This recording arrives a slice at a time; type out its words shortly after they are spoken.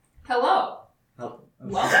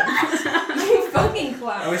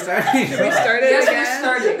Are we starting? Should we start it Yes, again? we're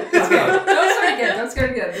starting. Okay. Don't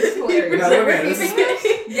start again. This is hilarious. No, we're good. This is-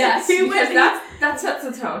 Yes, He because went- that sets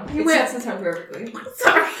the tone. He It went- sets the tone perfectly.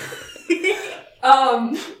 Sorry.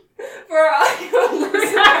 For our audio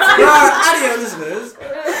listeners, For our audio listeners.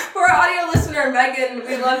 for our audio listener, Megan,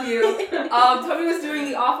 we love you. Toby was doing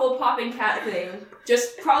the awful popping cat thing.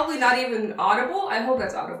 Just probably not even audible. I hope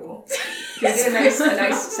that's audible. Can you get a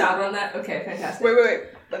nice sound on that? Okay, fantastic. Wait.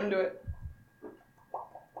 Let him do it.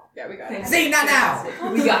 Yeah, we got it. See, not now.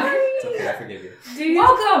 We got it. It's okay, I forgive you.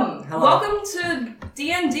 Welcome! Hello. Welcome to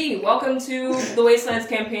D&D. Welcome to the Wastelands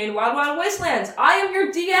campaign, Wild Wild Wastelands. I am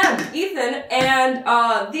your DM, Ethan, and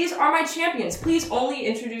these are my champions. Please only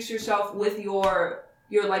introduce yourself with your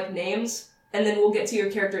names, and then we'll get to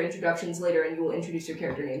your character introductions later, and you will introduce your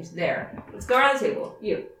character names there. Let's go around the table.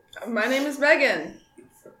 You. My name is Megan.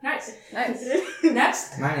 Nice.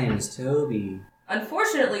 Next. My name is Toby.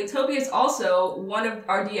 Unfortunately, Toby is also one of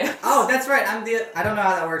our DMs. Oh, that's right. I don't know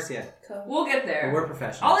how that works yet. We'll get there. But we're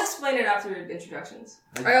professionals. I'll explain it after introductions.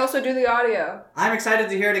 I also do the audio. I'm excited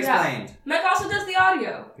to hear it explained. Meg also does the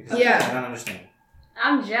audio. Because Yeah. I don't understand.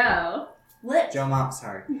 I'm Joe. Lit. Joe Mom,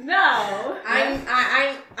 sorry. No.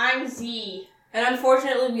 I'm Z. And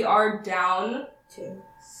unfortunately, we are down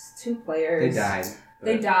two players. They died.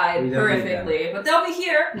 They but died we don't need them. horrifically. But they'll be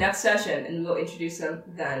here next session, and we'll introduce them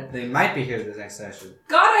then. They might be here for the next session.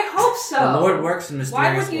 God, I hope so! The Lord works in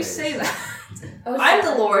mysterious Why would you ways. say that? I'm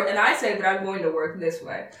the Lord, and I say that I'm going to work this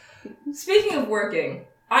way. Speaking of working,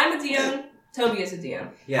 I'm a DM, Toby is a DM.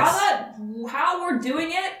 Yes. How we're doing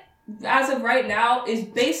it, as of right now, is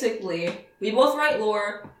basically, we both write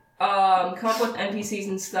lore, come up with NPCs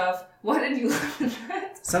and stuff. Why did you laugh at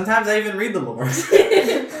that? Sometimes I even read the lore.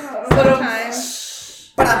 Sometimes.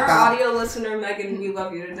 Our audio listener, Megan, we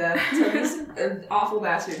love you to death. Toby's an awful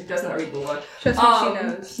bastard who does not read the lore. Just so she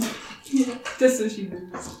knows. Just so she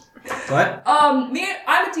knows. What? I'm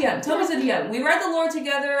a DM. Toby's a DM. We write the lore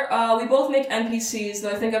together. We both make NPCs,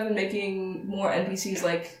 though I think I've been making more NPCs,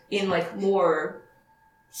 in more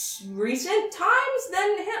recent times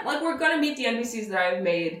than him. We're gonna meet the NPCs that I've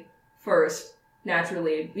made first,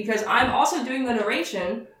 naturally, because I'm also doing the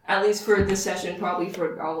narration, at least for this session, probably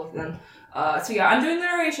for all of them. So yeah, I'm doing the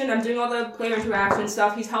narration, I'm doing all the player interaction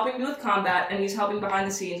stuff, he's helping me with combat, and he's helping behind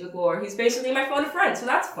the scenes with lore. He's basically my phone friend, so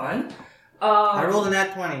that's fun. I rolled a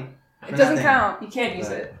nat 20. It doesn't count. You can't use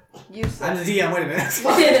it. Use I'm it. the DM, wait a minute.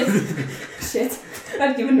 Shit.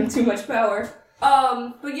 I've given him too much power.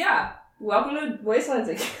 But yeah, welcome to Wastelands,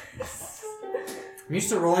 I guess. I'm used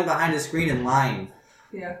to rolling behind a screen and lying.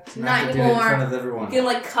 Yeah. So now I have to do it in front of everyone. You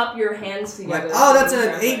can, cup your hands together. Oh, that's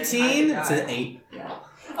an 18? It's an 8. Yeah.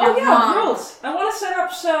 Oh yeah, girls. I want to set up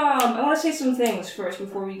I want to say some things first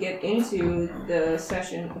before we get into the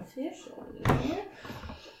session officially.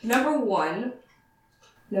 Number 1,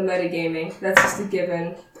 no metagaming. That's just a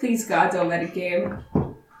given. Please God, don't metagame.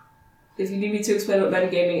 If you need me to explain what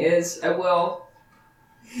metagaming is, I will.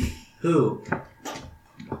 Who?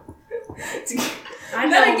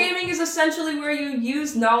 Metagaming is essentially where you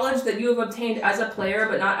use knowledge that you have obtained as a player,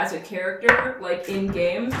 but not as a character,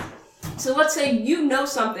 in-game. So let's say you know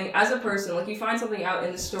something as a person, you find something out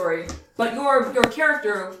in the story, but your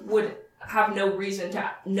character would have no reason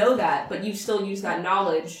to know that, but you still use that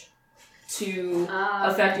knowledge to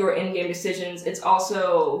affect your in-game decisions. It's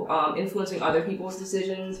also influencing other people's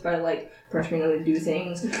decisions by pressuring them to do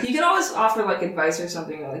things. You can always offer advice or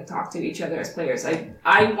something, or talk to each other as players.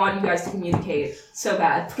 I want you guys to communicate so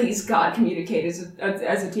bad. Please God, communicate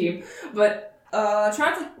as a team. But try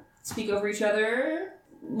not to speak over each other.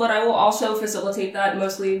 But I will also facilitate that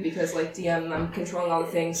mostly because, DM, I'm controlling all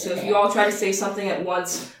the things. So if you all try to say something at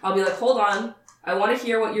once, I'll be hold on, I want to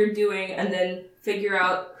hear what you're doing, and then figure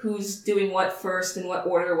out who's doing what first, in what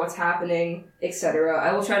order, what's happening, etc.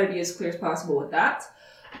 I will try to be as clear as possible with that.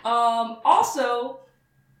 Also,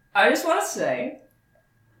 I just want to say...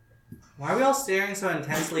 Why are we all staring so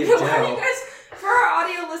intensely at Why Joe? you guys... For our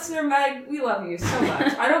audio listener, Meg, we love you so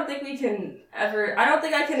much. I don't think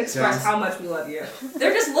I can express how much we love you.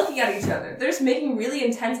 They're just looking at each other. They're just making really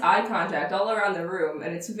intense eye contact all around the room,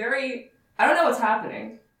 and it's very... I don't know what's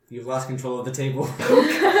happening. You've lost control of the table.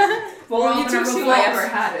 Well, you took who I ever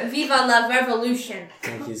had it. Viva la revolution.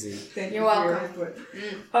 Thank you, Z. Thank You're you for welcome. your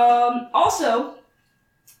input. Also,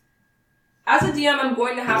 as a DM, I'm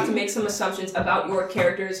going to have to make some assumptions about your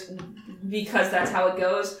characters because that's how it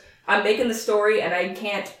goes. I'm making the story, and I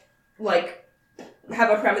can't, have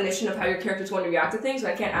a premonition of how your character's going to react to things,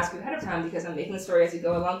 but I can't ask you ahead of time because I'm making the story as you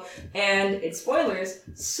go along, and it's spoilers.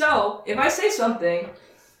 So, if I say something,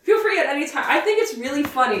 feel free at any time. I think it's really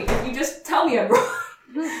funny if you just tell me I'm wrong.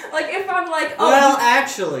 If I'm like, oh, Well,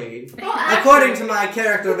 actually, according to my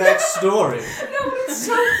character backstory. no, but it's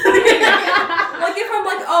so funny. Like, if I'm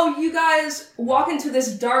like, oh, you guys walk into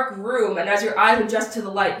this dark room, and as your eyes adjust to the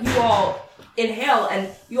light, you all inhale and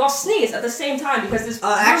you all sneeze at the same time because this.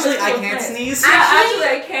 Actually, room is I full of can't plants. sneeze. Actually,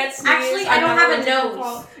 I can't sneeze. Actually, I don't have a know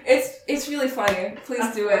nose. It's really funny.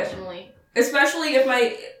 Please do it. Especially if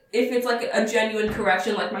it's like a genuine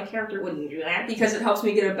correction, like my character wouldn't do that because it helps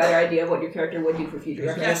me get a better idea of what your character would do for future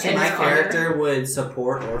reference. So my character would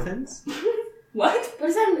support orphans? What? What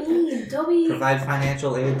does that mean? Dobby. Provide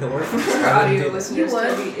financial aid to orphans? For I wouldn't audio do that. listeners, You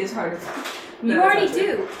would. Toby is hard. You already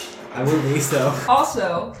do. I would be so.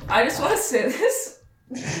 Also, I just want to say this.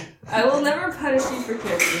 I will never punish you for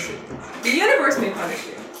character decisions. The universe may punish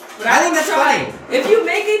you. But I think will that's try. funny. If you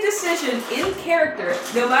make a decision in character,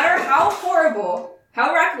 no matter how horrible,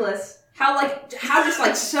 how reckless, how just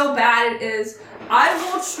like so bad it is, I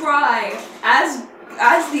will try as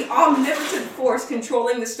the omnipotent force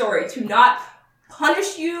controlling the story to not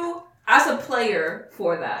punish you as a player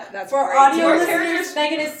for that. That's For great. audio Your listeners, characters-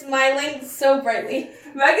 Megan is smiling so brightly.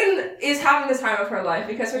 Megan is having the time of her life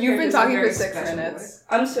because her You've been character's a talking very for 6 special minutes. voice.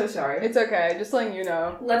 I'm so sorry. It's okay, just letting you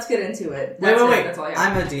know. Let's get into it. Wait. That's all I have.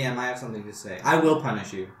 I'm a DM. I have something to say. I will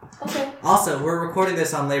punish you. Okay. Also, we're recording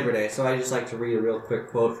this on Labor Day, so I just like to read a real quick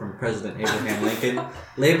quote from President Abraham Lincoln.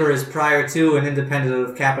 Labor is prior to and independent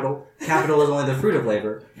of capital. Capital is only the fruit of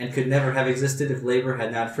labor, and could never have existed if labor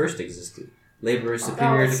had not first existed. Labor is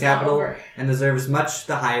superior to capital, and deserves much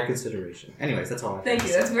the higher consideration. Anyways, that's all I have. Thank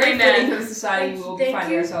you. That's very Amen. fitting for the society we will be Thank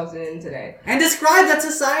finding you. ourselves in today. And describe that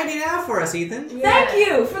society now for us, Ethan. Thank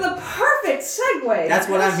you for the perfect segue. That's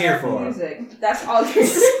what I'm here Start the for. Music. That's all you're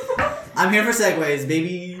I'm here for segues,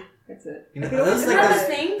 baby. That's it. You know, that's Isn't like that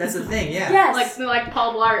the thing? that's the thing, yeah. Yes. Like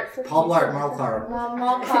Paul Blart. Paul Blart, Malcar.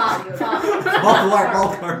 Mall Paul Blart,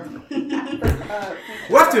 Malcar.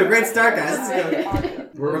 We're off to a great start, guys. Let's go.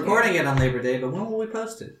 We're recording it on Labor Day, but when will we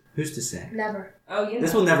post it? Who's to say? Never. Oh, you know.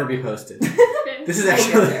 This will never be posted. This is We'll get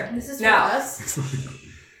actually... there. This is for Now. us.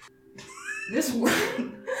 This world.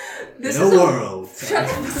 This In a is world. Shut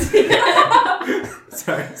up.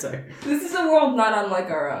 Sorry. This is a world not unlike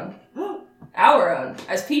our own. Our own,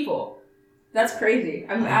 as people. That's crazy.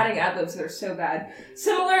 I'm adding ad-libs that are so bad.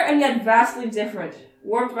 Similar and yet vastly different.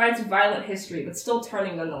 Warped by its violent history, but still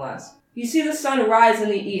turning nonetheless. You see the sun rise in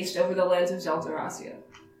the east over the lands of Zheltorossiya.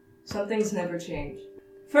 Some things never change.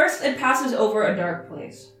 First, it passes over a dark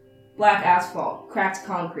place. Black asphalt, cracked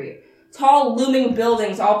concrete. Tall, looming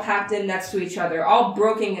buildings all packed in next to each other, all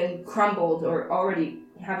broken and crumbled, or already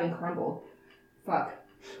having crumbled. Fuck.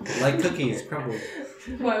 Like cookies, crumbled.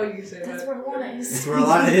 Why would you say That's that? where one is. That's where a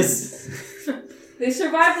lot of it is. They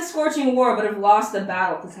survived the scorching war, but have lost the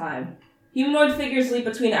battle to time. Humanoid figures leap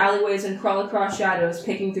between alleyways and crawl across shadows,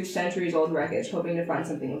 picking through centuries-old wreckage, hoping to find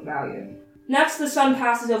something of value. Next, the sun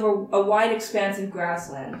passes over a wide expanse of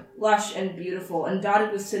grassland, lush and beautiful, and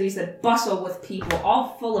dotted with cities that bustle with people,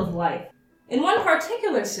 all full of life. In one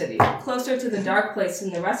particular city, closer to the dark place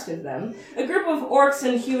than the rest of them, a group of orcs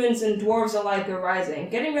and humans and dwarves alike are rising,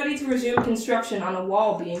 getting ready to resume construction on a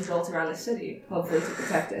wall being built around the city, hopefully to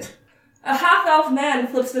protect it. A half-elf man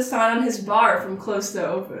flips the sign on his bar from close to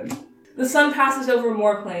open. The sun passes over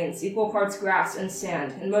more plains, equal parts grass and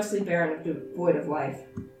sand, and mostly barren and devoid of life.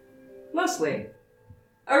 Mostly.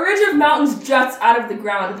 A ridge of mountains juts out of the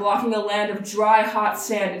ground, blocking a land of dry, hot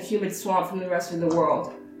sand and humid swamp from the rest of the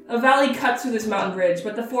world. A valley cuts through this mountain ridge,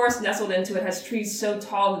 but the forest nestled into it has trees so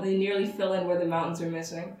tall that they nearly fill in where the mountains are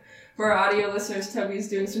missing. For our audio listeners, Toby's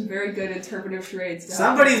doing some very good interpretive charades. to help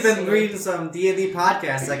Somebody's us been see. reading some D&D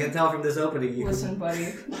podcasts, I can tell from this opening. Listen,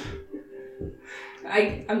 buddy.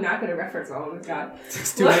 I'm not going to reference all of them, God.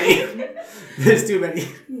 There's too many. There's too many.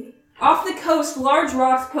 Off the coast, large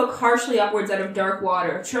rocks poke harshly upwards out of dark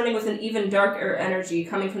water, churning with an even darker energy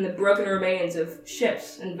coming from the broken remains of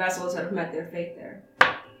ships and vessels that have met their fate there.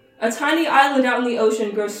 A tiny island out in the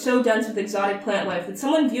ocean grows so dense with exotic plant life that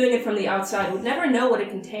someone viewing it from the outside would never know what it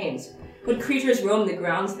contains. What creatures roam the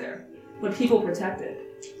grounds there? What people protect it?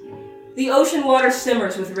 The ocean water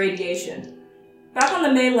simmers with radiation. Back on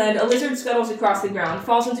the mainland, a lizard scuttles across the ground,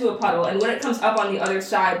 falls into a puddle, and when it comes up on the other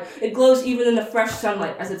side, it glows even in the fresh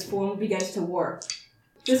sunlight as its form begins to warp.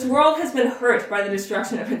 This world has been hurt by the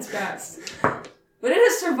destruction of its past. But it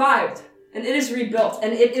has survived, and it is rebuilt,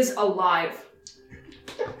 and it is alive.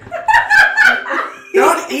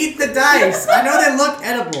 Don't eat the dice! I know they look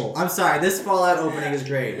edible. I'm sorry, this Fallout opening is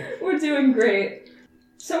great. We're doing great.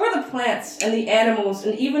 So are the plants, and the animals,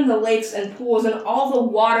 and even the lakes and pools, and all the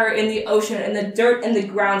water in the ocean, and the dirt in the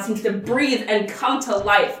ground seems to breathe and come to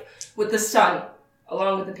life with the sun,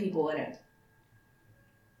 along with the people in it.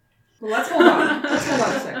 Well, let's hold on. Let's hold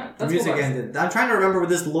on a second. The music ended. I'm trying to remember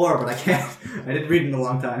this lore, but I can't. I didn't read in a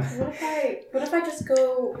long time. What if I just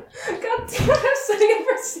go... God damn it, I'm setting up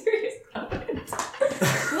for a serious moment.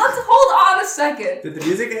 Let's hold on a second. Did the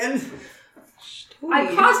music end?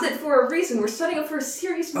 I paused it for a reason. We're setting up for a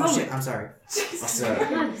serious moment. Oh shit, I'm sorry.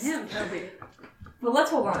 God damn, Toby. But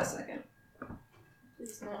let's hold on a second.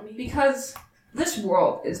 It's not me. Because this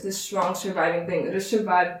world is this strong surviving thing that has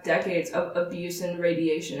survived decades of abuse and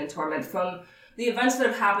radiation and torment from the events that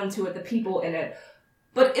have happened to it, the people in it.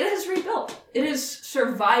 But it has rebuilt. It is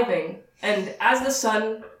surviving. And as the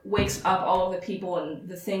sun wakes up all of the people and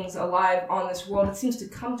the things alive on this world, it seems to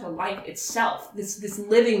come to life itself. This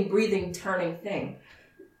living, breathing, turning thing.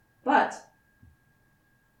 But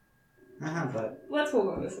let's hold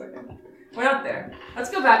on a second. We're not there. Let's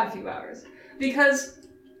go back a few hours. Because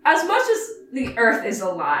as much as the earth is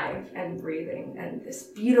alive and breathing and this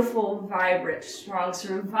beautiful, vibrant, strong,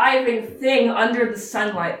 surviving thing under the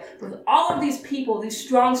sunlight with all of these people, these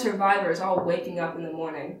strong survivors all waking up in the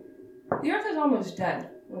morning, the earth is almost dead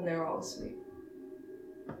when they're all asleep.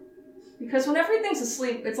 Because when everything's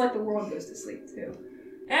asleep, it's like the world goes to sleep too.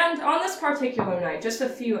 And on this particular night, just a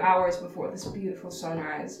few hours before this beautiful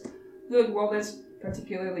sunrise, the world is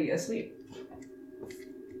particularly asleep.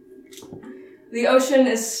 The ocean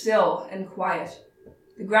is still and quiet.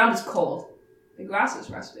 The ground is cold. The grass is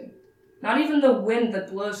resting. Not even the wind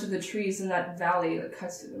that blows through the trees in that valley that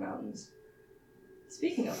cuts through the mountains.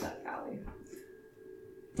 Speaking of that valley,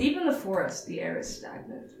 deep in the forest, the air is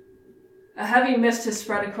stagnant. A heavy mist has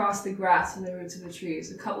spread across the grass and the roots of the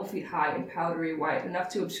trees, a couple feet high and powdery white, enough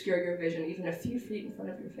to obscure your vision even a few feet in front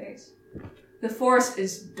of your face. The forest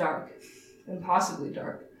is dark, impossibly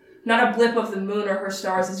dark. Not a blip of the moon or her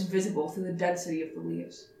stars is visible through the density of the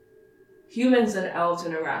leaves. Humans and elves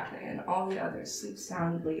and arachne and all the others sleep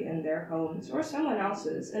soundly in their homes or someone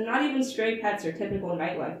else's, and not even stray pets or typical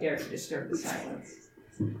nightlife dare to disturb the silence.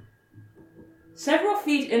 Several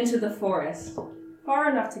feet into the forest,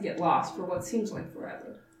 far enough to get lost for what seems like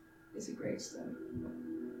forever, is a gravestone.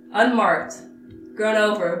 Unmarked, grown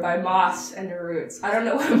over by moss and roots. I don't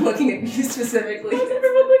know why I'm looking at you specifically. Why is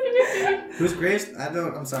everyone looking at me? Who's Grace?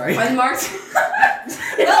 I'm sorry. Unmarked.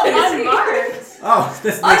 No, unmarked. Oh,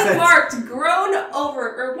 this makes Unmarked, sense. grown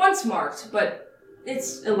over, or once marked, but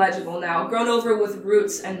it's illegible now. Grown over with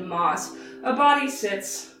roots and moss. A body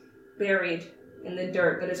sits buried in the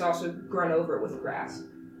dirt that is also grown over with grass.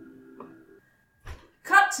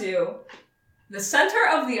 Cut to the center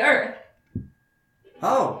of the earth.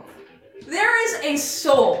 Oh. There is a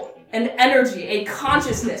soul, an energy, a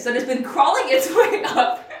consciousness that has been crawling its way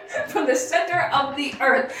up from the center of the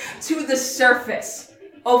earth to the surface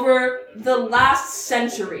over the last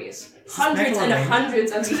centuries. Hundreds and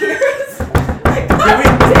hundreds of years.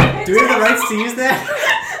 Do we have the rights to use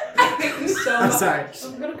that? I hate you so much. I'm sorry.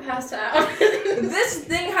 I'm gonna pass out. This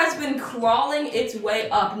thing has been crawling its way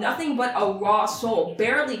up. Nothing but a raw soul.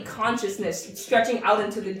 Barely consciousness stretching out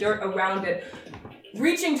into the dirt around it.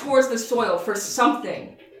 Reaching towards the soil for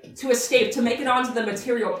something to escape, to make it onto the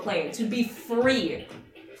material plane, to be free.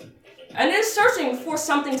 And it is searching for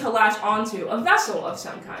something to latch onto, a vessel of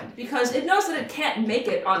some kind, because it knows that it can't make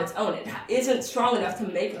it on its own. It isn't strong enough to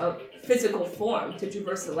make a physical form to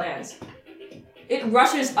traverse the lands. It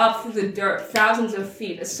rushes up through the dirt thousands of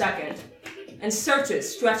feet a second, and searches,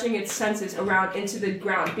 stretching its senses around into the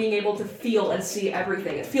ground, being able to feel and see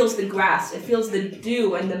everything. It feels the grass, it feels the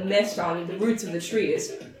dew and the mist on the roots of the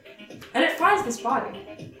trees. And it finds this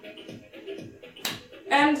body.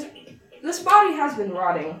 And this body has been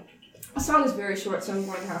rotting. The song is very short, so I'm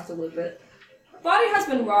going to have to loop it. The body has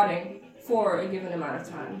been rotting for a given amount of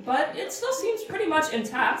time, but it still seems pretty much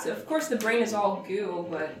intact. Of course, the brain is all goo,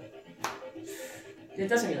 but it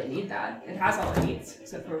doesn't really need that. It has all it needs,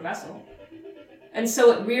 except for a vessel. And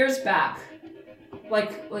so it rears back,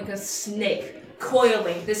 like a snake,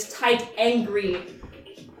 coiling, this tight, angry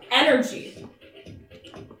energy,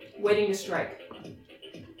 waiting to strike.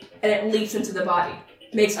 And it leaps into the body,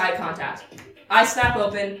 makes eye contact. Eyes snap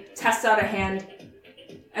open, tests out a hand,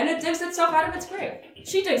 and it digs itself out of its grave.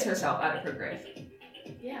 She digs herself out of her grave.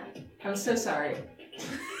 Yeah. I'm so sorry.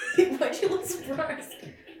 Why'd you look surprised?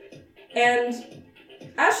 And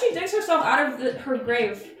as she digs herself out of her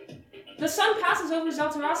grave, the sun passes over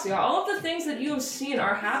Zheltorossiya. All of the things that you have seen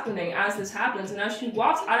are happening as this happens, and as she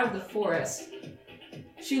walks out of the forest,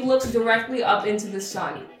 she looks directly up into the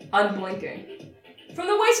sun, unblinking. From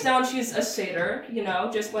the waist down, she's a satyr,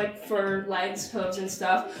 just like for legs, hooves, and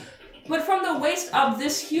stuff. But from the waist up,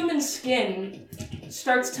 this human skin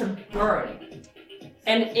starts to burn.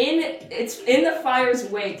 And in the fire's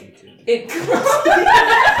wake, it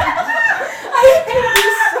I hate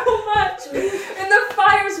you so much! In the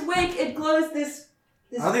fire's wake, glows this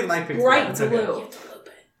I don't even like pixel. bright It's okay. blue.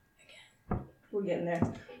 We're getting there.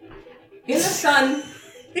 In the sun,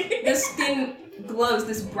 the skin glows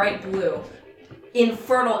this bright blue.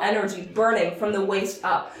 Infernal energy burning from the waist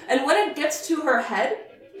up. And when it gets to her head,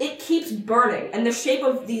 it keeps burning, and the shape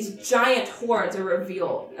of these giant horns are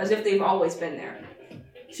revealed, as if they've always been there.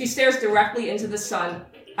 She stares directly into the sun,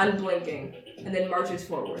 unblinking, and then marches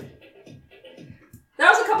forward. That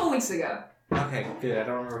was a couple weeks ago. Okay, good. I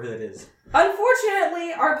don't remember who that is.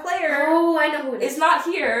 Unfortunately, our player Oh, I know who it is is. not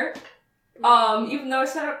here, even though I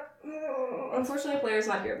set up... Unfortunately, the player is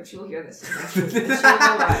not here, but she will hear this. And she will go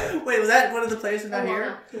live. Wait, was that one of the players who's not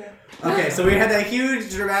here? Okay, so we had that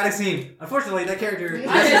huge dramatic scene. Unfortunately, that character doesn't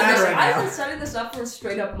matter right I've now. been setting this up for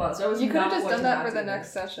straight up months. You could have just done that for the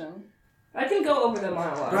next session. I can go over the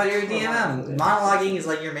monologue. Bro, you're a DMM. Monologuing is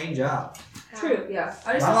like your main job. True, yeah.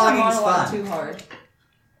 I just don't Monologuing is monologue fun. too hard.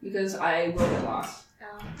 Because I will get lost.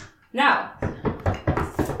 Now. I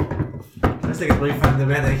just think it's really fun that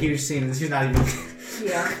we had that huge scene and she's not even...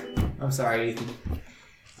 Yeah. I'm sorry, Ethan.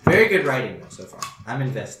 Very good writing though, so far. I'm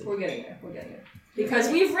invested. We're getting there. Because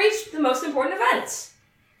we've reached the most important events.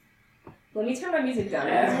 Let me turn my music down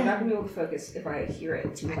because I'm not going to be able to focus if I hear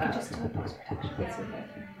it too loud. It's okay.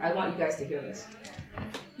 I want you guys to hear this.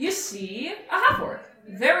 You see a half-orc.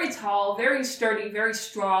 Very tall, very sturdy, very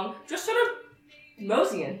strong. Just sort of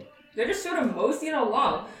moseying. They're just sort of moseying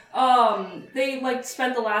along. They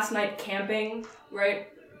spent the last night camping, right?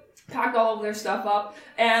 Packed all of their stuff up,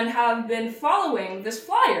 and have been following this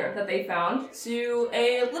flyer that they found to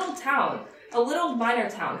a little town, a little minor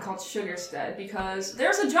town called Sugarstead, because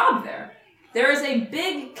there's a job there. There is a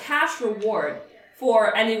big cash reward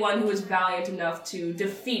for anyone who is valiant enough to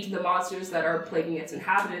defeat the monsters that are plaguing its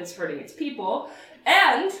inhabitants, hurting its people,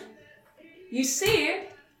 and you see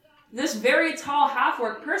this very tall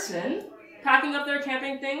half-orc person packing up their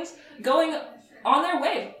camping things, going on their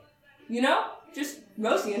way. You know? Just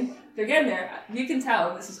moseying. They're getting there. You can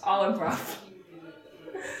tell this is all improv.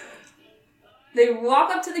 They walk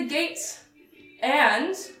up to the gates,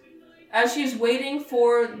 and as she's waiting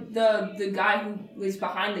for the guy who is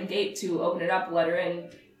behind the gate to open it up, let her in,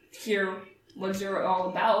 hear what you're all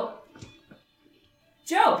about.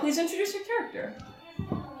 Joe, please introduce your character.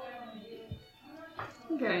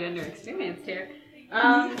 I'm very underexperienced here.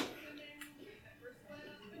 Hi.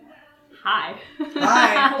 Hi.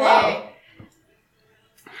 Hello.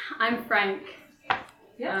 I'm Frank.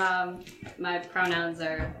 Yeah. My pronouns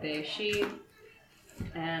are they, she,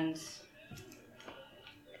 and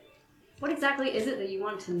what exactly is it that you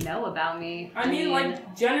want to know about me? I mean,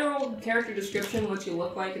 general character description, what you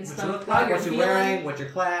look like and What stuff. you look how like, you're what you're feeling. wearing, what your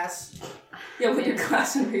class. Yeah, what your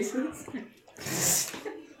class and races.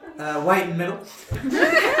 White in middle.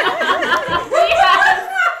 Yes!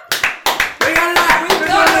 We got it! We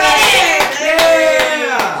got it!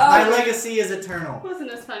 Yeah! My legacy is eternal.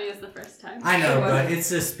 Wasn't as funny as the first time. I know, but it's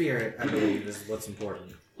the spirit, I believe, is what's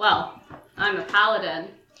important. Well, I'm a paladin.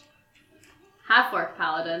 Half-orc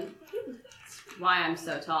paladin. That's why I'm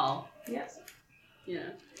so tall. Yes. Yeah.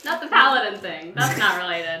 Not the paladin thing. That's not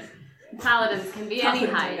related. Paladins can be any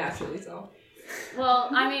height. Naturally so. Well,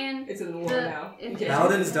 I mean... It's in the lore now. if-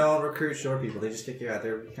 Paladins don't recruit short people, they just kick you out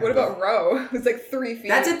there. What about Ro? Who's like 3 feet.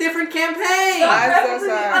 That's a different campaign! I'm so Referencing the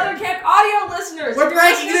sorry. other audio listeners. We're if you're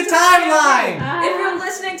breaking listening the to this timeline! campaign- If you're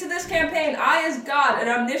listening to this campaign, I, as God, an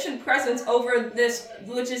omniscient presence over this,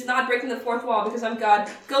 which is not breaking the fourth wall because I'm God,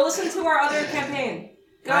 go listen to our other campaign.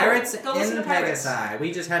 Go. Pirates Go listen in to Pirates. Pegasi.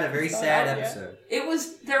 We just had a very It's not sad out yet. episode. It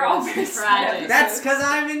was, they're all very Tragic. sad. That's because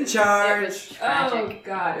I'm in It charge. was tragic. Oh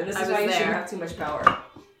God, and this I is was why you shouldn't there. have too much power.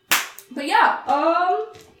 But yeah,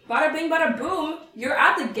 bada bing, bada boom. You're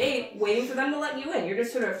at the gate waiting for them to let you in. You're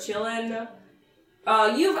just sort of chilling.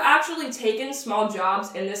 You've actually taken small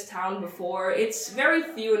jobs in this town before. It's very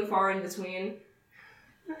few and far in between.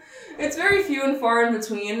 It's very few and far in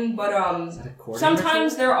between, but Is that a courting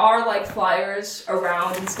sometimes there are like flyers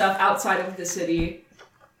around and stuff outside of the city.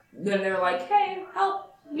 Then they're like, "Hey,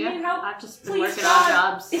 help! We need help! I've just been Please, working God,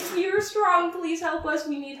 on jobs. if you're strong, please help us.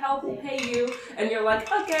 We need help. We'll pay you." And you're like,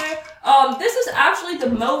 "Okay." This is actually the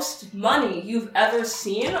most money you've ever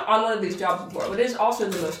seen on one of these jobs before, but it is also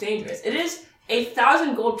the most dangerous. It is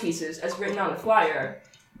 1,000 gold pieces, as written on the flyer.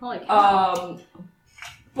 Holy cow.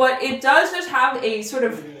 But it does just have a sort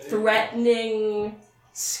of threatening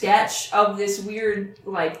sketch of this weird,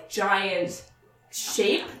 like, giant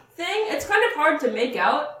shape thing. It's kind of hard to make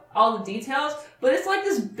out all the details, but it's like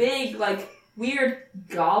this big, like, weird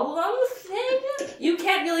golem thing. You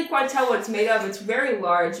can't really quite tell what it's made of. It's very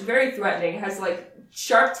large, very threatening. It has, like,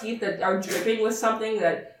 sharp teeth that are dripping with something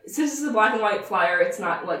that Since it's a black and white flyer, it's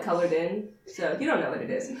not like colored in, so you don't know what it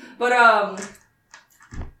is. But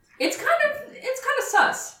it's kind of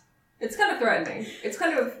sus. It's kind of threatening. It's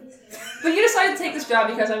kind of. But you decided to take this job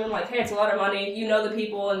because I'm like, hey, it's a lot of money. You know the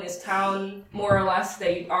people in this town more or less.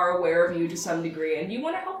 They are aware of you to some degree, and you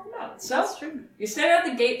want to help them out. So That's true. you're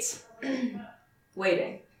standing at the gates,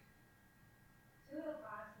 waiting.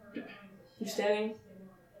 You're standing,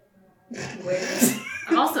 waiting.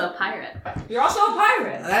 I'm also a pirate. You're also a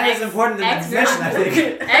pirate. That is important in this mission, I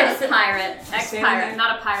think. Ex-pirate. Standing Ex-pirate. there. I'm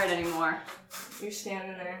not a pirate anymore. You're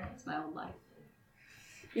standing there. It's my old life.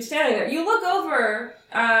 You're standing there. You look over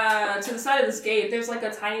to the side of this gate. There's like a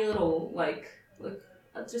tiny little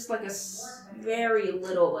just like a very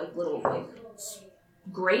little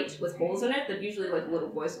grate with holes in it that usually like little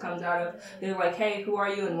voice comes out of. They're like, hey, who are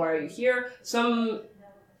you and why are you here?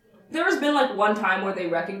 There has been like one time where they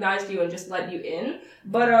recognized you and just let you in,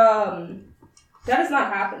 but that is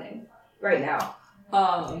not happening right now.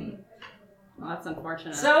 Well, that's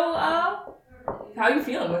unfortunate. So how are you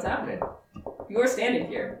feeling? What's happening? You're standing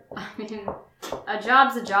here. I mean, a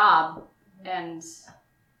job's a job, and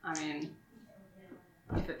I mean,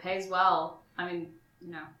 if it pays well, I mean,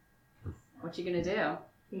 you know, what you gonna do?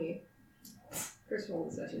 Me. First of all,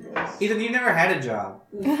 the session voice. Ethan, you never had a job.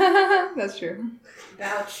 That's true.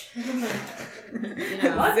 Vouch. You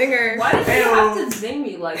know, What? Zinger. Why did you have to zing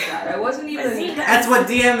me like that? I wasn't even. That's what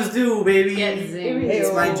DMs do, baby. get zinged.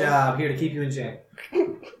 It's my job here to keep you in check.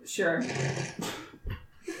 Sure.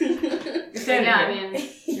 You're So, standing yeah, I here. mean,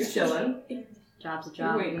 You're chilling. job's a You're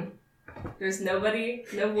job. waiting. There's nobody,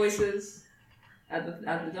 no voices at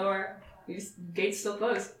the door. Gate's still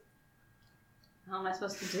closed. How am I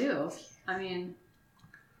supposed to do? I mean,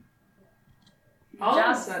 All of a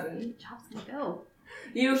job's sudden, gonna go.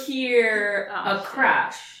 you hear Oh, a shit.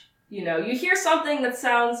 crash. You know, you hear something that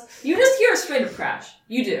sounds. You just hear a straight up crash.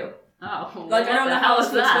 You do. Oh, Like, I don't know how else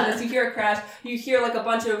to explain that? this. You hear a crash. You hear, like, a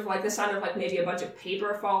bunch of, like, the sound of, like, maybe a bunch of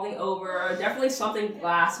paper falling over. Definitely something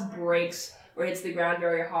glass breaks or hits the ground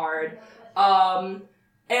very hard. And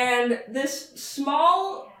this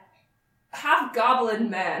small, half-goblin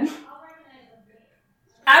man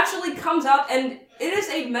actually comes up, and it is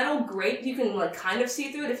a metal grate. You can, like, kind of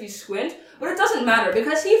see through it if you squint. But it doesn't matter,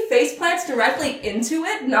 because he face plants directly into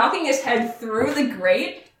it, knocking his head through the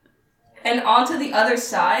grate and onto the other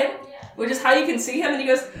side, which is how you can see him, and he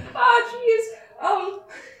goes, oh, jeez, oh,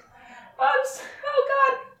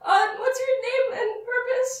 God, what's your name and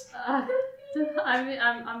purpose?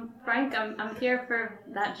 I'm Frank. I'm here for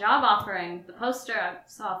that job offering. The poster. I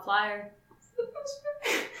saw a flyer. The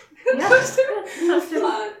poster. Yeah. Poster.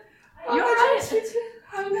 You're right.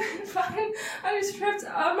 I'm fine. I just tripped.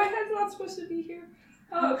 My head's not supposed to be here.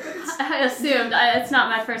 But it's... I assumed. It's not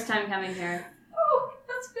my first time coming here. Oh,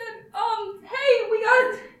 that's good.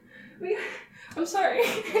 Hey, I'm sorry.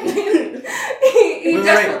 he Wait.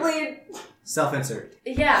 desperately... Self-insert.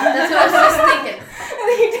 Yeah, that's what I was just thinking. And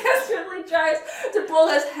he desperately tries to pull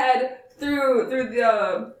his head through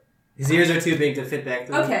the... His ears are too big to fit back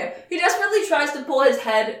through. Okay. He desperately tries to pull his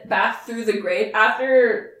head back through the grate.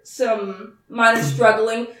 After some minor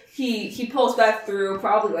struggling, he pulls back through,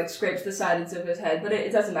 probably like scrapes the sides of his head, but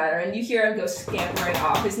it doesn't matter. And you hear him go scampering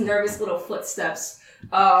off, his nervous little footsteps.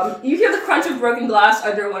 You hear the crunch of broken glass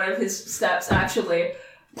under one of his steps, actually.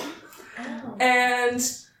 Ow. And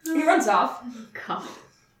he runs off. God.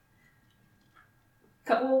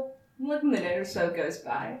 Couple, like, minute or so goes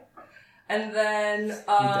by. And then,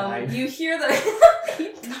 died. you hear the...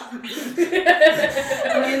 He died.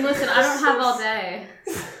 I mean, listen. I don't have all day.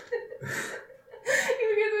 You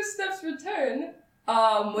hear those steps return,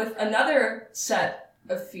 with another set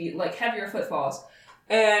of feet, like heavier footfalls.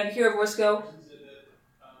 And you hear a voice go,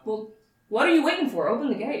 well, what are you waiting for? Open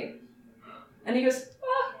the gate. And he goes,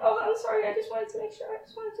 oh, I'm sorry, I just wanted to make sure,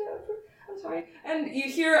 I'm sorry. And you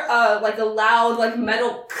hear, like a loud, like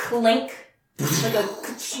metal clink, like a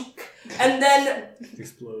ka-chink. And then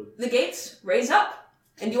Explode. the gates raise up,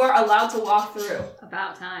 and you are allowed to walk through.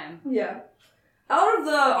 About time. Yeah. On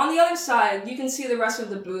the other side, you can see the rest of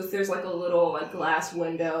the booth. There's like a little like glass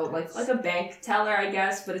window, like a bank teller, I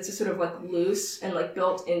guess, but it's just sort of like loose and like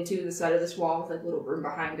built into the side of this wall with like a little room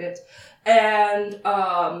behind it. And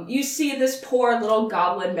you see this poor little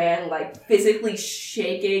goblin man like physically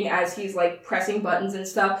shaking as he's like pressing buttons and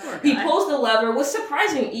stuff. Poor He guy. pulls the lever with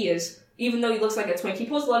surprising ease, even though he looks like a twink. He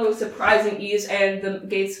pulls the lever with surprising ease, and the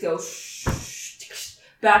gates go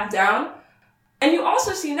back down. And you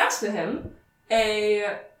also see next to him he's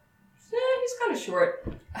kind of short,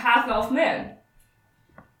 half-elf man.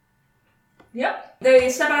 Yep. They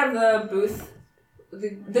step out of the booth,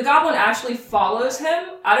 the goblin actually follows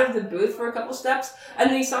him out of the booth for a couple steps, and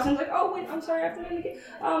then he stops and is like, "Oh wait, I'm sorry, I have to navigate.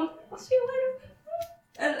 I'll see you later."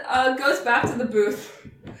 And goes back to the booth,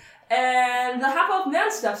 and the half-elf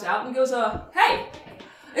man steps out and goes, "Hey,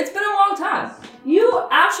 it's been a long time. You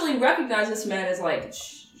actually recognize this man as like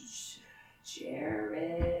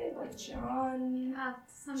Jared, like John,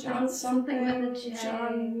 Something with a J.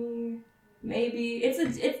 John, maybe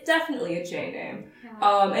it's definitely a J name."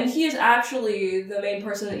 And he is actually the main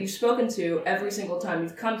person that you've spoken to every single time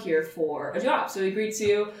you've come here for a job. So he greets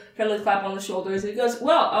you, friendly clap on the shoulders, and he goes,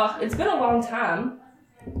 "Well, it's been a long time.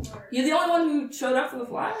 You're the only one who showed up for the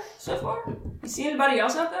flyer so far? You see anybody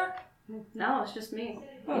else out there?" No, it's just me.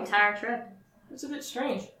 The Oh. entire trip. It's a bit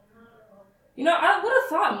strange. You know, I would have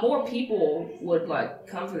thought more people would, like,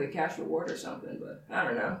 come for the cash reward or something, but I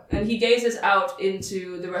don't know. And he gazes out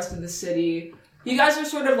into the rest of the city. You guys are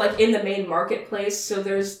sort of, like, in the main marketplace, so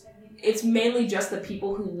it's mainly just the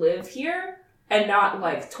people who live here, and not,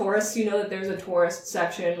 like, tourists. You know that there's a tourist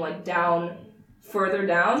section, like, further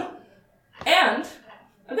down. And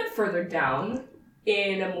a bit further down,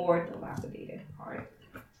 in a more dilapidated part.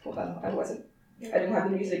 Hold on, I didn't have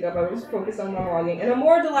the music up, I was focused on monologuing. In a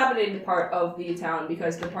more dilapidated part of the town,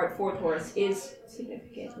 because the part for tourists is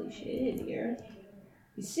significantly shittier.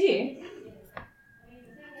 You see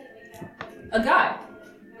a guy.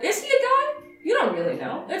 Is he a guy? You don't really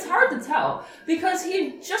know. It's hard to tell, because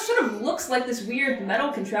he just sort of looks like this weird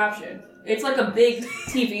metal contraption. It's like a big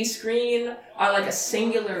TV screen on like a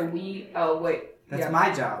singular oh wait. That's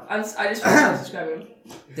my job. I just forgot to describe him.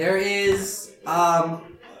 There is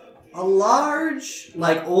a large,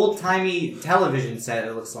 like, old-timey television set,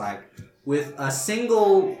 it looks like, with a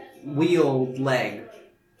single wheeled leg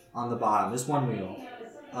on the bottom, just one wheel.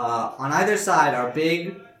 On either side are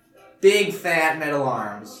big, fat metal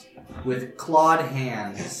arms with clawed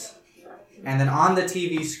hands. And then on the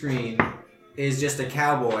TV screen is just a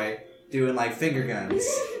cowboy doing, like, finger guns.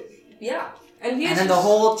 Yeah. And then the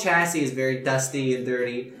whole chassis is very dusty and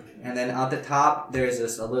dirty. And then at the top, there's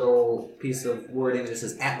a little piece of wording that just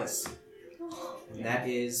says Atlas. And that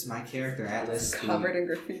is my character, Atlas. Covered in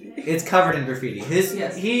graffiti. It's covered in graffiti.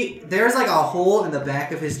 There's like a hole in the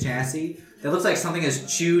back of his chassis that looks like something has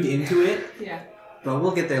chewed into it. Yeah. But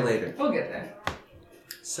we'll get there later. We'll get there.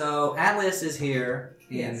 So Atlas is here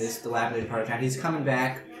in this dilapidated part of town. He's coming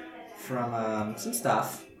back from some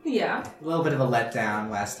stuff. Yeah. A little bit of a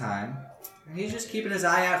letdown last time. And he's just keeping his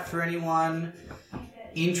eye out for anyone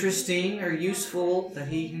interesting or useful that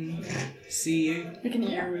he can see. We can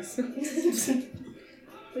use.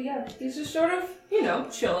 But yeah, he's just sort of,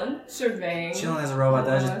 chilling, surveying. Chilling as a robot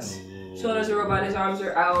does. Chilling as a robot. His arms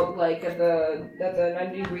are out, like, at the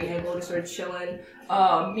 90-degree angle, just sort of chilling,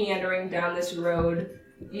 meandering down this road.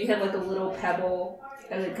 You hit, like, a little pebble,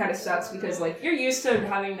 and it kind of sucks because, like, you're used to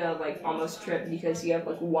having to, like, almost trip because you have,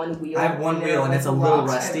 like, one wheel. I have one wheel, and it's a little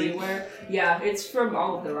rusty. Everywhere. Yeah, it's from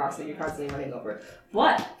all of the rocks that you're constantly running over.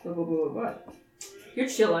 But you're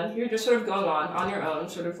chilling. You're just sort of going on your own,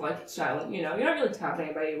 sort of, like, silent. You're not really talking to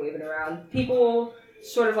anybody, waving around. People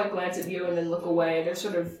sort of, like, glance at you and then look away. They're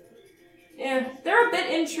sort of... they're a bit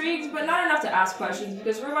intrigued, but not enough to ask questions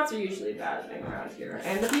because robots are usually a bad thing around here.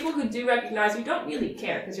 And the people who do recognize you don't really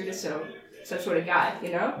care because you're just some sort of guy,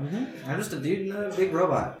 Mm-hmm. I'm just a dude in a big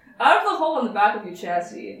robot. Out of the hole in the back of your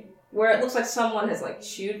chassis, where it looks like someone has, like,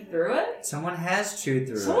 chewed through it. Someone has chewed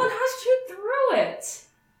through Someone has chewed through it!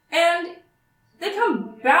 And they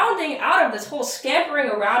come bounding out of this hole, scampering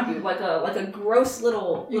around you like a gross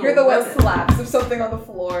little... You hear the wet slaps of something on the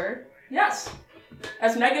floor. Yes.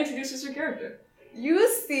 As Meg introduces her character. You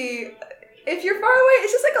see, if you're far away,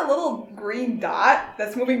 it's just like a little green dot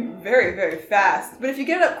that's moving very, very fast. But if you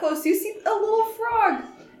get up close, you see a little frog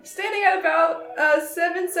standing at about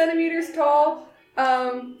 7 centimeters tall.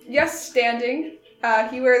 Standing.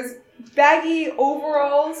 He wears baggy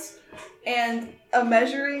overalls and a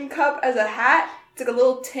measuring cup as a hat. It's like a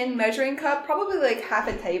little tin measuring cup, probably like half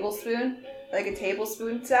a tablespoon, like a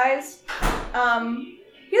tablespoon size.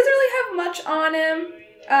 He doesn't really have much on him,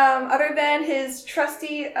 other than his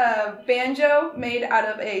trusty banjo made out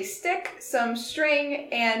of a stick, some string,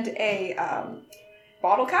 and a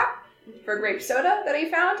bottle cap for grape soda that he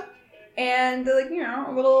found. And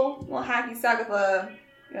a little hacky sack with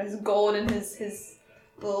his gold and his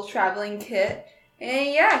little traveling kit.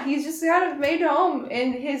 And yeah, he's just kind of made home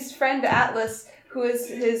in his friend Atlas, who is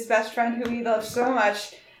his best friend, who he loves so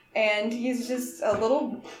much. And he's just a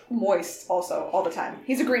little moist also, all the time.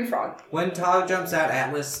 He's a green frog. When Tog jumps out,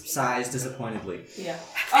 Atlas sighs disappointedly. Yeah.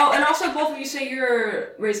 Oh, and also both of you say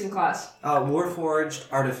you're racing class.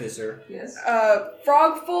 Warforged Artificer. Yes.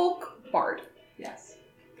 Frog folk bard. Yes.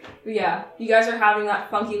 Yeah, you guys are having that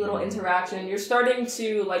funky little interaction. You're starting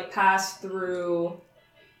to like pass through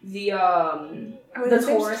the His name's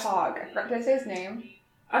tourist. Tog. Did I say his name?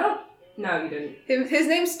 I don't. No, you didn't. His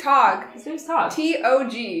name's Tog. His name's Todd.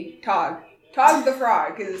 T-O-G. Tog. Tog the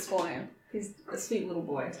Frog is his full name. He's a sweet little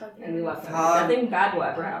boy, and we left him. Todd. Nothing bad will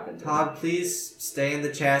ever happen to him. Todd, please stay in the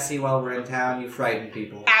chassis while we're in town. You frighten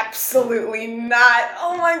people. Absolutely not.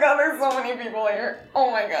 Oh my god, there's so many people here.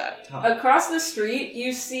 Oh my god. Todd. Across the street,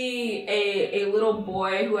 you see a little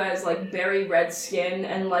boy who has like berry red skin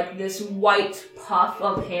and like this white puff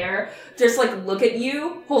of hair just like look at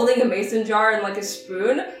you holding a mason jar and like a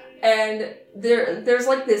spoon, and there's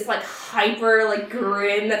like this like hyper like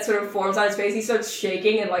grin that sort of forms on his face. He starts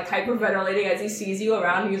shaking and like hyperventilating as he sees you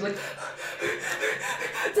around, and he's like,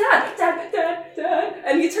 Dad,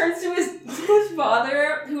 and he turns to his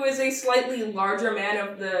father, who is a slightly larger man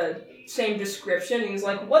of the same description, and he's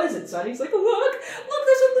like, what is it, son? He's like, look,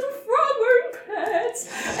 there's a little frog wearing pants.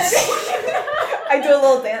 And I do a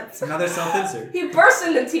little dance. Another self-insert. he bursts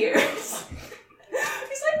into tears.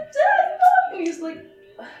 He's like, Dad, no. And he's like,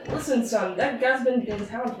 listen, son, that guy's been in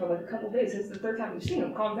town for like a couple days. This is the third time we've seen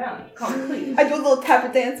him. Calm down. Please. I do a little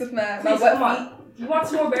tap dance with my Please, wet come feet. on. You want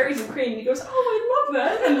some more berries and cream? And he goes, oh, I love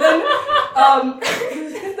that. And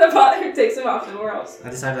then the father takes him off somewhere else. I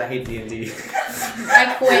decided I hate D&D.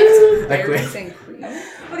 I quit. I quit. Saying cream.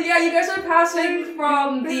 But yeah, you guys are passing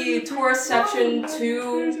from the tourist section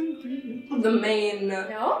to the main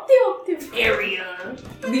area,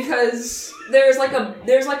 because there's like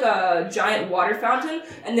a giant water fountain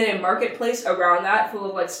and then a marketplace around that full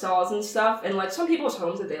of like stalls and stuff, and like some people's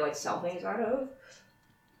homes that they like sell things out of.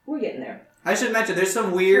 We're getting there. I should mention, there's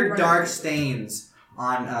some weird dark stains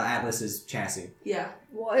on Atlas's chassis. Yeah,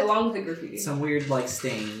 What? along with the graffiti. Some weird, like,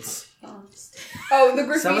 stains. Oh, the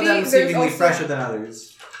graffiti. Some of them there's seemingly also, fresher than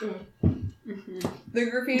others. The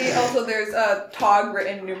graffiti, also there's Tog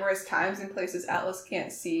written numerous times in places Atlas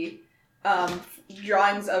can't see.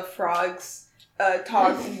 Drawings of frogs.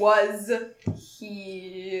 Tog was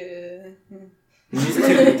he.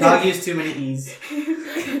 Tog used too many E's. He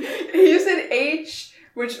used an H,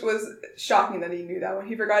 which was shocking that he knew that one.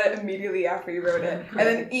 He forgot it immediately after he wrote it. And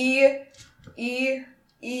then E,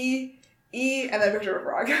 and then a picture of a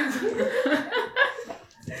frog.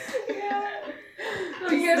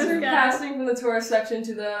 You guys are passing from the tourist section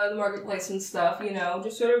to the marketplace and stuff, you know,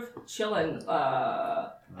 just sort of chilling.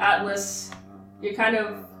 Atlas, you're kind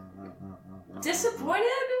of disappointed?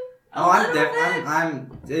 I'm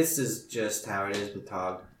this is just how it is with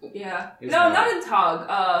Tog. Yeah. It's No, not- not in Tog.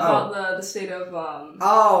 About the state of,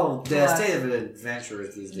 The Plus. state of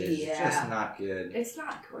adventurous these days is Yeah. just not good. It's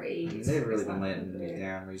not great. They've really It's been not letting me great.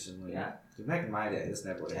 down recently. Yeah. Back in my day, this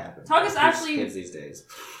never would happen. Tog is actually- kids these days.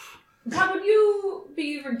 Todd, would you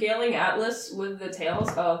be regaling Atlas with the tales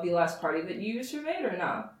of the last party that you surveyed or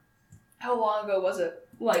not? How long ago was it?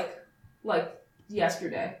 Like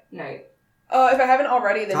yesterday night. If I haven't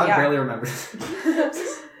already, then Tog yeah. barely remembers.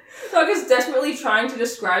 Tog is desperately trying to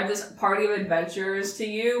describe this party of adventurers to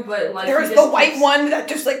you, but like There he was just the white keeps- one that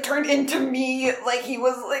just like turned into me, like he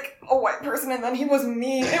was like a white person and then he was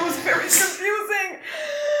me. It was very confusing.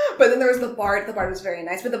 But then there was the bard. The bard was very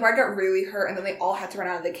nice, but the bard got really hurt, and then they all had to run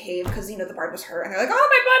out of the cave because the bard was hurt, and they're like, "Oh,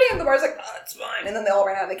 my buddy!" And the bard's like, "Oh, it's fine." And then they all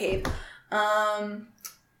ran out of the cave.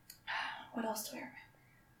 What else do I remember?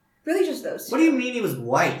 Really, just those two. What do you mean he was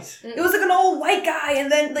white? It was like an old white guy,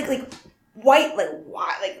 and then like white,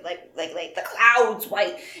 like the clouds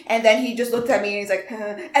white, and then he just looked at me and he's like,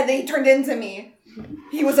 and then he turned into me.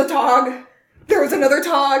 He was a Tog. There was another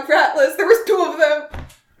Tog for Atlas. There was two of them.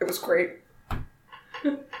 It was great.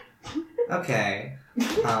 Okay.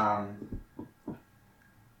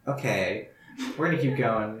 Okay. We're gonna keep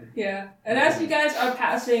going. Yeah. And as you guys are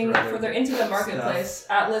passing further into the marketplace,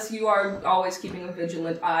 Atlas, you are always keeping a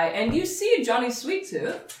vigilant eye, and you see Johnny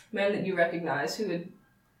Sweetooth, man that you recognize, who would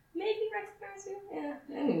maybe recognize you.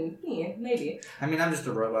 Yeah, maybe. I mean, I'm just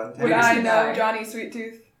a robot. Would Yes, I you know die. Johnny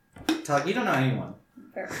Sweetooth? Tog, you don't know anyone.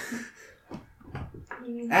 Fair.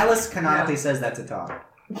 Alice canonically says that to Tog.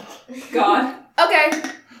 God. Okay.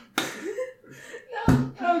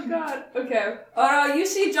 Oh god. Okay. You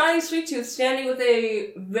see Johnny Sweetooth standing with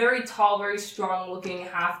a very tall, very strong-looking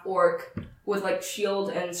half-orc with like shield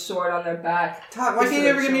and sword on their back. Tog, why Just can't you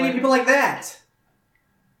sort of ever meet chilling. people like that?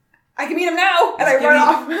 I can meet him now, and I Just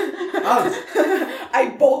run give off.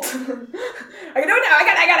 I bolt. I can do it now. I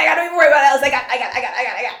got. Don't even worry about it else. I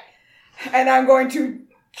got. And I'm going to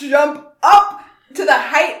jump up to the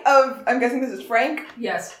height of, I'm guessing this is Frank.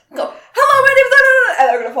 Yes. Go, hello, my name is, and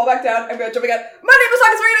I'm gonna fall back down. I'm gonna jump again. My name is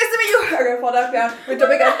Hawk. It's very nice to meet you. I'm gonna fall back down. I'm gonna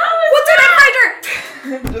jump again. What's your name, Ranger?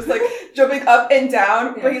 just like jumping up and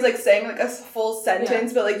down, but he's like saying like a full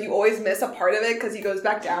sentence, but like you always miss a part of it because he goes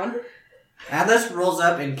back down. Atlas rolls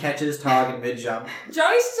up and catches Tog in mid-jump.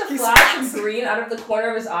 Johnny sees a flash of green out of the corner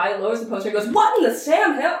of his eye, lowers the poster, and goes, "What in the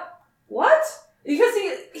Sam Hill? What?" Because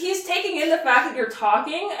he's taking in the fact that you're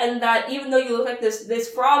talking, and that even though you look like this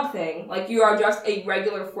frog thing, like you are just a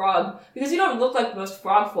regular frog, because you don't look like most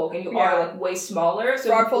frog folk, and you are like way smaller, so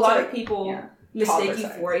a lot of people mistake you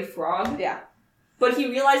for a frog. Yeah. But he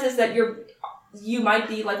realizes that you might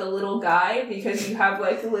be like a little guy because you have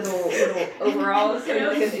like little overalls and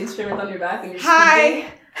like an instrument on your back and you're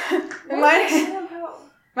Hi!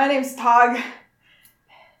 My name's Tog.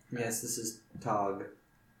 Yes, this is Tog,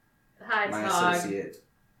 Hi, my Tog. associate.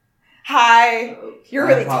 Hi. You're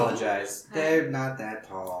really I apologize. They're not that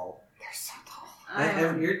tall. You're so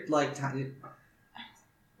tall. You're like tiny.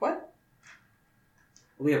 What?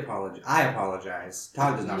 We apologize. I apologize.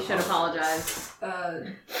 Tog does not You should apologize.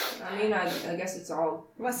 I mean, I guess it's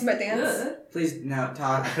all You want to see my dance? good. Please, no,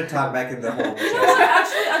 Tog. Put Tog back in the hole. You know what?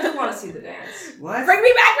 Actually, I do want to see the dance. What? Bring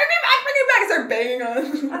me back! Bring me back! Bring me back! Start banging on.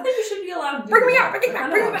 I think you should be allowed to do Bring me that. out, bring me back, I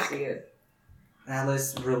bring me wanna back. see it.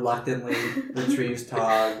 Atlas reluctantly retrieves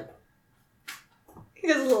Tog. He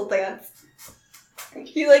does a little dance.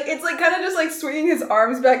 He like it's like kind of just like swinging his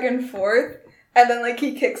arms back and forth, and then like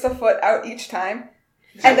he kicks a foot out each time,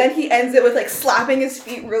 and then he ends it with like slapping his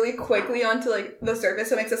feet really quickly onto like the surface,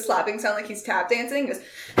 so it makes a slapping sound like he's tap dancing. He goes,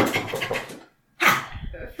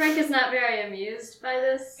 Frank is not very amused by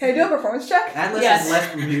this. "Can I do a performance check?" Atlas Yes. is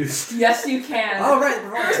left amused. Yes, you can. All right,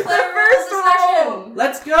 First right. player First rules the roll. session.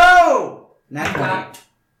 Let's go. Nat 20.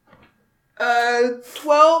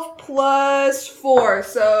 12 plus 4,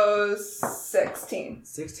 so 16.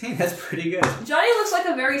 16. That's pretty good. Johnny looks like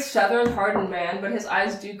a very southern hardened man, but his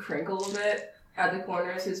eyes do crinkle a bit at the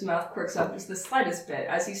corners. His mouth quirks up just the slightest bit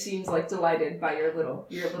as he seems like delighted by your little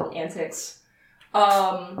antics.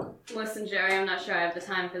 Listen, Jerry, I'm not sure I have the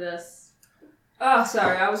time for this. Oh,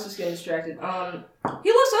 sorry, I was just getting distracted.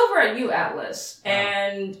 He looks over at you, Atlas,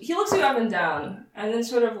 and he looks you up and down, and then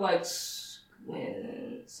sort of like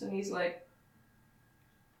squints, and he's like,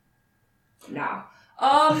 "Nah.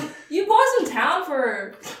 You boys in town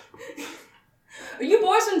for... Are you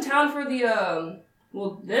boys in town for the,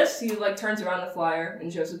 well, this?" He, like, turns around the flyer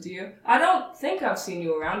and shows it to you. "I don't think I've seen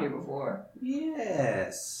you around here before."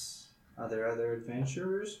 Yes. Are there other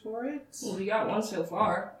adventurers for it? Well, we got one so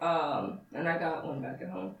far, and I got one back at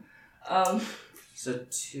home. So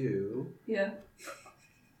 2. Yeah.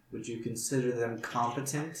 Would you consider them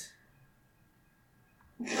competent?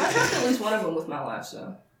 I trust at least one of them with my life,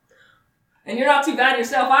 so... And you're not too bad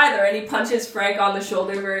yourself either. And he punches Frank on the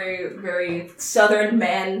shoulder, very, very southern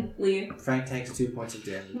manly. Frank takes 2 points of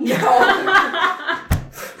damage.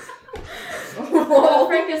 Well,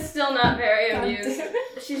 Frank is still not very amused.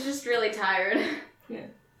 She's just really tired. Yeah.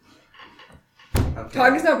 Okay.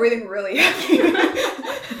 Tog is now breathing really heavy.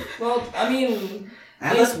 Well, I mean...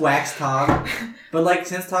 Atlas whacks Tog, but like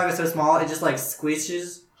since Tog is so small, it just like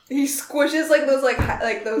squishes. He squishes like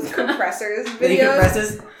those compressors Then he videos.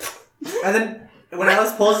 compresses, and then when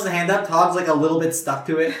Atlas pulls his hand up, Tog's like a little bit stuck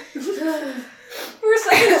to it. For a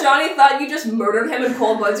second, Johnny thought you just murdered him in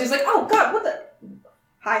cold blood. So he's like, "Oh God, what the?"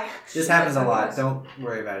 Hi. This happens a lot. Don't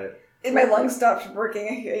worry about it. And my lungs stopped working.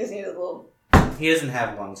 I just needed a little... He doesn't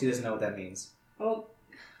have lungs. He doesn't know what that means. Well,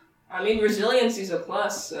 I mean, resiliency's a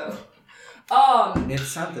plus, so. It's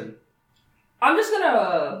something. I'm just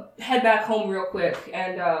gonna head back home real quick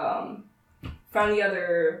and find the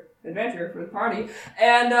other adventurer for the party,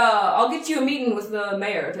 and I'll get you a meeting with the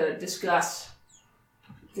mayor to discuss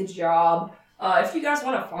the job. If you guys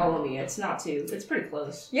want to follow me, it's pretty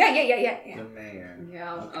close. Yeah. The mayor.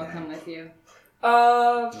 Yeah, I'll come with you. When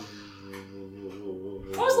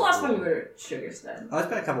was the last time you were at Sugarstead? Oh, it's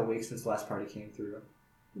been a couple weeks since the last party came through.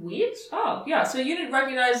 Weeks? Oh, yeah. So you didn't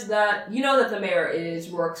recognize that. You know that the mayor is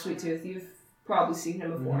Rourke Sweetooth. You've probably seen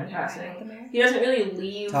him before in passing. He doesn't really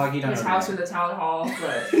leave Tog, you don't his know house the or the town hall,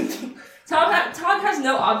 but Tog has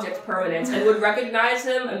no object permanence and would recognize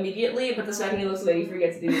him immediately, but the second he looks away, he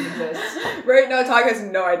forgets that he exists. Right now, Tog has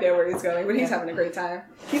no idea where he's going, but he's having a great time.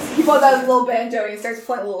 He pulls out his little banjo and he starts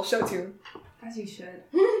playing a little show tune. As you should.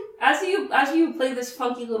 As you play this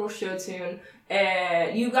funky little show tune,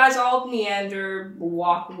 you guys all meander,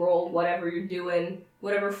 walk, roll, whatever you're doing,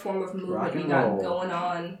 whatever form of movement you got going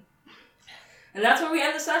on. And that's where we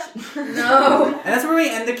end the session. No. And that's where we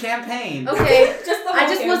end the campaign. Okay. Just the I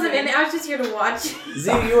whole just wasn't campaign. in it. I was just here to watch. Z,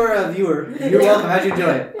 you are a viewer. You're welcome. How'd you do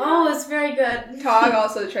it? Oh, it's very good. Tog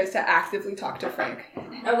also tries to actively talk to Frank.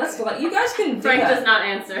 Oh, let's go. You guys can do Frank that does not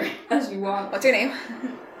answer. as you walk. What's your name?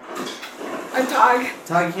 I'm Tog.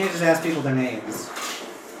 Tog, you can't just ask people their names.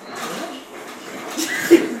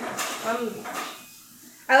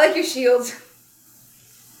 I like your shield.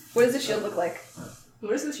 What does the shield look like?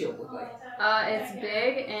 What does the shield look like? It's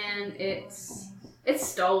big and it's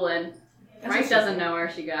stolen. Frank doesn't know where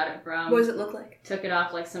she got it from. What does it look like? Took it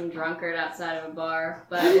off like some drunkard outside of a bar.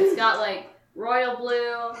 But it's got like royal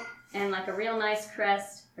blue and like a real nice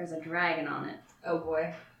crest. There's a dragon on it. Oh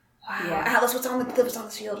boy. Wow. Yeah. Atlas, what's on the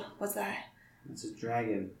shield? What's that? It's a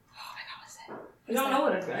dragon. Oh my god, what's that? You don't know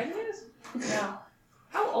what a dragon is? No.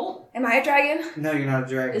 How old? Am I a dragon? No, you're not a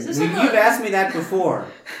dragon. Is this You've like a- asked me that before.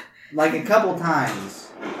 Like a couple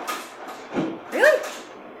times. Really?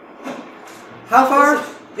 How far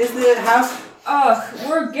is the house?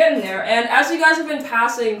 We're getting there. And as you guys have been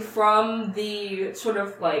passing from the sort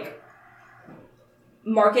of like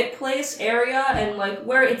marketplace area and like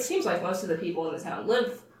where it seems like most of the people in the town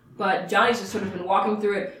live, but Johnny's just sort of been walking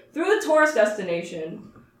through it, through the tourist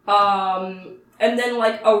destination, and then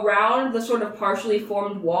like around the sort of partially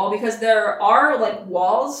formed wall, because there are like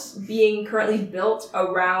walls being currently built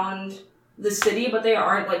around the city, but they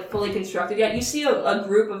aren't like fully constructed yet. You see a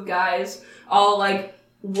group of guys all like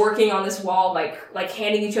working on this wall, like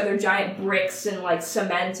handing each other giant bricks and like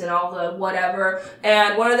cement and all the whatever.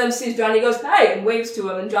 And one of them sees Johnny, goes, "Hey," and waves to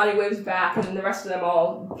him, and Johnny waves back, and then the rest of them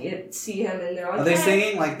all see him, and they're like, Are they "Hey."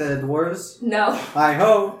 singing like the dwarves? No. Hi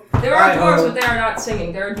ho. There are Hi dwarves, ho. but they are not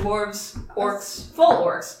singing. There are dwarves, orcs, full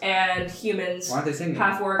orcs, and humans, Why aren't they singing?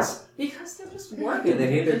 half orcs, because they're just working. Do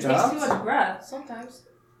they hate their It takes too jobs? much breath. Sometimes.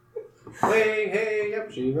 Way hey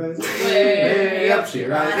up she rises. Way, Way up she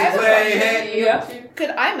I have rises. a Way question. hey. Yeah. Could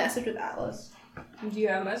I message with Atlas? Do you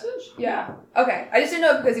have a message? Yeah. Okay. I just didn't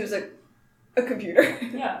know because he was like a computer.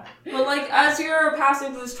 Yeah. But like as you're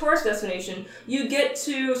passing through this tourist destination, you get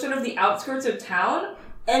to sort of the outskirts of town,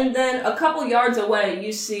 and then a couple yards away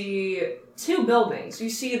you see two buildings. You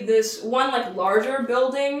see this one like larger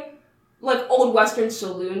building, like old Western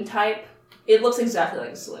saloon type. It looks exactly like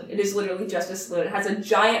a saloon. It is literally just a saloon. It has a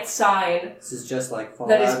giant sign This is just like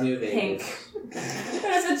that is Fallout New pink. Vegas.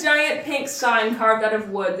 It has a giant pink sign carved out of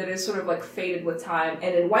wood that is sort of like faded with time,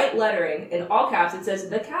 and in white lettering, in all caps, it says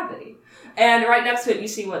 "The Cavity." And right next to it, you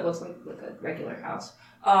see what looks like a regular house.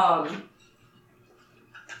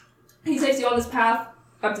 He takes you on this path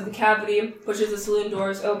up to the cavity, pushes the saloon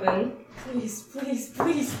doors open, Please, please,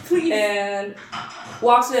 please, please. and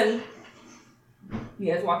walks in.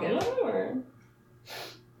 You guys walk in with him, or?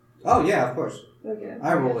 Oh yeah, of course. Okay.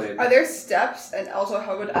 I roll in. Are there steps? And also,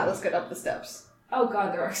 how would Atlas get up the steps? Oh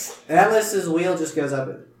god, there are. Atlas's wheel just goes up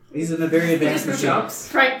it. He's in a very advanced He just machine. jumps.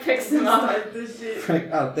 Frank picks him up. Frank,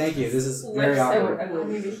 oh, thank you. This is very awkward. I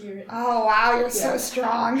need to hear it. Oh wow, you're Yeah. so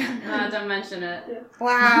strong. Don't mention it.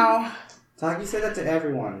 Wow, Talk, you said that to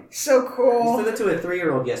everyone. so You cool. said that to a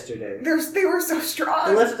 3-year-old yesterday. They were so I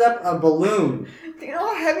strong. lifted up a balloon. Do you know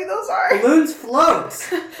how heavy those are? Balloons float.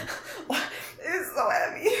 It's so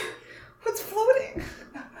heavy. What's floating?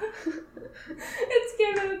 It's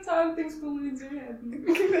scared of the Tom thinks balloons are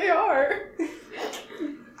heavy. They are.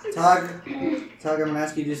 Tog, I'm gonna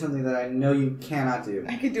ask you to do something that I know you cannot do.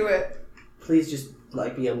 I could do it. Please just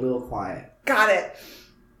be a little quiet. Got it.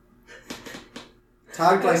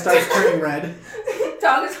 Tog starts turning red.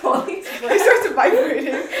 Tom is holding his It breath. starts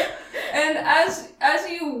vibrating. And as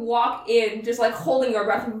you walk in, just like holding your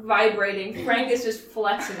breath, vibrating, Frank is just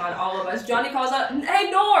flexing on all of us. Johnny calls out, "Hey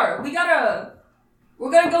Nor, we're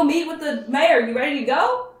gonna go meet with the mayor. You ready to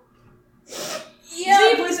go?" Yeah.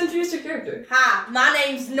 Gee, please introduce your character. Hi, my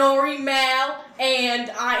name's Nori Mal,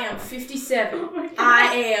 and I am 57.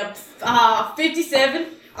 I am 57.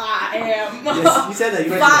 I am Yes, you said that.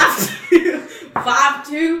 You read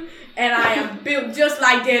 5'2", and I am built just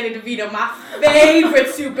like Danny DeVito, my favorite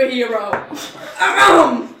superhero.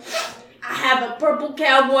 I have a purple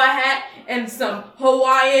cowboy hat and some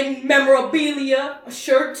Hawaiian memorabilia, a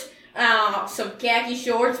shirt, some khaki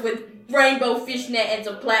shorts with rainbow fishnet and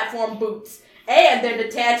some platform boots. And they're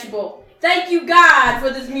detachable. Thank you, God, for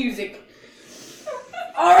this music.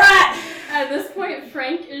 Alright! At this point,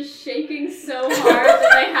 Frank is shaking so hard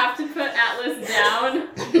that they have to put Atlas down.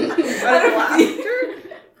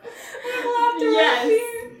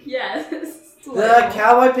 Yes. The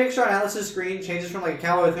cowboy picture on Alice's screen changes from like a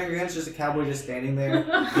cowboy with finger guns to just a cowboy just standing there,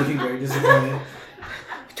 looking very disappointed.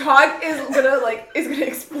 Tog is gonna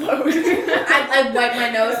explode. I wipe my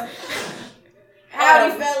nose.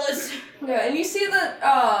 Howdy, fellas. Yeah, and you see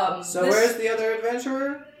that So this- where's the other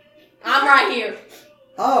adventurer? I'm right here.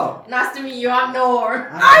 Oh. Nice to meet you. I'm Nor.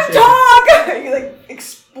 I'm Tog! He like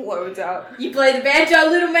explodes out. You play the banjo,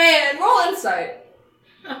 little man. roll insight.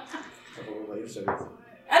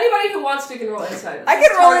 Anybody who wants to can roll insight. I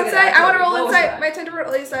can roll Targeted insight. I want to activity. roll What was insight. that? My turn to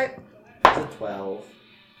roll insight. It's a 12.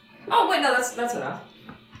 Oh wait, no, that's enough.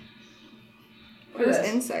 What is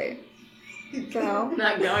insight? The hell?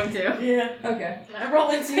 Not going to. Yeah. Okay. I roll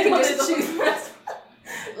insight. You can just choose that.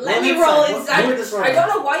 Let me roll What insight. would this roll? I don't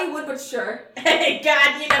know why you would, but sure. Hey,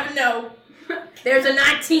 God, you never know. There's a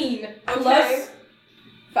 19. Okay.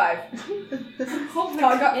 5. Holy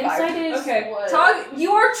Tog got 5. Insight is Okay, what? Tog,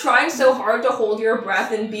 you are trying so hard to hold your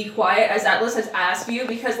breath and be quiet as Atlas has asked you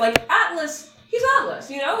because, like, Atlas, he's Atlas,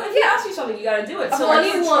 you know? If he asks you something, you gotta do it. So, like,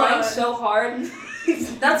 you're 21. trying so hard.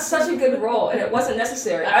 That's such a good roll, and it wasn't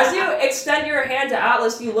necessary. As you extend your hand to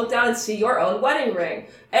Atlas, you look down and see your own wedding ring.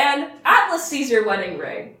 And Atlas sees your wedding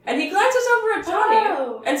ring, and he glances over at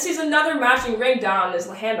Johnny and sees another matching ring down on his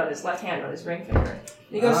hand, on his left hand, on his ring finger. And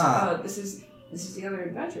he goes, this is the other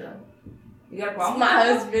adventurer. You got a It's problem? my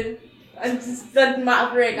husband. I just said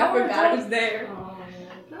my ring. I forgot it was there.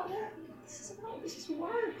 No, this is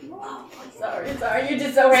work. Oh, sorry. You're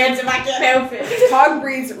just so handsome. I can't help it. Tog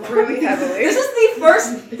breathes really heavily.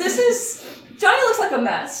 Johnny looks like a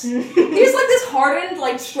mess. He's like this hardened,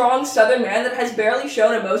 like, strong southern man that has barely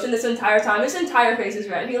shown emotion this entire time. His entire face is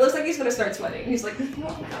red. He looks like he's gonna start sweating. He's like,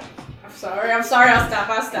 I'm sorry. I'll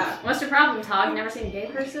stop. What's your problem, Tog? Never seen a gay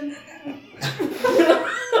person?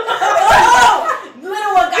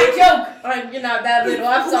 Little one got joke. You're not that little.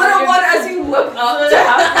 I'm sorry. little one as you look up to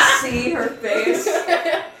have to see her face.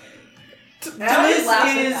 Atlas laughs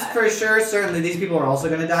at is that. for sure certain that these people are also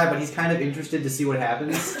going to die, but he's kind of interested to see what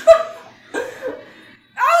happens.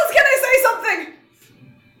 Alice, can I say something?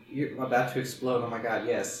 You're about to explode. Oh my god,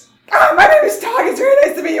 yes. My name is Tog. It's very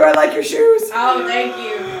nice to meet you. I like your shoes. Oh, thank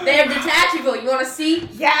you. They're detachable. You want to see?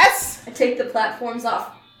 Yes. I take the platforms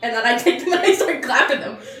off, and then I take them and I start clapping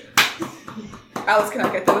them. Alice, can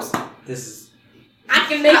I get those? This is... I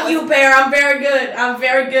can make you a pair. I'm very good.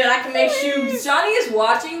 I can make shoes. Johnny is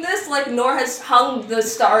watching this like Nor has hung the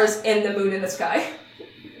stars in the moon in the sky.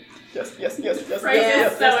 Yes. Bryce Yes, is so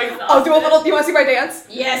exhausted. I'll do a little. Do you want to see my dance?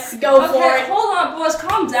 Yes, go for Okay, it. hold on, boys.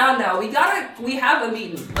 Calm down now. We have a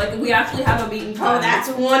meeting. Like, we actually have a meeting time. Oh, that's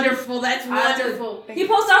wonderful. That's I have to- wonderful. He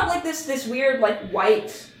pulls out like this weird like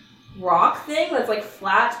white rock thing that's like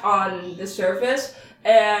flat on the surface,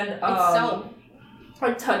 and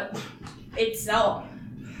It's so.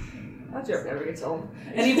 That joke never gets old.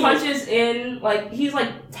 And he punches in, like, he's like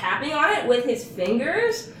tapping on it with his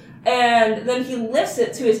fingers, and then he lifts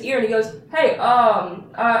it to his ear and he goes, "Hey,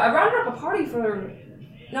 I rounded up a party for.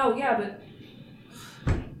 No, yeah, but.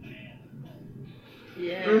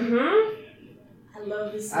 Yeah. Mm-hmm. I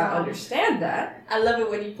love this I song. understand that. I love it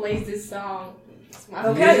when he plays this song. It's my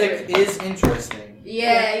Okay. favorite. Music is interesting.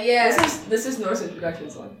 Yeah. This is Norse introduction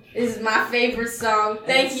song. This is my favorite song. And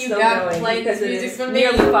Thank it's you, still God, for going playing this because it music is for me.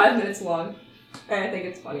 nearly 5 minutes long, and I think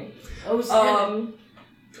it's funny. Oh shit.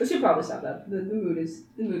 We should probably stop that. The mood has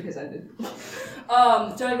ended.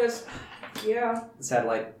 Johnny goes, yeah. The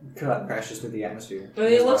satellite crashes through the atmosphere. And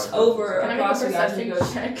he looks over Can I make a across you guys and he goes,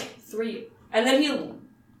 perception check? 3. And then he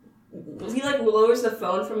like lowers the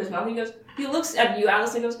phone from his mouth and he looks at you,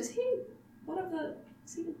 Alice, and goes, is he the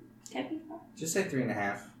camping spot? Just say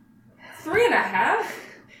 3.5. 3.5?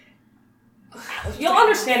 You'll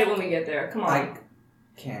understand it when we get there. Come on. I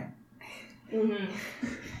can't.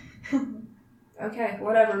 Okay,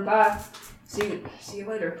 whatever, bye. See you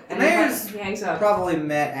later. And Mayor's he hangs up. Probably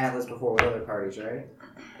met Atlas before with other parties, right?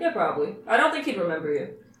 Yeah, probably. I don't think he'd remember you.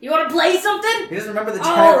 You want to play something? He doesn't remember the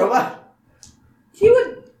giant robot. He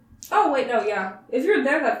would. Oh wait, no, yeah. If you're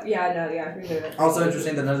there, if you're there. Also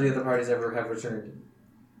interesting that none of the other parties ever have returned.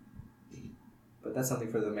 But that's something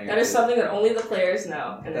for the mayor. That is something that only the players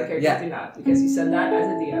know, and the characters do not, because you said that as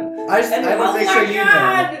a DM. I want to make sure you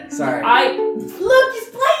know. Sorry. Look, he's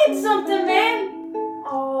playing something, man.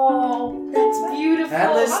 Oh, that's beautiful.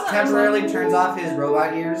 Atlas temporarily turns off his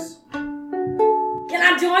robot ears. Can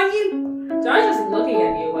I join you? Johnny's just looking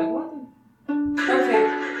at you like, what the... Okay.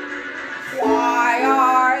 Why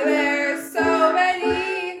are there so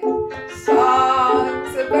many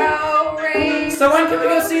songs about rain? So when can we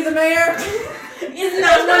go see the mayor? Isn't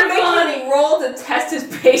I was that gonna make funny? you roll to test his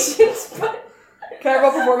patience, but... Can I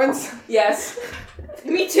roll performance? Yes.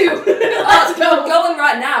 Me too. Let's go. Going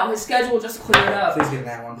right now. His schedule just cleared up. Please get in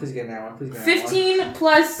that one. 15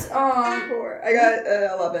 plus 4. I got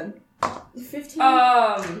 11.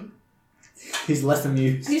 15. He's less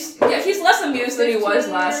amused. He's less amused than he was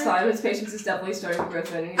 15. last time. His patience is definitely starting to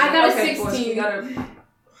grip in. He's I like, got a okay, boys, 16. we gotta...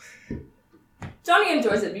 Johnny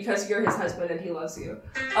enjoys it because you're his husband and he loves you.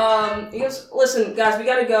 He goes, listen, guys, we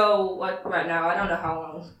gotta go, like, right now. I don't know how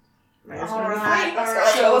long. Alright.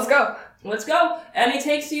 So let's go. Let's go. And he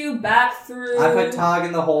takes you back through... I put Tog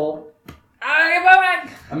in the hole. I go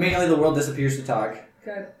back. Immediately the world disappears to Tog.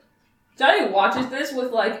 Okay. Johnny watches this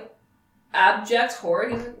with, like, abject horror.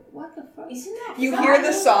 He's like, what the fuck? Isn't that You funny? hear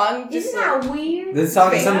the song just Isn't that weird? The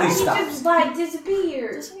song Fade suddenly out. He stops. just like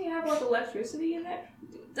disappears. Doesn't he have like electricity in there?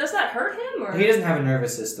 Does that hurt him or? He doesn't have a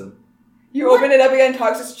nervous system. You open it up again,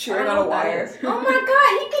 Tog's just chewing I on don't a know what that wire. is. Oh my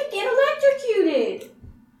god, he could get electrocuted.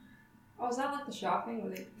 Oh, is that like the shopping?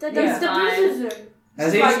 Where they... That's the Fine. business.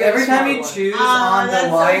 As That's why every you're time a he smart chews Ah, on that's the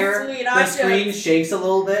so wire, sweet. the I screen just- shakes a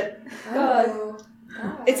little bit. God.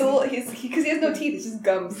 It's a little, because he has no teeth, it's just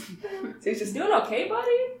gums. So he's Just just, doing okay,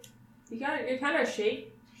 buddy? You're kind of shaky?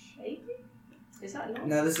 Is that normal?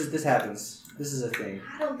 No, this happens. This is a thing.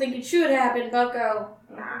 I don't think it should happen, Bucko.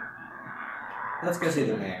 Let's go see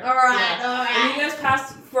the mayor. Alright, And alright. you guys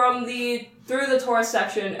passed through the tourist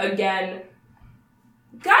section again.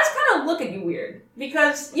 Guys kind of look at you weird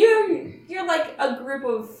because you're like a group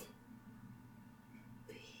of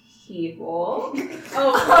people.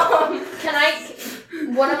 Oh, can I?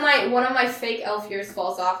 One of my fake elf ears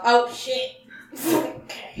falls off. Oh shit.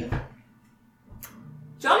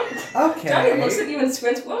 Johnny Okay. looks at you and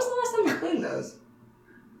squints. When was the last time you cleaned those?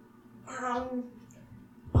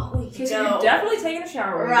 Because you're definitely taking a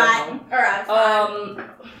shower when you get home. Alright.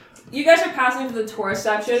 You guys are passing through the tourist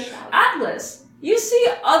section. Atlas, you see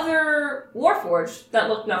other Warforged that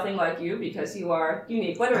look nothing like you because you are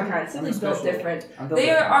unique. What are kind simply built special. different. I'm built They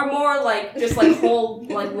different. are more like just like whole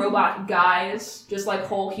like robot guys, just like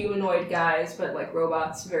whole humanoid guys, but like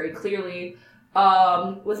robots very clearly,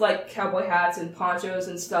 with like cowboy hats and ponchos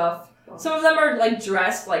and stuff. Some of them are like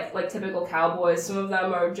dressed like typical cowboys. Some of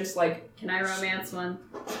them are just like Can I romance one?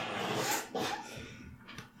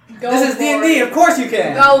 Go This is for D&D. it. Of course you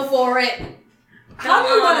can. Go for it. How do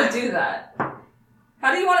you Come want on. to do that?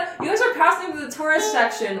 How do you want to? You guys are passing through the tourist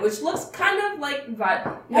section, which looks kind of like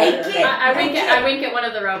Hey, kid. I wink at one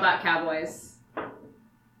of the robot cowboys.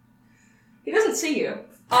 He doesn't see you.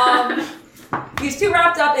 He's too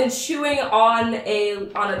wrapped up in chewing on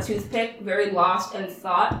a toothpick, very lost in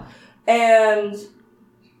thought. And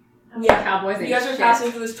yeah, Cowboys you ain't guys are shit.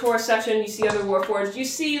 passing through this tourist section. You see other Warforged. You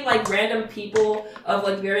see like random people of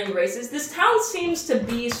like varying races. This town seems to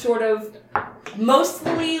be sort of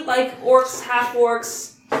mostly like orcs, half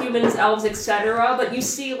orcs, humans, elves, etc. But you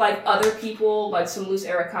see like other people, like some loose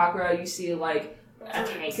Arakakra. You see like a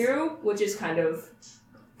kangaroo, which is kind of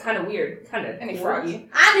weird, kind of Any quirky.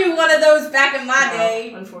 I knew one of those back in my No,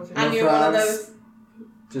 day. unfortunately. I No knew one of frogs.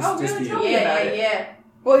 those. Just really? you. Tell me about it. Yeah.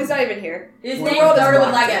 well, he's not even here. His What name about started the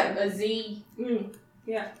with like monster? a Z.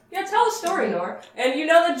 Yeah, tell a story, Nor. And you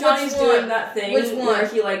know that Johnny's Which one? doing that thing Which one?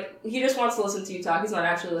 where he just wants to listen to you talk. He's not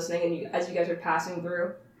actually listening, and as you guys are passing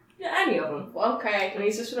through, yeah, any of them, Okay. and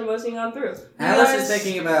he's just sort of moseying on through. You Alice guys- is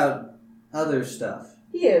thinking about other stuff.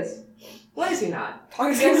 He is. When is he not?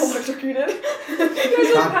 Tog's Yes. getting electrocuted.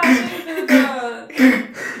 You guys are passing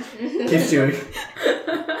through Keep chewing.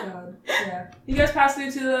 God, yeah. You guys pass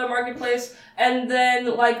through to the marketplace, and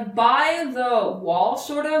then, like, by the wall,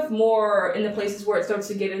 sort of, more in the places where it starts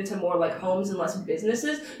to get into more, like, homes and less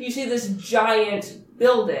businesses, you see this giant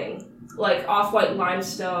building, like, off-white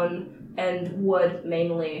limestone and wood,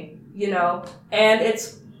 mainly, you know, and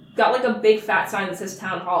it's got, like, a big fat sign that says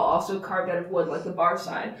Town Hall, also carved out of wood, like the bar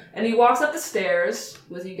sign. And he walks up the stairs,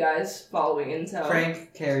 with you guys following in tow.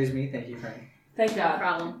 Frank carries me. Thank you, Frank. Thank No God.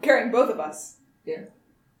 problem. Carrying both of us.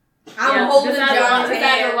 I'm holding this adds a lot- John's this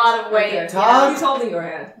adds hand. a lot of weight. Okay. Todd? He's holding your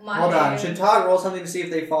hand. My Hold on. hand. Should Todd roll something to see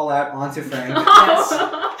if they fall out onto Frank? Yes.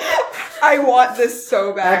 I want this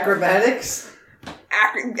so bad. Acrobatics?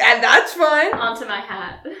 And that's fine. Onto my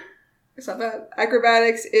hat. It's not bad.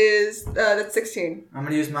 Acrobatics is, that's 16. I'm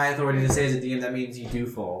gonna use my authority to say as a DM that means you do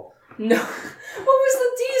fall. No. What was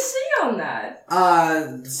the DC on that?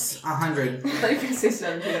 It's 100. I thought you were going to say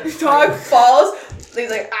 17. Tog falls, he's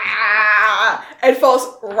like, ah, and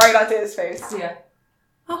falls right onto his face. Yeah.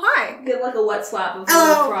 Oh, hi. Get like a wet slap of a Hello.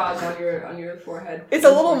 little frog on your forehead. It's a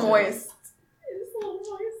little moist. It's a little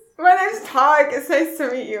moist. My name's Tog. It's nice to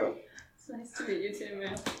meet you. It's nice to meet you too,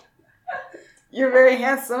 man. You're very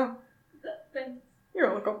handsome. Thanks.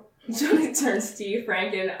 You're welcome. Johnny turns to you,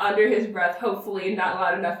 Frank, and under his breath, hopefully not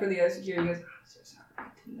loud enough for the others to hear, he goes, I'm so sorry, I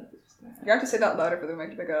didn't know this was going to happen. You have to say that louder for the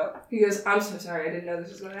mic to pick it up. He goes, I'm so sorry, I didn't know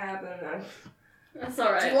this was going to happen. That's Do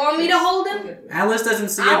alright. you want me to hold him? Alice doesn't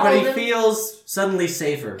see I'll it, but he hold him. feels suddenly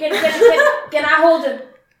safer. Can I hold him?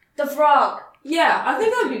 The frog. Yeah, I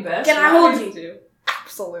think that would be best. Can I hold you? Too.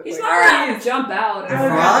 Absolutely. He's not ready to jump out. The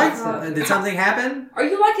and frog? stuff. Did something happen? Are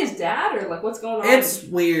you like his dad, or like what's going on? It's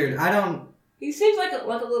weird. I don't... He seems like a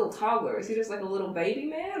little toddler. Is he just like a little baby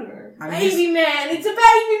man, or? I mean, he's- Baby man. It's a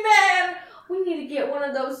baby man. We need to get one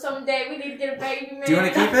of those someday. We need to get a baby man. Do you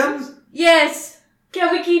want to keep him? Yes.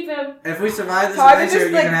 Can we keep him? If we survive this Todd is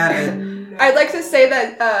adventure, just you can have it. No. I'd like to say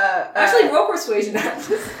that Actually, roll persuasion.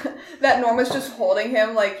 that Norma's just holding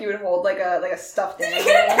him like you would hold like a stuffed animal.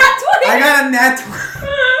 I got a nat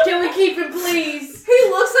 20. Can we keep it, please? He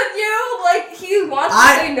looks at you like he wants to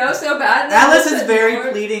say no so bad. and then Alice looks has at very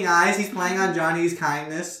Nor. pleading eyes. He's playing on Johnny's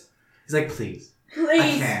kindness. He's like, please.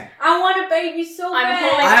 Please. can't. I want a baby so I'm bad.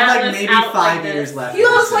 holding I have like Atlas maybe out 5 like years this. left. He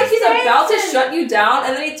looks like he's about to dancing. shut you down,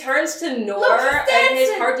 and then he turns to Nor, Look, he's and his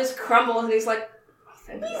dancing. heart just crumbles, and he's like, oh,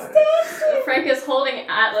 thank He's God. dancing. Frank is holding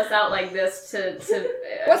Atlas out like this to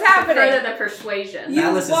What's to happening? further the persuasion. You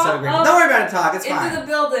Alice is so walk great. up Don't worry about it, talk. It's into fine. the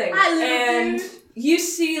building, Hi, little and dude. you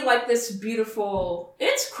see like this beautiful.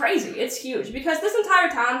 It's crazy. It's huge because this entire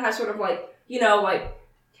town has sort of like like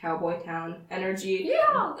cowboy town energy.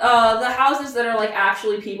 Yeah. The houses that are like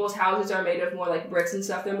actually people's houses are made of more like bricks and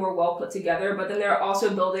stuff. They're more well put together. But then there are also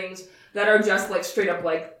buildings that are just like straight up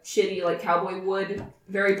like shitty like cowboy wood,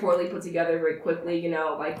 very poorly put together, very quickly.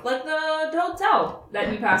 Like the hotel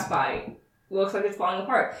that you pass by. Looks like it's falling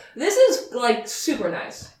apart. This is like super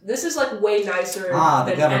nice. This is like way nicer the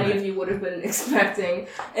than government. any of you would have been expecting.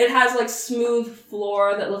 It has like smooth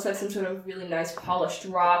floor that looks like some sort of really nice polished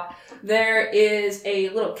rock. There is a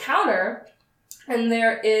little counter, and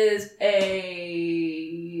there is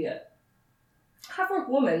a half-orc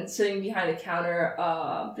woman sitting behind a counter,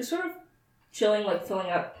 just sort of chilling, like filling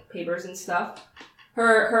out papers and stuff.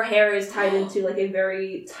 Her hair is tied into like a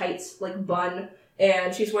very tight like bun.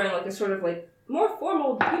 And she's wearing like a sort of like more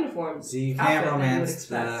formal uniform. So you outfit can't that you would romance the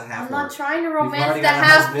expect. half I'm not trying to already romance the got a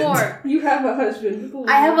half husband. orc. You have a husband.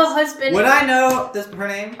 I have a husband. Would I know her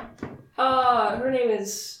name? Her name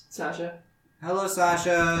is Sasha. Hello,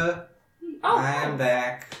 Sasha. Oh. I am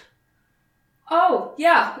back. Oh,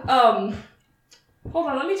 yeah. Hold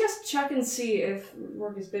on, let me just check and see if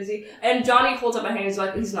work is busy. And Johnny holds up my hand, he's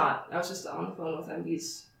like, he's not. I was just on the phone with him.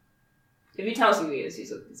 If he tells you he is,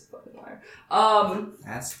 he's a fucking liar.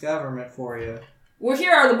 That's government for you. We're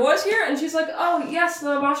here, are the boys here? And she's like, oh, yes,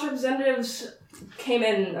 the monster representatives came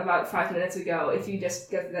in about 5 minutes ago. If you just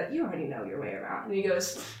get that, you already know your way around. And he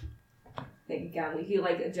goes, thank you, kindly. He,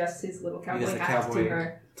 like, adjusts his little He does cowboy the hat to cowboy,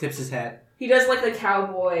 her. tips his hat. He does, like, the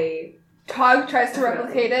cowboy... Tog tries to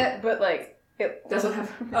replicate it, but like it Doesn't have...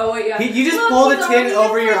 Oh, wait, yeah. You just Look, pull the he's tin already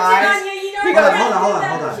over your eyes. Tanya, you know Hold you're on, right.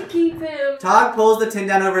 hold on. You should keep him. Todd pulls the tin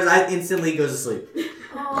down over his eyes, instantly goes to sleep.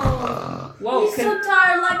 Oh, Whoa, he's so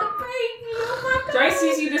tired like a baby. Oh my God. Johnny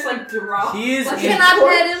sees you just, like, drop. He is Like, in- Can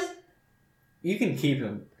I pet him? You can keep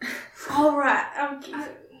him. All right,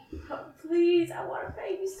 please, I want a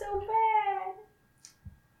baby so bad.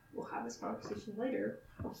 We'll have this conversation later.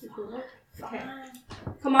 Okay.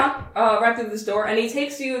 Come on, right through this door, and he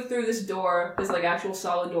takes you through this door, this like actual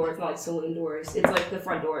solid door. It's not like saloon doors. It's like the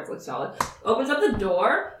front door. It's like solid. Opens up the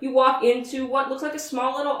door. You walk into what looks like a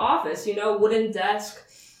small little office. Wooden desk.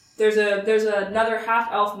 There's another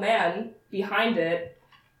half elf man behind it.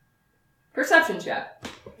 Perception check.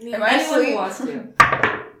 Am I Anyone who asleep? wants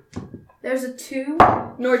to. There's a 2.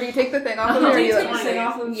 Nor do you take the thing off of Do me or you you take let the me thing sleep?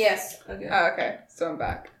 off of? Yes. Okay. Oh, okay. So I'm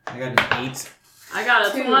back. I got an 8. I got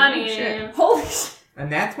a 2. 20. Shit. Holy shit. A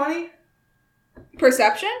nat 20?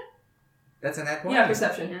 Perception? That's a nat 20? Yeah,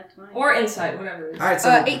 perception. Yeah, 20. Or insight, whatever it is. Alright,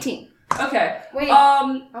 so 18. Okay. Wait,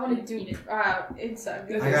 I I want to do inside.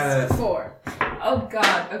 I got a 4. Oh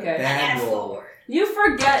god, okay. bad roll. You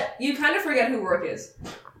kind of forget who Rourke is.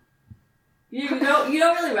 You don't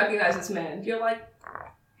really recognize this man. You're like,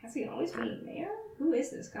 has he always been the mayor? Who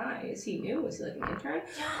is this guy? Is he new? Is he like an intern?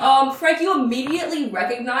 Frank, you immediately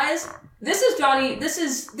recognize this is Johnny.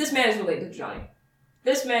 This man is related to Johnny.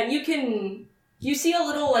 This man, you see a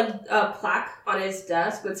little like plaque on his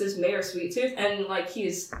desk that says Mayor Sweetooth, and like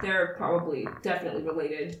they're probably definitely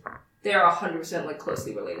related. They're 100% like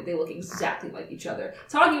closely related. They look exactly like each other.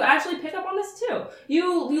 Tog, you actually pick up on this too.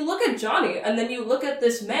 You look at Johnny, and then you look at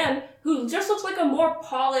this man who just looks like a more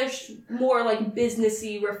polished, more like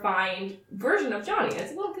businessy, refined version of Johnny.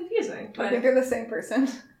 It's a little confusing, I but think they're the same person.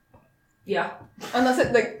 yeah. Unless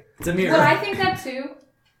it like It's a mirror. Well, I think that too.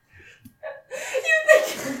 You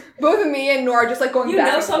think both of me and Nora are just like going you back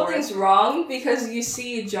know and something's forth. wrong because you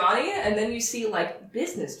see Johnny, and then you see like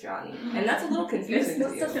business Johnny, and that's a little confusing to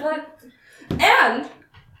What you. the fuck? And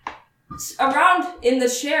around in the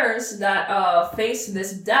chairs that face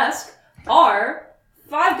this desk are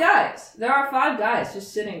 5 guys. There are 5 guys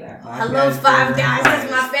just sitting there. Hello, Five Guys.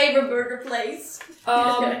 That's my favorite burger place.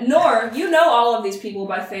 Nor, you know all of these people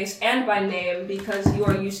by face and by name because you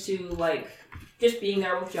are used to like just being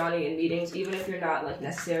there with Johnny in meetings, even if you're not like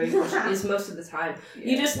necessary, which is most of the time.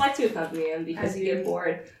 You just like to accompany him because you get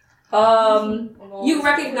bored. You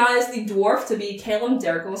recognize the dwarf to be Caleb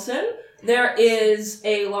Derkelson. there is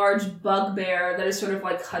a large bugbear that is sort of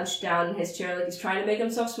like hunched down in his chair, like he's trying to make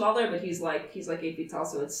himself smaller, but he's like 8 feet tall,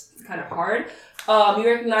 so it's kind of hard. You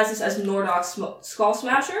recognize this as Nordok's Skull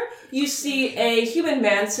Smasher. You see a human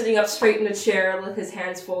man sitting up straight in a chair with his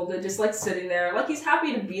hands folded, just like sitting there, like he's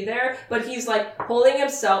happy to be there, but he's like holding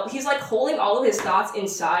himself, he's like holding all of his thoughts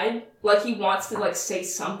inside, like he wants to like say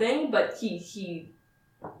something, but he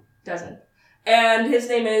doesn't. And his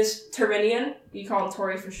name is Tyrrhenian. You call him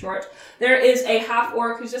Tori for short. There is a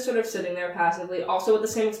half-orc who's just sort of sitting there passively, also with the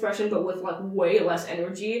same expression, but with, like, way less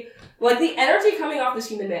energy. Like, the energy coming off this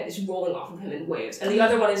human man is rolling off of him in waves. And the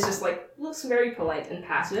other one is just, like, looks very polite and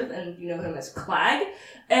passive, and you know him as Clag.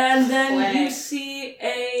 And then you see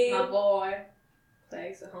a... My boy.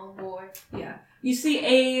 Clag's a homeboy. Yeah. You see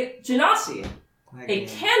a Genasi. A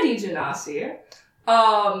candy Genasi.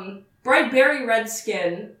 Bright berry red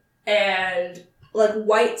skin, and, like,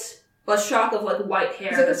 a shock of, like, white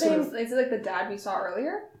hair. Is it the same? Is it like the dad we saw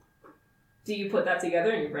earlier? Do you put that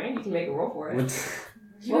together in your brain? You can make a roll for it.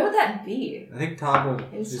 What would that be? I think Todd would...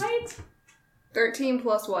 Insight? 13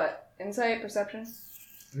 plus what? Insight, perception?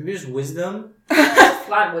 Maybe just wisdom?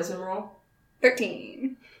 Flat wisdom roll.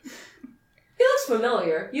 13. He looks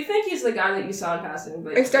familiar. You think he's the guy that you saw in passing,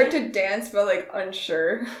 but... I start to dance, but, like,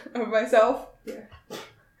 unsure of myself. Yeah.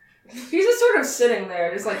 He's just sort of sitting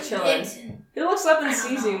there, just, like, chilling. He looks up and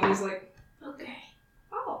sees you, and he's like... Okay.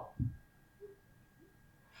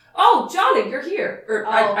 Oh, Johnny, you're here. Or,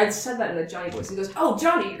 I said that in a Johnny voice. He goes, oh,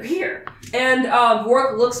 Johnny, you're here. And,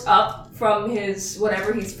 Rourke looks up from his,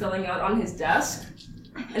 whatever he's filling out on his desk,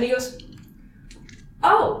 and he goes,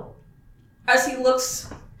 oh, as he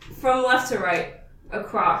looks from left to right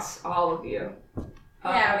across all of you.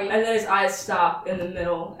 And then his eyes stop in the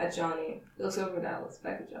middle at Johnny. He looks over at Alice,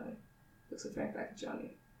 back at Johnny. Looks at Frank, back at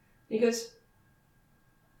Johnny. And he goes,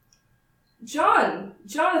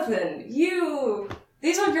 Jonathan,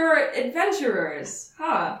 these are your adventurers,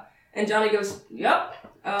 huh? And Johnny goes, yep.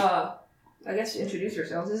 I guess introduce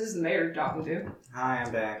yourselves. This is the mayor you're talking to. Hi,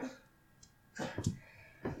 I'm back.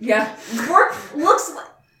 Yeah. Rourke looks like...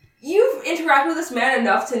 You've interacted with this man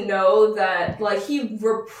enough to know that, like, he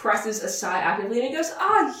represses a sigh actively, and he goes,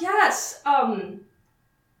 yes,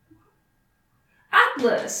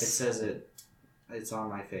 Atlas. It says it's on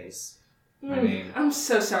my face. My name. I'm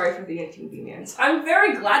so sorry for the inconvenience. I'm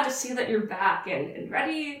very glad to see that you're back and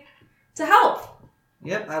ready to help.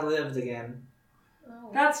 Yep, I lived again.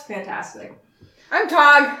 Oh. That's fantastic. I'm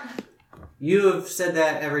Tog. You've said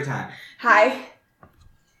that every time. Hi.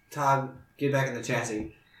 Tog, get back in the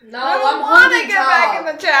chassis. No, I want to get back in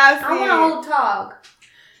the chassis. I want to hold Tog.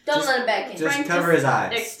 Don't let him back in. Just Frank cover his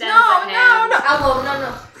eyes. Extends a hand.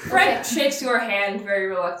 No. Frank shakes your hand very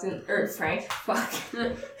reluctant. Frank. Fuck.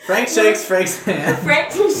 Frank shakes Frank's hand.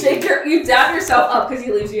 Frank, you dab yourself up because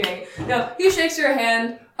he leaves you hanging. No, he shakes your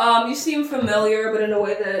hand. You seem familiar, but in a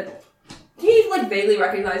way that he, like, vaguely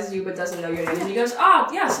recognizes you but doesn't know your name. And he goes,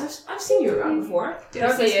 yes, I've seen you around before.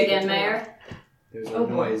 Don't see you again, Mayor. There's a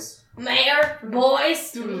noise. Mayor,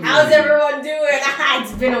 boys, how's everyone doing?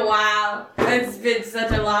 It's been a while. It's been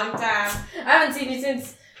such a long time. I haven't seen you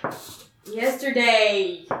since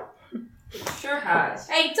yesterday. It sure has.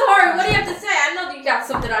 Hey, Tori, what do you have to say? I know you got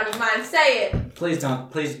something on your mind. Say it. Please don't.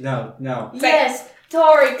 Please, no. Yes,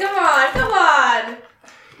 Tori, come on.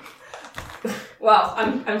 Well,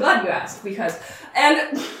 I'm glad you asked, because...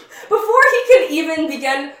 And before he can even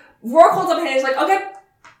begin, Rourke holds up a hand and he's like, okay,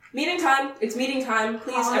 meeting time. It's meeting time.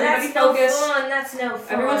 Please, everybody focus. That's no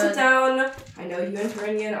fun. Everyone sit down. I know you and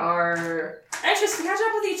Tyrrhenian are anxious to catch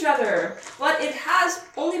up with each other, but it has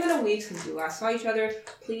only been a week since you last saw each other.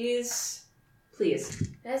 Please. It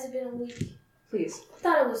hasn't been a week. Please. I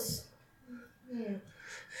thought it was...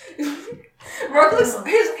 Rourke looks...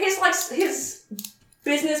 His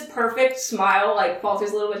business perfect smile, like,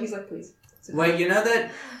 falters a little bit. He's like, please. Wait, you know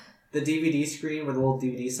that the DVD screen where the little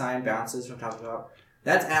DVD sign bounces from top to top?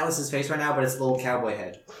 That's Atlas's face right now, but it's a little cowboy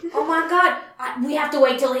head. Oh my god. We have to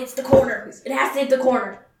wait till it hits the corner. It has to hit the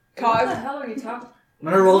corner. What the hell are you talking? I'm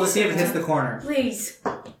gonna roll to see if it hits the corner. Please.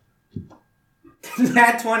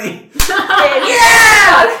 Nat 20.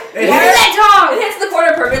 Yeah! It hits the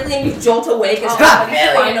corner perfectly and you jolt awake as somebody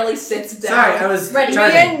finally sits down. Sorry, I was ready.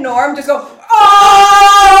 trying Me and Norm just go,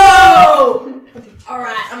 oh!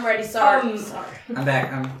 Alright, I'm ready. Sorry. I'm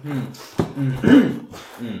back.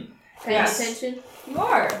 Paying attention? You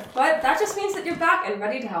are, but that just means that you're back and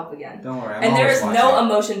ready to help again. Don't worry, and there is no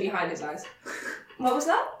emotion behind his eyes. What was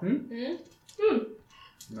that? I'm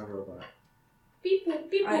a robot. Beep boop,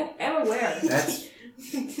 beep boop. I am aware. That's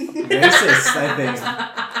racist, I think.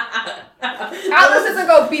 Atlas doesn't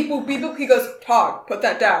go beep boop, he goes, Tog, put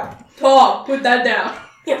that down. Tog, put that down.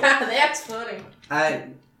 That's funny.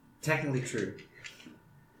 Technically true.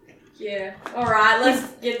 Yeah. Alright,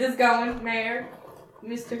 let's get this going, Mayor.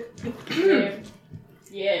 Mr. Mayor.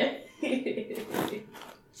 Yeah.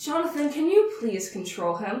 Jonathan, can you please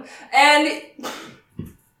control him? And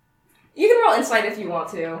you can roll insight if you want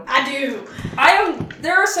to. I do.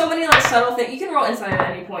 There are so many like subtle things. You can roll insight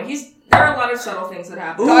at any point. There are a lot of subtle things that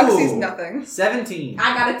happen. Dog sees nothing. 17.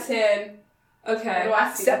 I got a 10. Okay. Do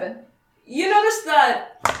I see 7. You notice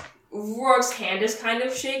that Rourke's hand is kind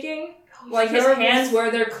of shaking. Like his hands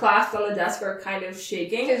where they're clasped on the desk are kind of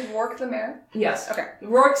shaking. Is Rourke the mayor? Yes. Okay.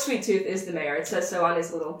 Rourke Sweetooth is the mayor. It says so on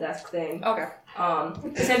his little desk thing. Okay.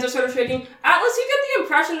 His hands are sort of shaking. Atlas, you get the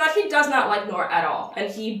impression that he does not like Nor at all.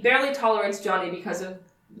 And he barely tolerates Johnny because of...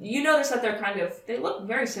 You notice that they look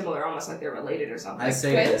very similar, almost like they're related or something. I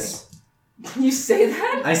saved this. You say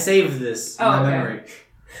that? I saved this in my memory.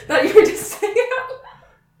 Thought you were just saying it.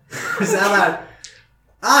 It's out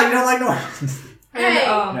loud. You don't like Nor. Hey!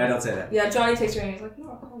 No, don't say that. Yeah, Johnny takes her hand and he's like,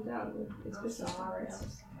 no, calm down. It's business.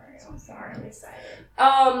 I'm sorry. I'm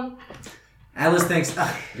excited. Atlas thinks,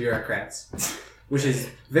 bureaucrats. Which is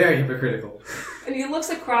very hypocritical. And he looks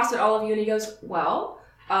across at all of you and he goes, well,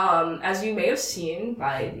 as you may have seen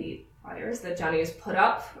by the flyers that Johnny has put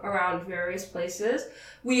up around various places,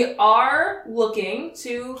 we are looking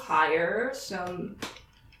to hire some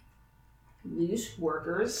loose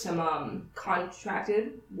workers, some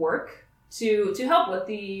contracted work to help with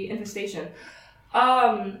the infestation.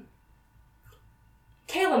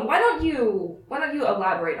 Caleb, why don't you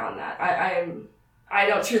elaborate on that? I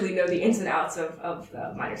don't truly know the ins and outs of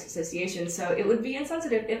the Miners Association, so it would be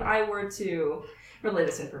insensitive if I were to relay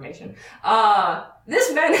this information.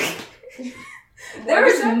 This man, there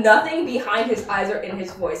is nothing behind his eyes or in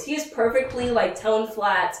his voice. He is perfectly tone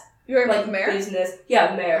flat. You're like the mayor? Business.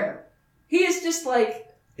 Yeah, the mayor. He is just like.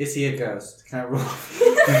 Is he a ghost? Can I roll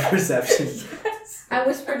perception? Yes. I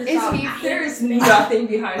whispered to Is Tom, he- There is nothing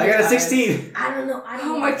behind I his got a eyes. 16. I don't know.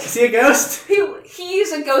 Oh my god. Is he a ghost?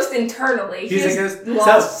 He's a ghost internally. He's He's a ghost.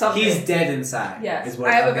 lost So something. he's dead inside. Yes. Is what,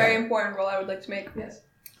 I have a okay. very important role I would like to make. Yes.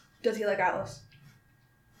 Does he like Atlas?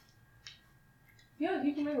 Yeah,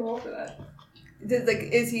 you can make a roll for that.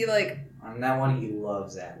 Is he like... On that one, he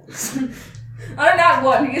loves Atlas. I'm not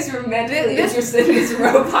one. He is romantically This- interested in this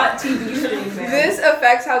robot TV stream, man. This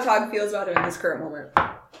affects how Todd feels about him in this current moment.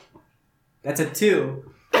 That's a 2.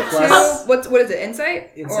 Two, Plus, what is it?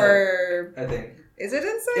 Insight? Insight. Or I think. is it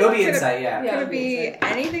insight? It'll be Could insight, yeah. Yeah. Could it be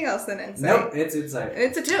anything else than insight? Nope, it's insight.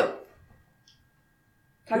 It's a 2.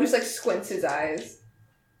 Todd just squints his eyes.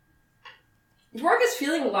 Rourke is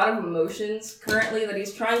feeling a lot of emotions currently that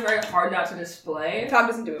he's trying very hard not to display. Todd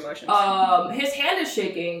doesn't do emotions. His hand is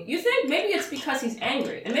shaking. You think maybe it's because he's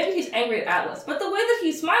angry, and maybe he's angry at Atlas. But the way that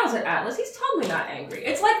he smiles at Atlas, he's totally not angry.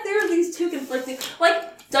 It's like there are these two conflicting.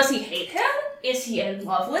 Does he hate him? Is he in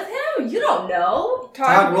love with him? You don't know.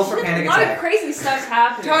 Todd, roll for A panic lot of attack. crazy stuff's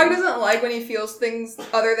happening. Todd doesn't like when he feels things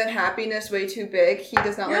other than happiness way too big. He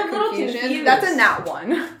does not You're like a little confusion. confused. That's a nat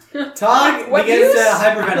 1. Todd What begins to use?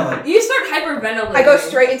 hyperventilate. You start hyperventilating. I go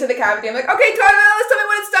straight into the cavity. I'm like, okay, Todd, Alice, tell me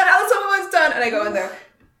when it's done. Alice, tell me when it's done. And I go in there.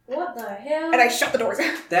 What the hell? And I shut the doors.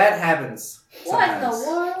 That happens. What in sometimes. the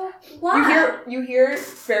world? Why? You hear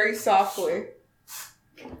very softly.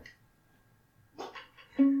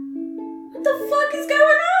 What the fuck is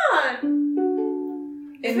going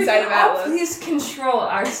on? If we Inside can of all Atlas. Please control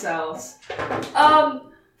ourselves.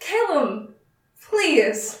 Caleb,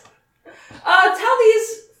 please. Tell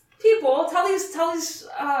these people, tell these,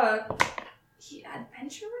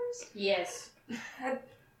 adventurers? Yes.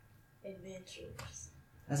 Adventures.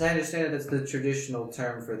 As I understand it, that's the traditional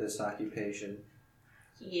term for this occupation.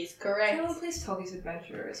 He is correct. Caleb, please tell these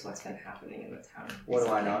adventurers what's been happening in the town. What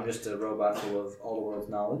do I know? I'm just a robot full of all the world's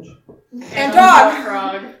knowledge. And dog.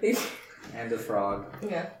 Frog. And a frog.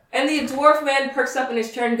 Yeah. And the dwarf man perks up in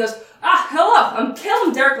his chair and goes, hello, I'm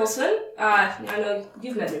Caleb Derkelson. I know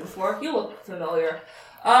you've met me before. You look familiar.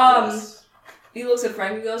 Yes. He looks at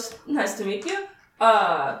Frank and goes, nice to meet you.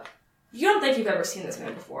 You don't think you've ever seen this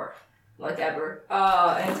man before. Like ever.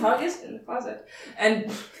 And Tog is in the closet. And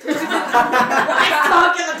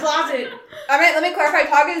Talk in the closet. Let me clarify.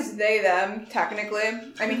 Tog is they, them, technically.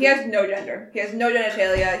 I mean, he has no gender. He has no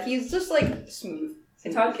genitalia. He's just, smooth.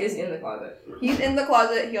 Tog is in the closet. He's in the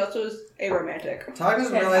closet. He also is aromantic. Todd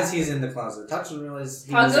doesn't realize he's in the closet. Todd doesn't realize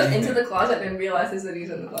he Tog was goes in into there. the closet and realizes that he's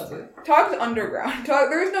in the closet. Tog's underground.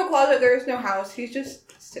 There is no closet. There is no house. He's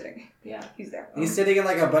just sitting. Yeah. He's there. He's sitting in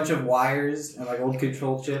a bunch of wires and old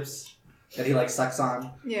control chips that he sucks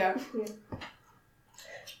on. Yeah.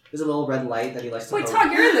 There's a little red light that he likes to Wait, poke.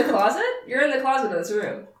 Tog, you're in the closet? You're in the closet of this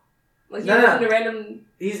room. You No, went no. into random...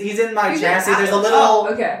 He's in my He's chassis. in There's a Atlas. little.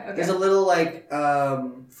 Okay. There's a little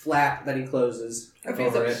flap that he closes If he's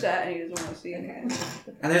over it. upset and he doesn't want to see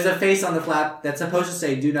it. And there's a face on the flap that's supposed to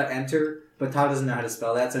say "Do not enter," but Todd doesn't know how to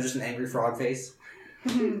spell that, so just an angry frog face.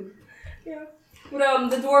 Yeah. But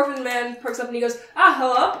the dwarven man perks up and he goes,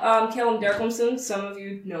 hello, Calum Derkelmson. Some of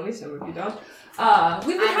you know me, some of you don't.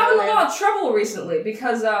 We've been having a lot of trouble recently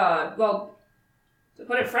because, well, to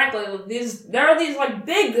put it frankly, there are these, like,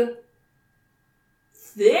 big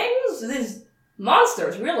things? These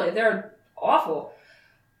monsters, really. They're awful.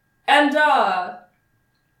 And,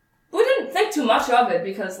 we didn't think too much of it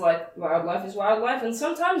because, like, wildlife is wildlife, and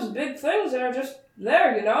sometimes big things are just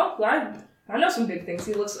there, you know? I know some big things.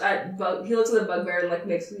 He looks at the bugbear and, like,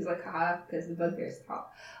 he's like, haha, because the bugbear's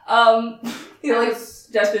top. He, like,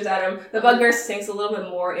 gestures at him. The bugbear sinks a little bit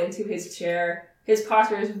more into his chair. His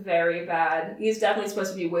posture is very bad. He's definitely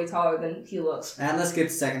supposed to be way taller than he looks. Atlas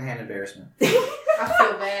gets secondhand embarrassment. I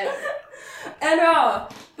feel bad. And,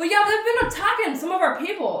 but yeah, they've been attacking some of our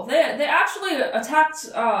people. They actually attacked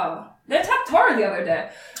Tori the other day.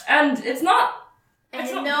 And it's not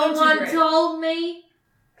And not no too one great. told me.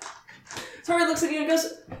 Tori looks at you and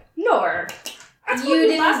goes, "No, I told You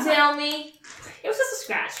didn't last time. tell me. It was just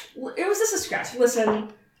a scratch.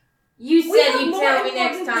 Listen, You we said have you'd more tell me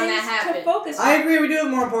next important time that things to happened. focus on. I agree. We do have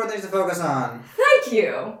more important things to focus on. Thank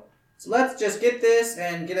you. So let's just get this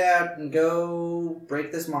and get out and go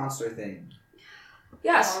break this monster thing.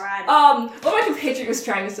 Yes. Alright. What my compatriot was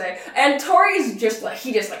trying to say, and Tori's just like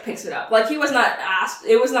picks it up. Like he was not asked,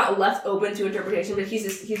 it was not left open to interpretation, but he's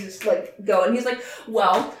just like going. He's like,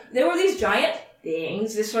 well, there were these giant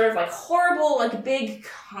things, this sort of like horrible, like big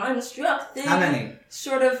construct thing. How many?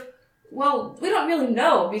 Sort of. Well, we don't really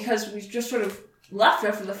know because we just sort of left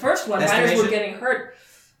after the first one. Miners were Estimation? getting hurt.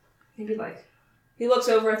 Maybe like he looks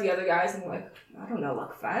over at the other guys and like, I don't know,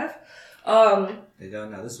 like 5. They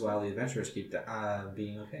don't know. This is why all the adventurers keep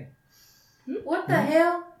being okay. What the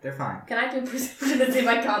hell? They're fine. Can I do perception to see if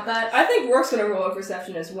I caught that? I think Rourke's gonna roll a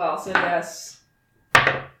perception as well, so yes.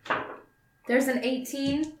 There's an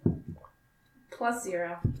 18 plus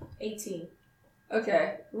 0. 18.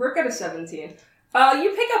 Okay, Rourke got a 17.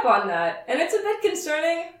 You pick up on that, and it's a bit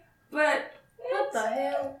concerning, but What the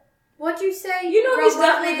hell? What'd you say? you know he's robot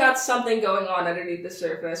definitely man? got something going on underneath the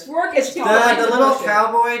surface. Rourke is too The little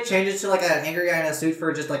cowboy changes to like an angry guy in a suit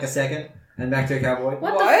for just like a second, and back to a cowboy.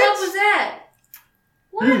 What the What? fuck was that?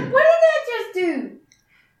 What? What did that just do?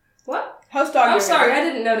 What? How's dog? I'm sorry, I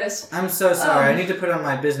didn't notice. I'm so sorry. I need to put on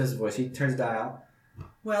my business voice. He turns dial.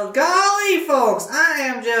 Well, golly, folks, I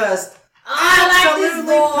am just I like this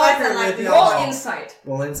absolutely voice. I puckered like with this y'all. Roll insight.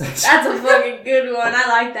 Well, inside. That's a fucking good one. I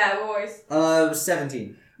like that voice.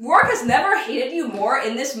 17. Rourke has never hated you more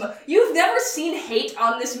in this You've never seen hate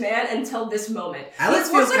on this man until this moment. Alex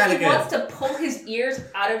He looks feels like kinda he good. wants to pull his ears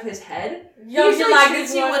out of his head. Yo, He usually you like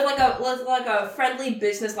treats this you one? with like a friendly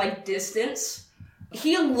business-like distance.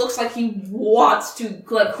 He looks like he wants to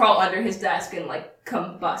like crawl under his desk and like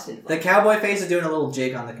combust. And, The cowboy face is doing a little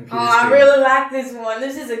jig on the computer Oh, I screen. really like this one.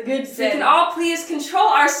 This is a good we set. can all please control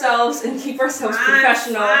ourselves and keep ourselves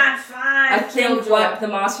professional. Fine. I think what the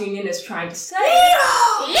Moss Union is trying to say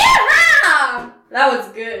Yeah! That was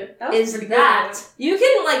good. That was is pretty that good. you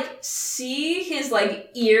can like see his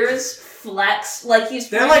like ears flex, like he's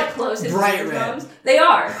They're, trying like, to close his bright eardrums. They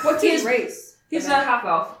are. What's his He's race? He's a half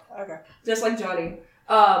elf, Okay. just like Johnny.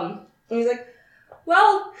 And he's like,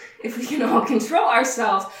 well, if we can all control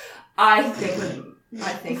ourselves, I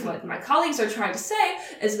think what my colleagues are trying to say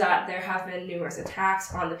is that there have been numerous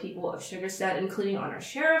attacks on the people of Sugarstead, including on our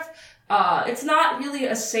sheriff. It's not really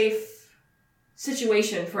a safe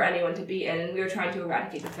situation for anyone to be in, and we are trying to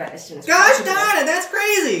eradicate the threat as soon as Gosh possible. darn it, that's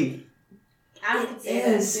crazy! I It could say that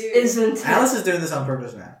is, too. isn't it? Alice is doing this on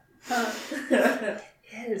purpose now.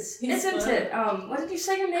 Is, He's isn't fun. it? What did you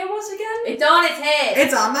say your name was again? It's on its head.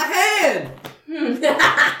 It's on my head!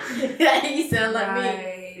 You sound like me.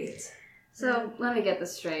 Right. So, let me get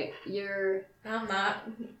this straight. You're... I'm not.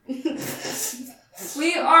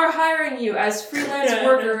 We are hiring you as freelance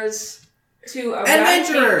workers to eradicate the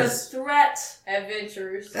Adventurers! threat.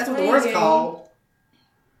 Adventurers. That's what the word's Playing. called.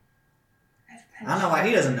 I don't know why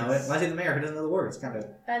he doesn't know it. Why is he the mayor? He doesn't know the words. Kind of.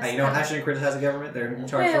 That's Hey, you know what? I shouldn't criticize the government. They're in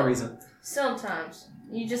charge for a Well, reason. Sometimes.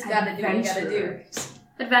 You just gotta do what you gotta do.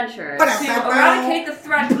 Adventurers. To eradicate the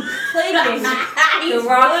threat plaguing the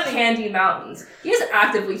Rock Candy Mountains. He's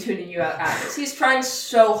actively tuning you out, Alice. He's trying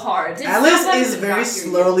so hard. Did Alice someone is not very hear you?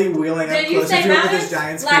 slowly wheeling up Did you closer say to him with mountain? his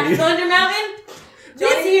giant Like speed. Thunder Mountain?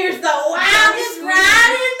 This here's the wildest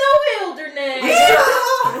ride in the wilderness.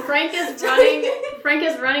 Yeah! Frank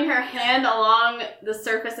is running her hand along the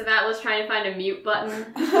surface of Atlas trying to find a mute button.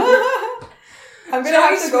 I'm gonna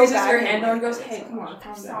Johnny have to go squeezes back. your and hand look and goes, at hey, this come one. on,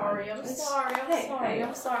 calm down. Sorry, I'm It's- sorry, hey.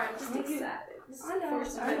 I'm sorry, I'm just excited. This is I the know,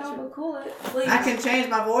 first I know, adventure. but cool it. Please. I can change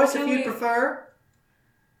my voice if Can you we- prefer.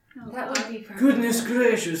 That would be perfect. Goodness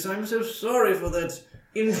gracious, I'm so sorry for that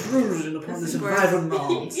intrusion upon this This is worse.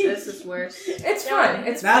 environment. This is worse. It's fun.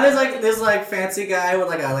 It's Now there's like fancy guy with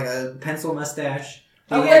like a pencil mustache.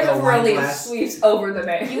 a He look has a of wine relief glass. sweeps over the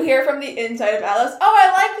man. You hear from the inside of Alice, oh,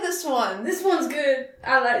 I like this one. This one's good.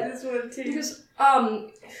 I like this one too. Because,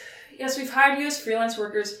 yes, we've hired you as freelance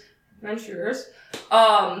workers, adventurers.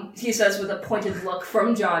 He says with a pointed look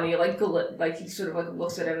from Johnny, like he sort of like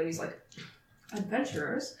looks at him and he's like,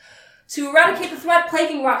 adventurers? To eradicate the threat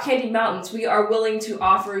plaguing Rock Candy Mountains, we are willing to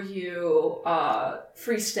offer you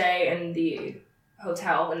free stay in the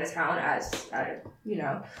hotel in the town as I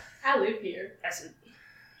live here. as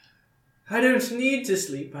I don't need to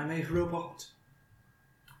sleep, I'm a robot.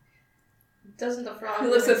 Doesn't the frog? He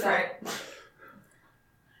looks live at Frank.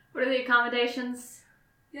 What are the accommodations?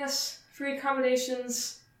 Yes, free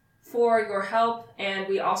accommodations for your help, and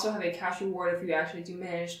we also have a cash reward if you actually do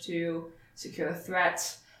manage to secure the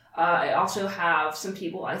threat. I also have some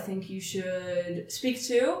people I think you should speak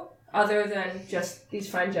to, other than just these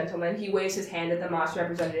fine gentlemen. He waves his hand at the Moss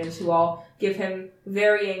representatives, who all give him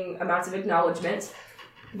varying amounts of acknowledgement.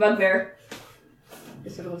 Bugbear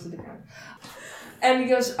just sort of looks at the ground. And he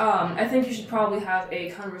goes, I think you should probably have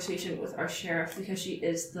a conversation with our sheriff, because she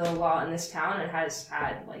is the law in this town and has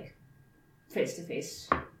had, like, face-to-face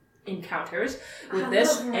encounters with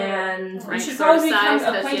this, and you Frank should sort of probably become sighs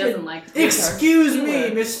because he acquainted. doesn't like Excuse Sure.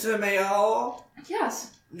 me, Mr. Mayor.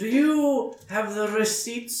 Yes. Do you have the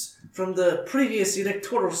receipts from the previous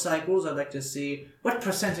electoral cycles? I'd like to see what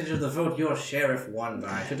percentage of the vote your sheriff won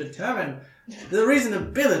by to determine the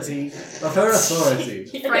reasonability of her authority.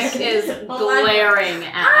 Frank is Oh my glaring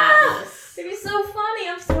at Atlas. It'd be so funny.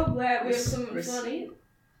 I'm so glad we have something Receipt.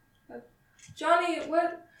 funny. Johnny,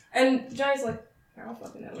 what? And Johnny's like, I don't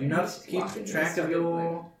fucking know. Do you not Just keep walk into track this of fucking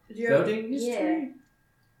your thing. voting history? Yeah.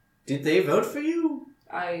 Did they vote for you?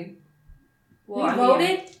 Well, We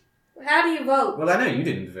voted? How do you vote? Well, I know you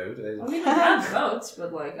didn't vote. I mean, I have votes,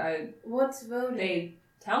 but like, What's voting? they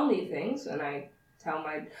tell me things, and I tell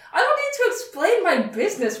my. I don't need to explain my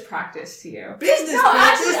business practice to you. Business No,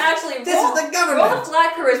 practice? actually, This roll, is the roll a government.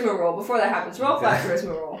 flat charisma roll before that happens. Roll a flat Okay.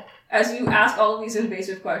 charisma roll as you ask all of these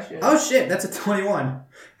invasive questions. Oh shit, that's a 21.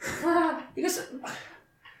 Because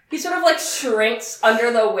he sort of like shrinks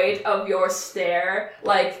under the weight of your stare,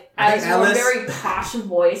 like as your Alice? very posh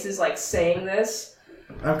voice is like saying this.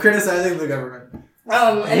 I'm criticizing the government.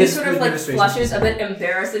 And he His sort of like administration. flushes, a bit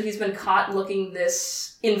embarrassed that he's been caught looking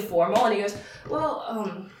this informal, and he goes,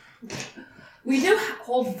 "Well, we do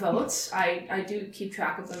hold votes. I do keep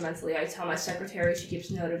track of them mentally. I tell my secretary, she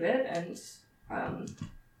keeps note of it, and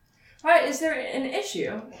why is there an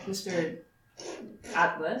issue, Mr.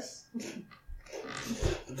 Atlas?"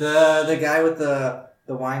 The guy with the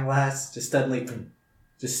wine glass just suddenly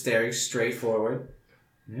just staring straight forward.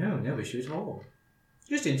 No issue at all.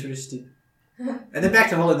 Just interested. And then back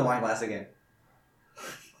to holding the wine glass again.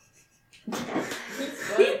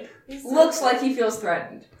 Looks like he feels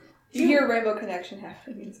threatened. You hear Rainbow Connection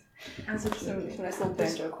happening. As it Some nice little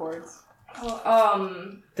banjo chords.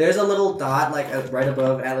 There's a little dot like right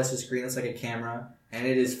above Atlas's screen that's like a camera, and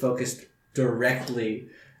it is focused directly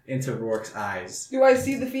into Rourke's eyes. Do I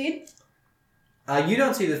see the feed? You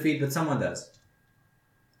don't see the feed, but someone does.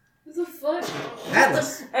 What the fuck?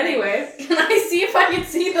 Atlas. Anyways, Can I see if I can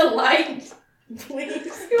see the light?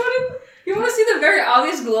 Please. you want to see the very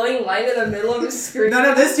obvious glowing light in the middle of the screen?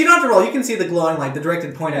 No, this you don't have to roll. You can see the glowing light, the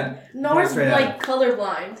directed point at. No, it's straight like at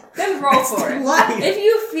colorblind. Then roll It's for it. light. If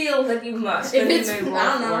you feel that you must, If then it's- you may roll I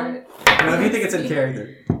don't for know. it. No, if you think it's in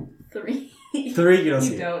character. 3. 3, you don't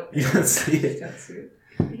see You don't. it. You don't see You it. don't see it.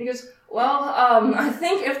 He goes, well, I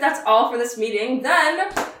think if that's all for this meeting,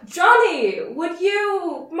 then, Johnny, would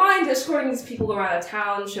you mind escorting these people around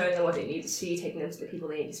town, showing them what they need to see, taking them to the people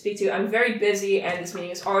they need to speak to? I'm very busy, and this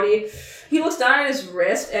meeting is already... He looks down at his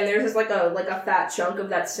wrist, and there's just like a fat chunk of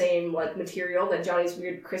that same like material that Johnny's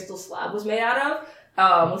weird crystal slab was made out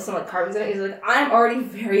of, with some like carbons in it. He's like, I'm already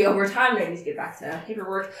very over time, and I need to get back to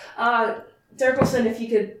paperwork. Zheltorossiya, if you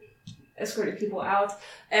could escort your people out.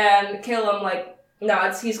 And Caleb, like,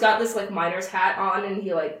 no, he's got this like miner's hat on, and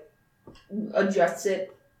he like adjusts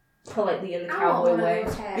it politely in the cowboy way.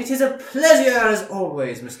 It is a pleasure as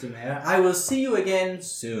always, Mr. Mayor. I will see you again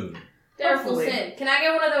soon. Hopefully. Darkelson. Can I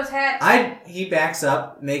get one of those hats? He backs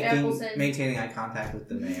up, Appleton. maintaining eye contact with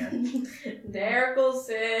the mayor.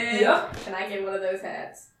 Darkelson. Yeah. Can I get one of those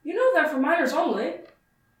hats? You know they're for minors only.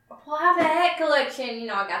 Well, I have a hat collection. You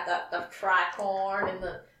know, I got the tricorn and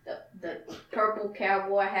the the purple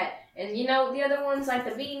cowboy hat, and the other ones like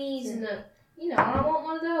the beanies and the. I want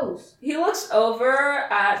one of those. He looks over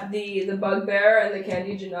at the bugbear and the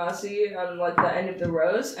candy genasi on like the end of the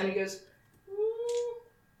rows, and he goes,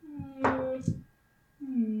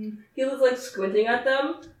 He was like squinting at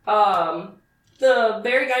them. The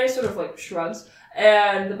berry guy just sort of like shrugs,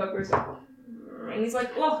 and the bugbear's like, and he's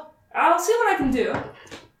like, well, I'll see what I can do.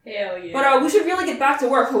 Hell yeah. But we should really get back to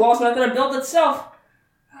work. The wall's not gonna build itself.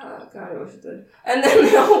 Oh, God, I wish it did. And then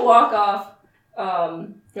they'll walk off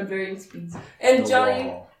at varying speeds. And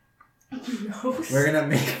Johnny... No. We're gonna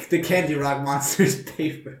make the Candy Rock Monsters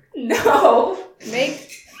paper. No.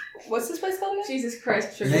 Make... What's this place called again? Jesus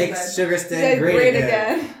Christ, Sugar Make Stand. Sugar Stand great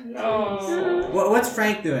again. No. What's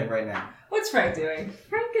Frank doing right now? What's Frank doing?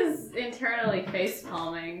 Frank is internally face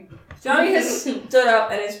palming. Johnny has stood up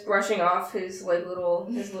and is brushing off his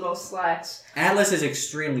little slacks. Atlas is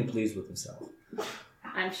extremely pleased with himself.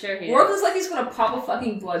 I'm sure he Work is. looks like he's gonna pop a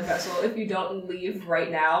fucking blood vessel if you don't leave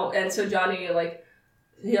right now. And so Johnny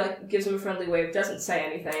he gives him a friendly wave, doesn't say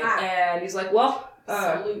anything, and he's like, well,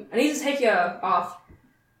 I need to take you off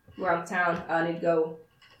around town. I need to go,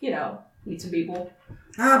 meet some people.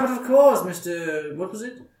 But of course, Mr. What was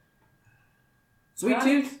it?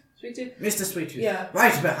 Sweetooth? Sweetooth? Mr. Sweetooth. Yeah.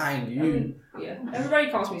 Right behind you. Yeah.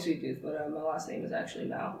 Everybody calls me Sweetooth, but my last name is actually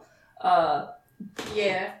Mal.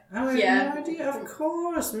 Yeah. I have Yeah. no idea. Of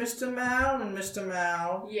course, Mr. Mal and Mr.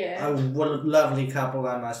 Mal. Yeah. Oh, what a lovely couple,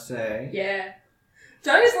 I must say. Yeah.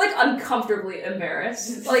 Johnny's uncomfortably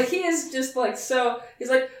embarrassed. He is just so. He's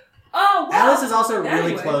like, oh, well. Alice is also really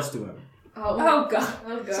anyway. close to him. Oh, God.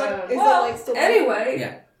 Oh, It's God. Is well, that, still anyway.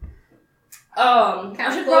 Yeah.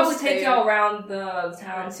 I should probably close take there. y'all around the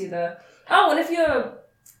town and see the... Oh, and if you...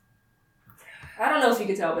 I don't know if you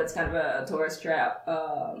can tell, but it's kind of a tourist trap.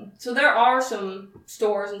 So there are some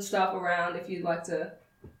stores and stuff around if you'd like to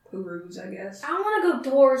peruse, I guess. I want to go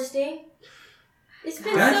touristing. It's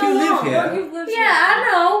been Don't so you live long. here? Well, you've lived Yeah, here.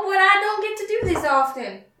 I know, but I don't get to do this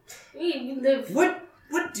often. You live...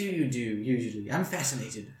 What do you do, usually? I'm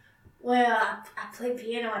fascinated. Well, I play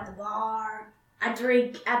piano at the bar. I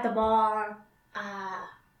drink at the bar.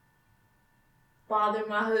 Bother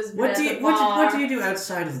my husband What at do the you bar. what do you do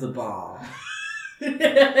outside of the bar?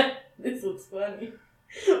 This looks funny.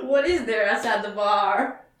 What is there outside the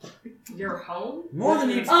bar? Your home? More than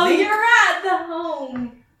you Oh, think. you're right. The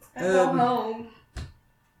home. I go home.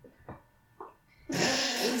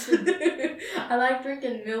 I like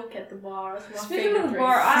drinking milk at the bar. It's my Speaking favorite of the drink.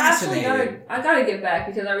 bar, I actually Fascinating. gotta get back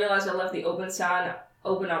because I realized I left the open sign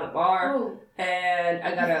open on the bar. Oh. And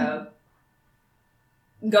I gotta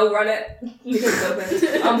go run it because it's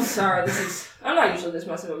open. I'm sorry, I'm not usually this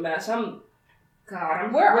much of a mess. I'm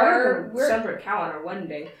We're- separate cow on our wedding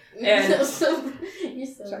day. And You're so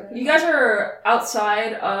you guys are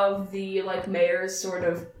outside of the mayor's sort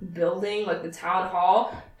of building, the town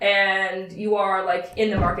hall, and you are in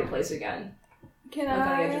the marketplace again. Can On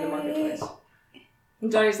the edge of the marketplace.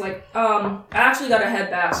 And Johnny's like, I actually gotta head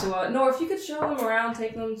back, so no, if you could show them around,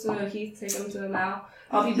 take them to Heath, take them to Mal,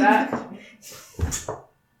 I'll be back.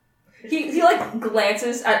 He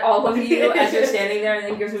glances at all of you as you're standing there and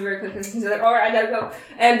then gives me a very quick kiss and he's like, alright, I gotta go.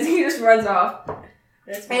 And he just runs off.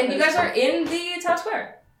 And you guys are in the town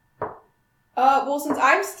square. Well, since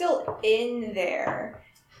I'm still in there,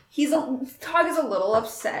 Tog is a little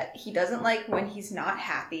upset. He doesn't like when he's not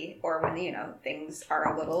happy or when, things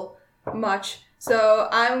are a little much. So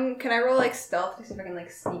can I roll stealth to see if I can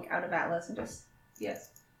sneak out of Atlas and just... Yes.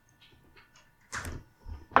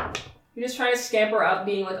 You're just trying to scamper up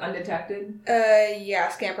being undetected? Yeah,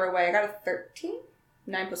 scamper away. I got a 13.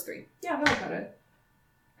 9 plus 3. Yeah, I got it.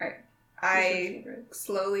 I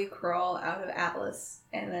slowly crawl out of Atlas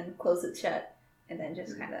and then close it shut and then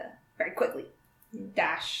just kind of very quickly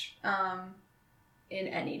dash in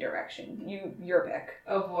any direction. Your pick.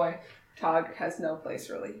 Oh boy. Tog has no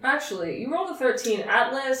place really. Actually, you rolled a 13.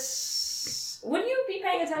 Atlas, would you be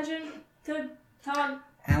paying attention to Tog?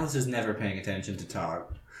 Alice is never paying attention to Tog.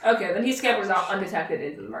 Okay, then he scampers off undetected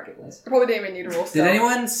into the marketplace. I probably didn't even need to roll Did stealth.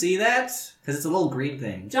 anyone see that? Because it's a little green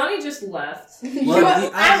thing. Johnny just left.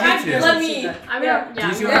 Well, I do too. Let me... I mean, Yeah. yeah.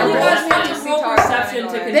 Did you Yeah, roll? You you guys guys want want to to see roll Tog perception to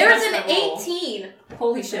anyway. There's contest an the roll. 18.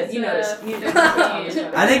 Holy shit, you noticed.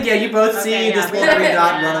 I think, you both see Okay, this yeah. little green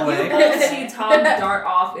dot run You away. both see Tog dart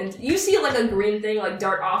off, and you see a green thing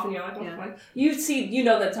dart off, and you're like, what the Yeah. fuck? You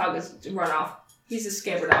know that Tog has run off. He's just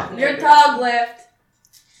scampered off. Your Tog left.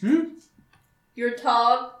 Hmm? Your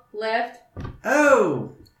Tog left.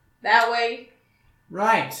 Oh, That way.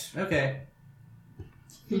 right. Okay.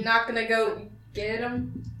 You're not gonna go get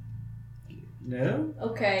him? No?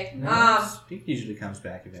 Okay. No, he usually comes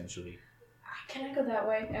back eventually. Can I go that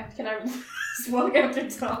way? Can I walk after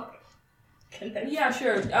Tom? Can I? Yeah,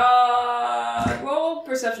 sure. Roll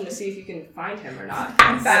perception to see if you can find him or not.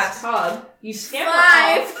 I'm fast. Tug, you scamper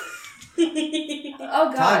off.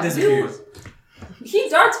 Oh god, Todd disappears. He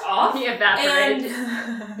darts off, He evaporates.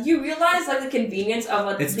 and you realize like the convenience of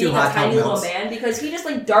like It's being too a hot, tiny Tom little melts. man because he just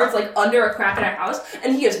like darts like under a crack in a house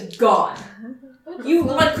and he is gone. You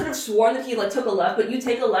like could have sworn that he like took a left, but you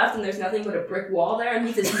take a left and there's nothing but a brick wall there, and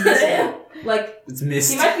he's just missing. Like It's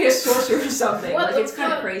missed. he might be a sorcerer or something. What Like the it's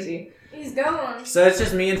kind of fuck? crazy. He's gone. So it's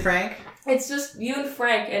just me and Frank? It's just you and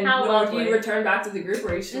Frank, and How will lovely. you return back to the group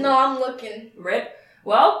where you should? No, I'm looking. Rip.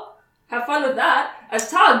 Well, have fun with that.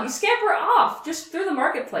 As Tog, you scamper off just through the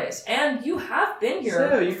marketplace, and you have been here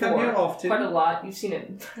So, you before come here often? quite a lot. You've seen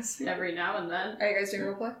it. Every now and then. Are you guys doing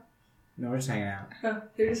roleplay? No, we're just hanging out.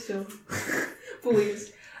 They're just so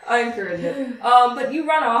please. I encourage it. But you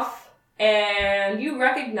run off, and you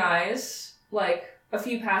recognize like a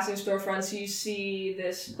few passing storefronts. You see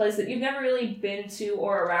this place that you've never really been to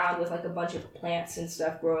or around with like a bunch of plants and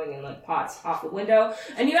stuff growing in like pots off the window,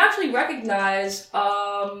 and you actually recognize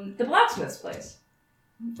the blacksmith's place.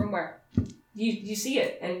 From where? You see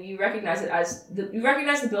it, and you recognize it as you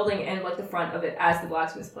recognize the building and like the front of it as the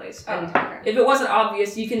blacksmith's place. Oh, And okay. if it wasn't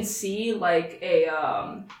obvious, you can see like a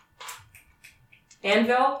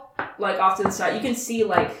anvil like off to the side. You can see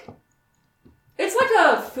like it's like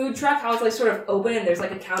a food truck, how it's like sort of open and there's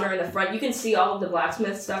like a counter in the front. You can see all of the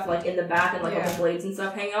blacksmith stuff like in the back and like all the blades and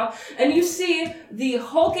stuff hanging out. And you see the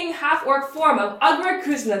hulking half-orc form of Ugrik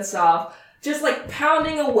Kuznetsov just like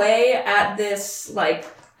pounding away at this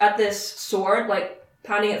sword, like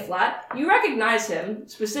pounding it flat. You recognize him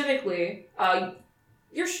specifically.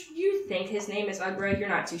 You think his name is Ugrik, you're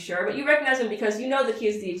not too sure, but you recognize him because you know that he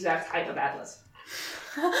is the exact height of Atlas.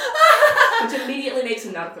 Which immediately makes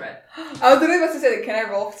him not a threat. I was literally about to say, that, can I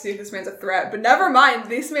roll to see if this man's a threat? But never mind,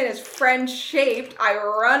 this man is friend-shaped. I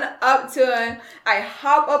run up to him, I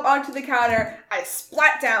hop up onto the counter, I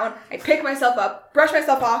splat down, I pick myself up, brush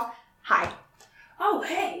myself off. Hi. Oh,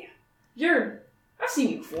 hey. I've seen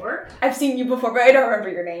you before. I've seen you before, but I don't remember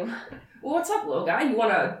your name. Well, what's up, little guy? You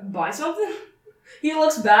wanna buy something? He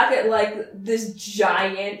looks back at, like, this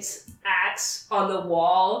giant axe on the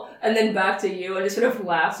wall, and then back to you, and just sort of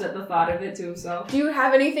laughs at the thought of it to himself. Do you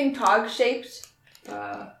have anything Tog-shaped?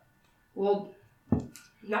 Well,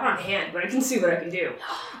 not on hand, but I can see what I can do.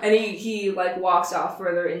 And he like, walks off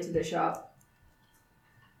further into the shop.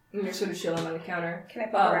 And you're sort of chilling on the counter. Can I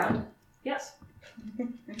poke around? Yes.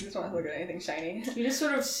 I just want to look at anything shiny. You just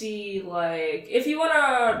sort of see, like, if you want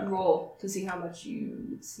to roll to see how much you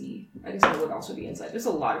would see, I guess that would also be insight. There's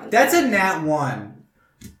a lot of insight. That's a nat 1.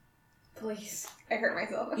 Please. I hurt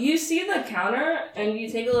myself. You see the counter, and you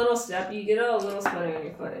take a little step, you get a little spinning on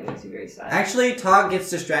your foot, and it makes you very sad. Actually, Tog gets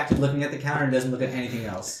distracted looking at the counter and doesn't look at anything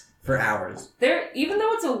else for hours. Even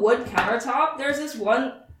though it's a wood countertop, there's this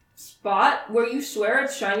one spot where you swear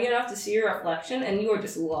it's shiny enough to see your reflection, and you are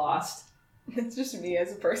just lost. It's just me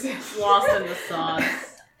as a person. Lost in the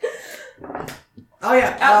sauce. Oh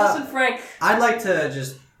yeah, Atlas and Frank. I'd like to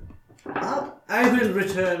just... I will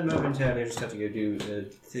return momentarily. I just have to go do the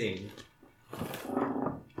thing.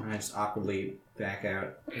 And I just awkwardly back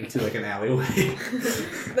out into like an alleyway.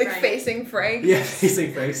 Like Right. facing Frank. Yeah,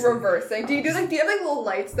 facing Frank's. Reversing. Do you have like little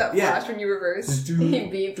lights that Yeah. flash when you reverse? Just He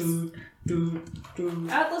beeps. do.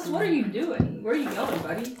 Atlas, what are you doing? Where are you going,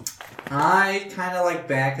 buddy? I kind of like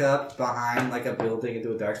back up behind like a building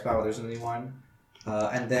into a dark spot where there's anyone.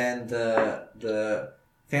 And then the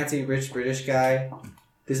fancy rich British guy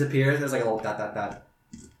disappears. There's like a little dot.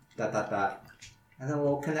 And then a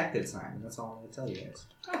little connected sign. That's all I'm going to tell you guys.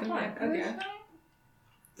 Oh, fine. Okay.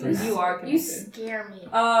 Yeah. You are You connected. scare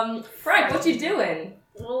me. Frank, what you doing?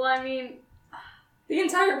 Well, I mean, The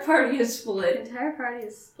entire party is the split. entire party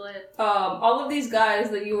is split. All of these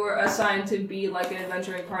guys that you were assigned to be like an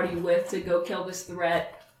adventuring party with to go kill this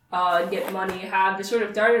threat, get money, have just sort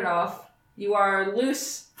of darted off. You are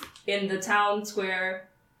loose in the town square.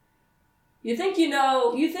 You think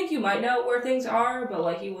you might know where things are, but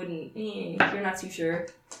like you wouldn't, you're not too sure.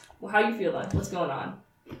 Well, how you feeling? What's going on?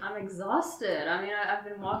 I'm exhausted. I mean, I've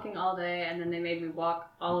been walking all day, and then they made me walk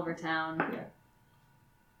all over town. Yeah.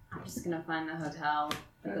 I'm just gonna find the hotel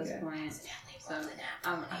at this Okay. point. So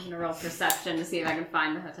I'm gonna roll perception to see if I can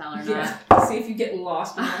find the hotel or not. Yeah. See if you get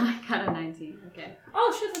lost. In there. I got a 19. Okay.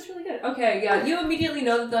 Oh shit, that's really good. Okay, yeah, you immediately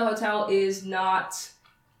know that the hotel is not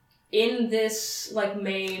in this like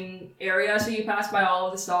main area, so you pass by all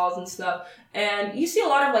of the stalls and stuff, and you see a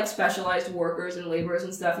lot of like specialized workers and laborers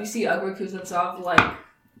and stuff. You see Ugrik Kuznetsov like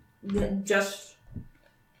just.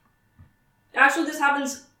 Actually, this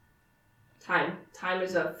happens time. Time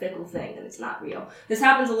is a fickle thing, and it's not real. This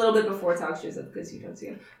happens a little bit before Talk shows up because you don't see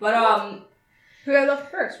him. But Who I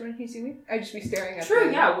left first? Wouldn't he see me? I'd just be staring at true,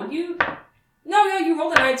 him. yeah. Would you? No, yeah, you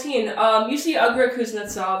rolled a 19. You see Ugra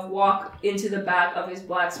Kuznetsov walk into the back of his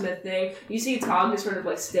blacksmith thing. You see Tog just sort of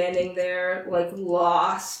like standing there, like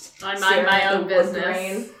lost. I mind my own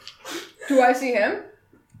business. Do I see him?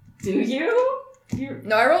 Do you?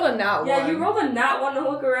 No, I rolled a nat 1. Yeah, you rolled a nat 1 to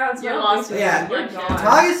look around. So You're I don't lost. think so. Yeah. You're gone.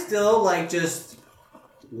 Tog is still like just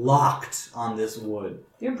locked on this wood.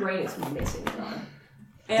 Your brain is missing, John.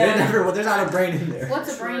 There's not a brain in there.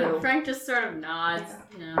 What's a brain? True. Frank just sort of nods.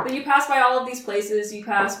 Yeah. But you pass by all of these places. You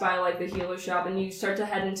pass by like the healer shop, and you start to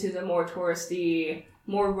head into the more touristy,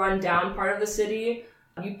 more run-down part of the city.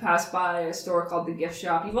 You pass by a store called the Gift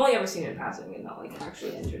Shop. You've only ever seen it in passing and not like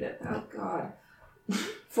actually entered it. Oh god.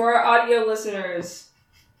 For our audio listeners,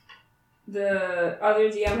 the other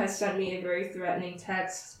DM has sent me a very threatening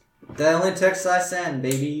text. The only text I send,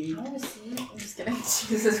 baby. I want to see it. I'm just kidding.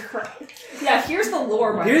 Jesus Christ. Yeah, here's the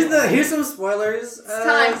lore. By Here's some spoilers. It's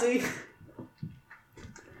time. See?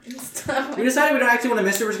 It's time. We decided we don't actually want to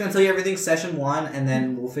miss it. We're just gonna tell you everything session 1, and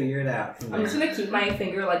then we'll figure it out. I'm just gonna keep my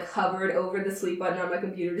finger like hovered over the sleep button on my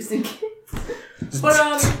computer just in case. But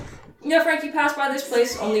yeah, Frank, you pass by this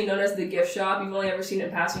place only known as the Gift Shop. You've only ever seen it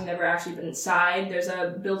in passing, never actually been inside. There's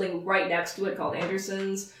a building right next to it called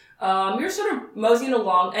Anderson's. You're sort of moseying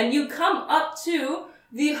along, and you come up to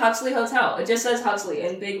the Huxley Hotel. It just says Huxley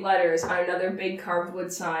in big letters on another big carved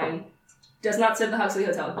wood sign. Does not say the Huxley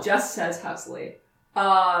Hotel, just says Huxley.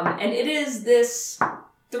 And it is this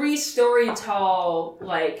 3-story tall,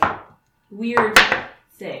 like, weird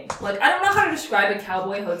thing. Like, I don't know how to describe a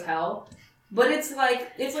cowboy hotel, but it's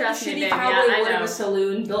like a Trust me, shitty babe. cowboy Yeah, I wood in know. a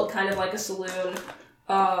saloon, built kind of like a saloon.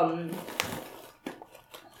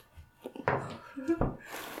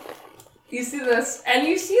 You see this, and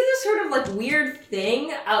you see this sort of like weird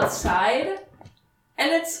thing outside, and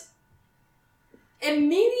it's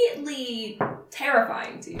immediately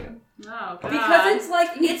terrifying to you. Oh, God. Because it's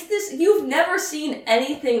like, it's this, you've never seen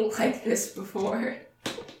anything like this before.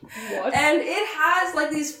 What? And it has like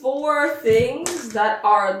these 4 things that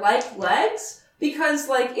are like legs, because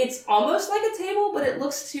like it's almost like a table, but it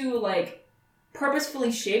looks too like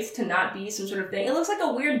purposefully shaped to not be some sort of thing. It looks like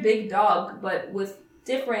a weird big dog, but with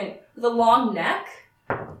a long neck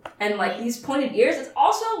and like these pointed ears. It's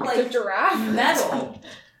also like It's a giraffe. metal.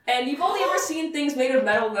 And you've only ever seen things made of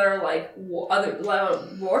metal that are like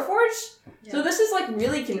Warforged. Yeah. So this is like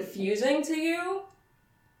really confusing to you.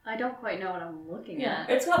 I don't quite know what I'm looking at.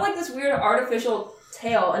 It's got like this weird artificial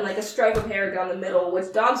tail and like a stripe of hair down the middle,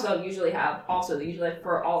 which dogs don't usually have. Also, they usually have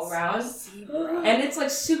fur all around. And it's like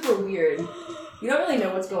super weird. You don't really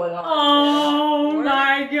know what's going on. Oh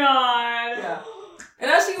my God. Yeah. And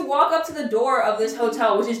as you walk up to the door of this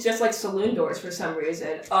hotel, which is just like saloon doors for some reason,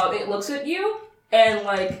 it looks at you and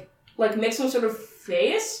like makes some sort of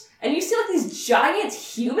face, and you see like these giant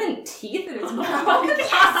human teeth in its mouth.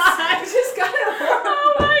 It's just kind of horrifying.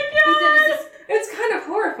 Oh my God. It's kind of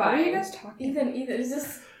What are you horrifying. guys talking? Ethan, is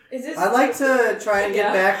this? I'd like to try and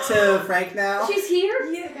get back to Frank now. She's here.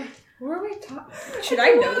 Yeah. What are we talking? Should I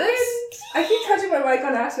know this? I keep touching my mic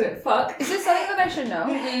on accident. Fuck. Is this something that I should know?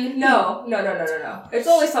 No. It's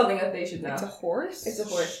only something that they should know. It's a horse? It's a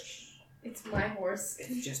horse. It's my horse.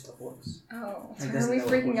 It's just a horse. Oh. Like, Why doesn't are we know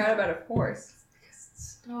freaking what- out about a horse?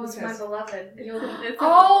 Oh, it's my beloved.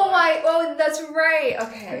 Oh my! Oh, that's right. It's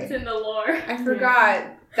Okay. in the lore. I forgot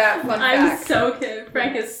that fun I'm fact. so confused.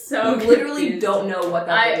 Frank is so You literally confused. don't know what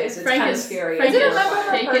that is. It's Frank kind of is scary. Frank Is it a is member of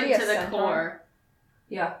shaken Party to the Centaur? core.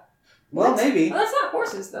 Yeah. Well, maybe. Oh, that's not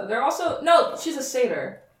horses though. They're also no. She's a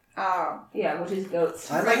satyr. Oh. Yeah, which is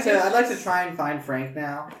goats. I'd like to try and find Frank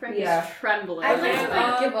now. Frank Yeah. is trembling. I Okay,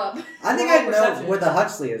 literally give up. I think Roll I know perception. where the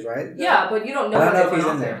Huxley is, right? Yeah, but you don't know. I don't know what if he's they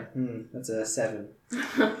in went there. That's a 7.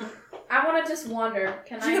 I want to just wander.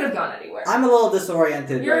 Can off there. She could I? have gone anywhere. I'm a little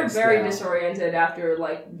disoriented. You're right very now. disoriented after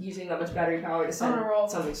like using that much battery power to send I'm gonna roll.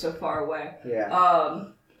 something so far away. Yeah.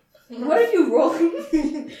 What are you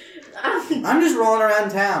rolling? I'm just rolling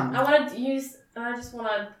around town. I want to use. I just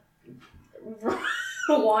want to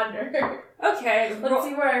wander. Okay. Let's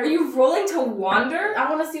see where. Are you rolling to wander? I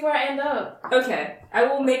want to see where I end up. Okay. I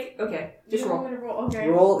will make. Okay. Just You roll. want me to roll? Okay.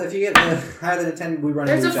 Roll. If you get higher than a 10, we run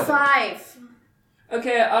There's into a each other. 5.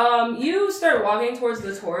 Okay, you start walking towards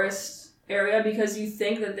the tourist area because you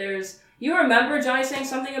think that you remember Johnny saying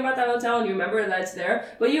something about that hotel and you remember that it's there,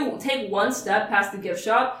 but you take one step past the gift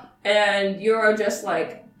shop and you're just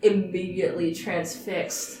like immediately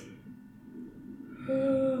transfixed.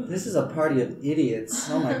 This is a party of idiots.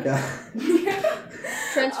 Oh my god.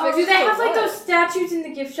 Oh, do they have like those statues in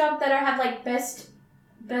the gift shop that have like best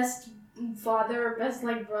father, best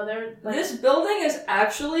like brother. Like, This building is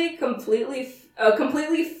actually completely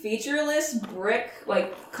featureless brick,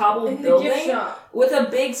 like cobbled in the building gift shop. with a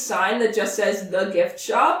big sign that just says the gift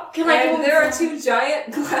shop. Can I go and there are inside? 2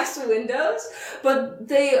 giant glass windows, but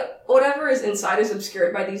whatever is inside is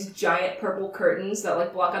obscured by these giant purple curtains that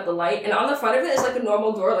like block out the light. And on the front of it is like a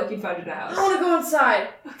normal door, like you'd find in a house. I want to go inside.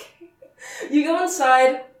 Okay. You go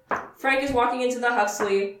inside. Frank is walking into the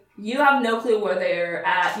Huxley. You have no clue where they're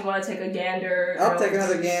at. You want to take a gander? I'll take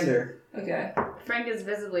another gander. Okay. Frank is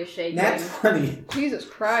visibly shaking. Nat 20. Jesus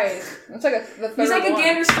Christ. That's like the third You take a one.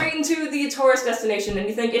 gander straight into the tourist destination, and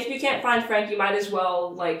you think if you can't find Frank, you might as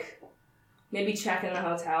well, like, maybe check in the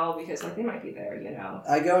hotel, because, like, they might be there, you know.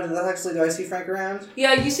 I go into the Huxley. Do I see Frank around?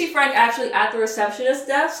 Yeah, you see Frank actually at the receptionist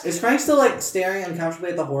desk. Is Frank still, like, staring uncomfortably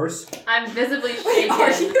at the horse? I'm visibly Wait, shaken.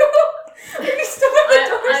 are you? Are you still at the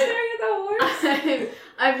door staring at the horse?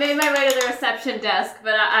 I've made my way to the reception desk,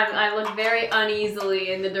 but I look very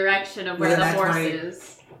uneasily in the direction of where With the an horse X-20.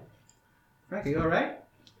 is. Frank, are you alright?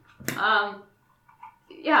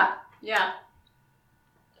 Yeah.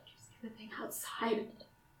 Did you see the thing outside?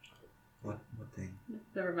 What thing?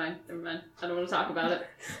 Never mind. I don't want to talk about it.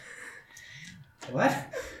 What?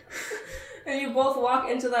 And you both walk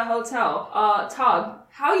into the hotel. Tog,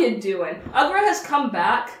 how you doing? Ugra has come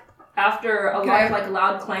back after a lot of, like,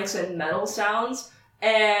 loud clanks and metal sounds,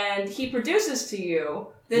 and he produces to you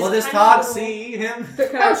this Will this tiny Todd little- see him?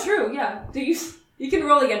 Oh, true, yeah. You can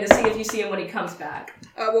roll again to see if you see him when he comes back.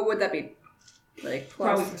 What would that be? Like, plus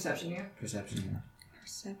Probably perception, yeah. Perception, yeah.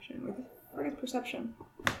 perception. Where is perception?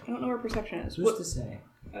 I don't know where perception is. What's to say?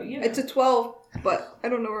 Oh, yeah. It's a 12, but I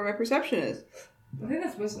don't know where my perception is. I think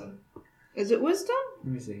that's wisdom. Is it wisdom?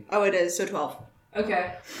 Let me see. Oh, it is, so 12.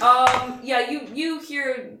 Okay. Yeah, you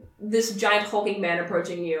hear this giant hulking man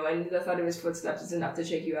approaching you, and the thud of his footsteps is enough to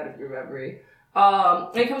shake you out of your reverie.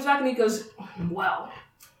 And he comes back and he goes, well,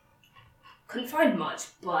 couldn't find much,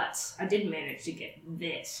 but I did manage to get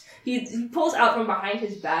this. He pulls out from behind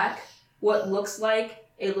his back what looks like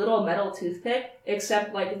a little metal toothpick,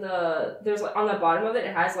 except like there's like on the bottom of it,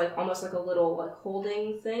 it has like almost like a little like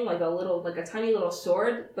holding thing, like a tiny little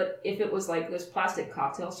sword, but if it was like those plastic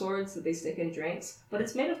cocktail swords that they stick in drinks, but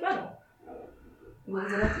it's made of metal. What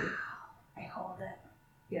does it up to you? I hold it.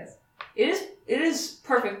 Yes. It is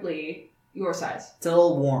perfectly your size. It's a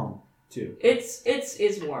little warm, too. It's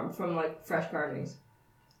warm from like fresh carvings.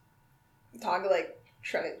 Tog, like,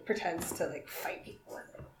 pretends to, like, fight people with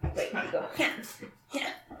it. Like, you go, yeah.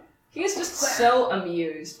 He is just so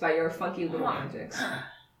amused by your funky little antics.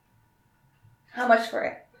 How much for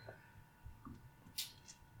it?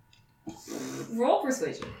 Roll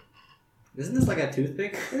persuasion. Isn't this like a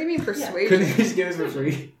toothpick? What do you mean persuasion? Couldn't you just give us for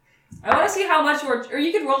free? I want to see how much or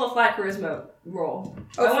you could roll a flat charisma roll.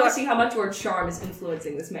 Oh, I want to flat- see how much your charm is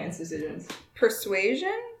influencing this man's decisions.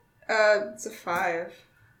 Persuasion? It's a 5.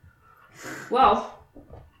 Well,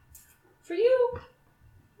 for you,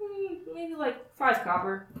 maybe like 5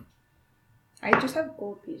 copper. I just have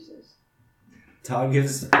gold pieces. Todd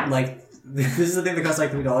gives, like, this is the thing that costs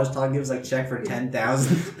like $3. Todd gives, like, check for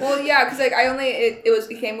 10,000. Well, yeah, because, like,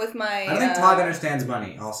 it came with my... I don't think Todd understands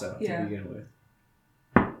money, also, Yeah. to begin with.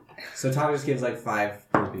 So Todd just gives, like, 5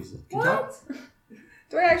 gold pieces. Can Todd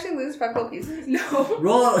Do I actually lose 5 gold pieces? No.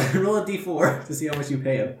 roll a d4 to see how much you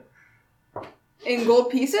pay him. In gold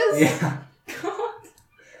pieces? Yeah. God.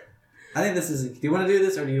 I think this is... Do you want to do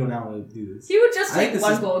this, or do you not want to do this? He would just I think take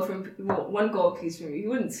this one gold piece from you. He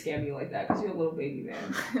wouldn't scam you like that because you're a little baby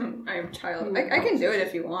man. I'm a child. I can do it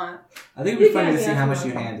if you want. I think it'd be You funny can, to see yeah, how if much you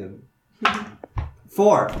you want. hand him.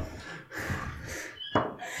 4.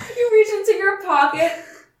 You reach into your pocket.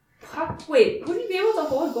 Wait, would you be able to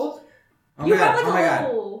hold gold? Oh You my have god, like oh my a god.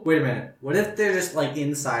 little. Wait a minute. What if they're just, like,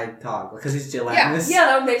 inside Todd? Because he's gelatinous? Yeah,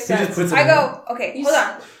 that would make He sense. just puts them I go, okay, You hold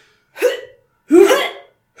on.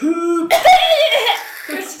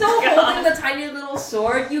 You're still holding the tiny little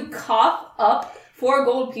sword. You cough up 4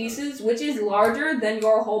 gold pieces, which is larger than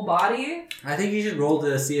your whole body. I think you should roll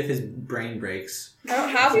to see if his brain breaks. I don't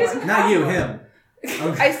have He doesn't one. Not you, him.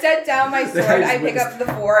 Okay. I set down my sword, That is I pick up the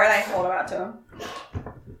 4, and I hold it out to him.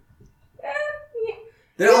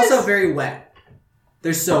 They're also very wet.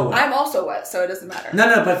 They're so wet. I'm also wet, so it doesn't matter.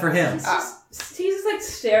 No, but for him. He's just like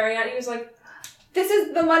staring at you. He's like, This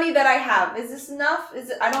is the money that I have. Is this enough?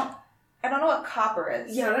 Is it? I don't know what copper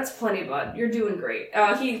is. yeah, that's plenty, bud. You're doing great.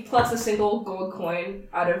 He plucks a single gold coin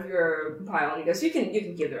out of your pile and he goes, you can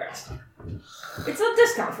give the rest. It's a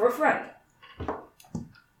discount for a friend.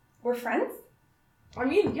 We're friends? I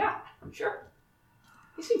mean, yeah, sure.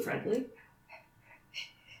 You seem friendly.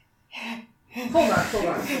 Hold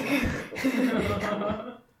on.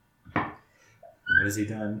 What has he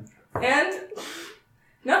done? And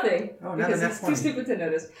nothing. Oh, now because they're it's not too 20. stupid to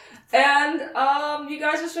notice. And you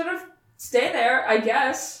guys just sort of stay there, I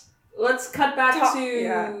guess. Let's cut back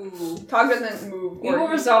to... Tog doesn't move. We will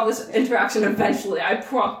resolve this interaction eventually, I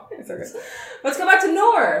promise. It's okay. Let's go back to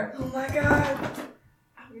Nor. Oh my god.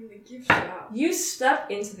 I'm in the gift shop. You step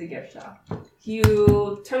into the gift shop.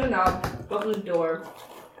 You turn the knob, open the door.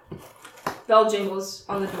 Bell jingles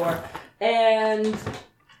on the door. And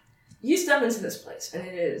you step into this place, and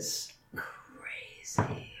it is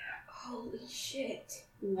crazy. Holy shit.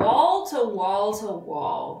 Wall to wall to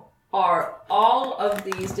wall are all of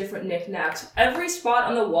these different knickknacks. Every spot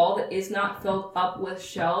on the wall that is not filled up with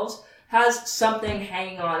shelves has something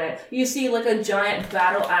hanging on it. You see like a giant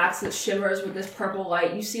battle axe that shimmers with this purple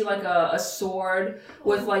light. You see like a sword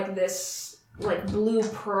with like this like blue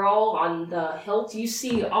pearl on the hilt. You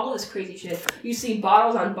see all this crazy shit. You see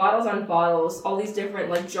bottles on bottles on bottles, all these different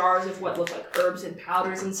like jars of what look like herbs and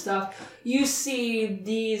powders and stuff. You see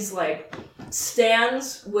these like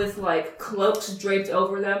stands with like cloaks draped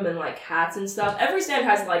over them and like hats and stuff. Every stand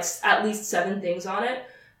has like at least 7 things on it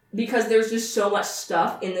because there's just so much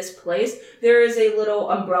stuff in this place. There is a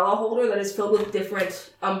little umbrella holder that is filled with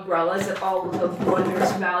different umbrellas that all look of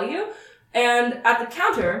wondrous value. And at the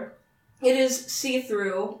counter, it is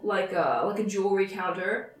see-through, like a jewelry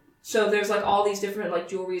counter. So there's like all these different like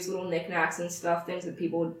jewelries, little knickknacks and stuff, things that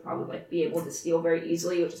people would probably like be able to steal very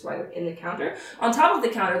easily, which is why they're in the counter. On top of the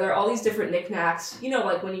counter, there are all these different knickknacks. You know,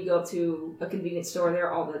 like when you go to a convenience store, there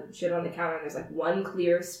are all the shit on the counter, and there's like one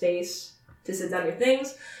clear space to sit down your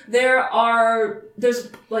things.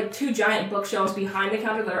 There's like 2 giant bookshelves behind the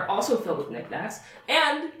counter that are also filled with knickknacks.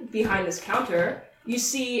 And behind this counter, you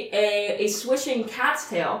see a swishing cat's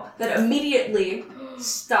tail that immediately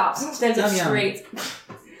stops, stands up Yum, yum. straight.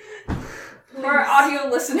 For our audio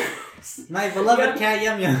listeners. My beloved Yum. cat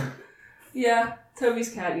Yum Yum. Yeah,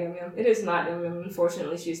 Toby's cat Yum Yum. It is not Yum Yum,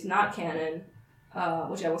 unfortunately. She's not canon,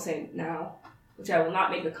 which I will say now, which I will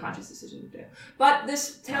not make the conscious decision to do. But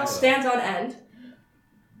this tail stands on end,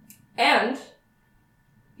 and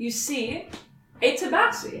you see a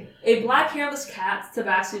tabaxi, a black hairless cat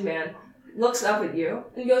tabaxi man, looks up at you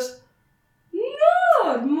and goes,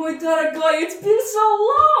 "No, my daragai, it's been so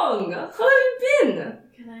long. How have you been?"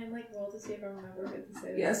 Can I like roll to see if I remember what to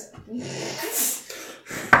say? Yes.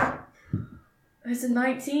 It's a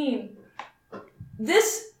 19.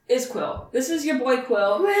 This is Quill. This is your boy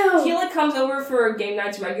Quill. Quill! He like comes over for game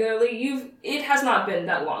nights regularly. It has not been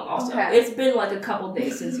that long also. Okay. It's been like a couple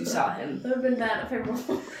days since you saw him. That would have been bad if I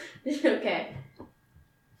rolled. Okay.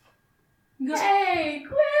 He goes, Hey,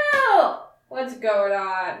 Quill! What's going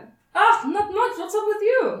on? not much. What's up with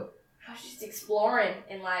you? I was just exploring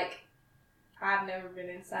and like, I've never been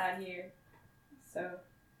inside here. So,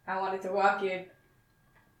 I wanted to walk in.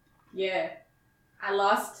 Yeah. I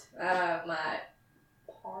lost my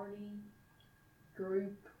party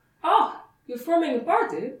group. Oh, you're forming a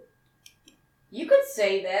party? You could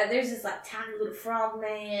say that. There's this like tiny little frog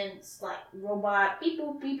man, it's like robot, beep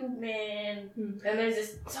boop man. And there's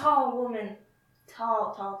this tall woman.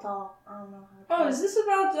 Tall. I don't know how to Oh, is this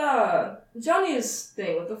about Johnny's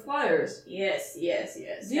thing with the flyers? Yes.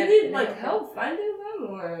 Do you need like help finding them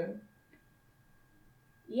or?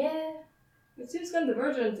 Yeah. It seems kind of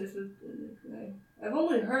urgent. I've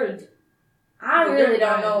only heard. I The really dirt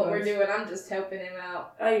don't know what guy we're was- doing. I'm just helping him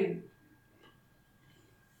out.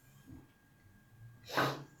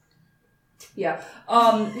 Yeah.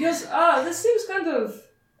 He goes, this seems kind of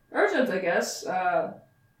urgent, I guess.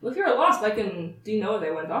 If you're lost, do you know where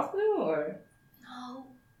they went off to, or? No.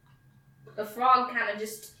 The frog kind of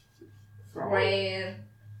just ran.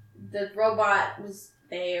 The robot was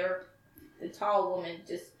there. The tall woman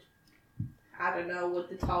just, I don't know what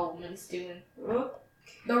the tall woman's doing. Oh.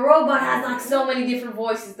 The robot has like so many different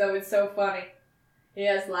voices though, it's so funny. He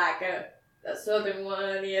has like a southern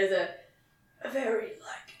one, he has a very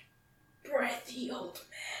like breathy old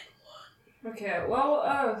man one. Okay,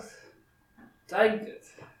 well,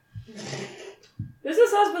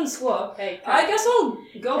 business has been slow. Hey, I guess I'll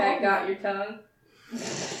go Cat home. got your tongue.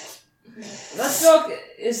 That joke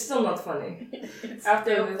is still not funny. It's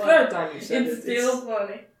After still the funny. 3rd time you said It's it. still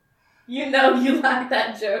funny. You know you like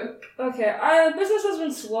that joke. Okay, business has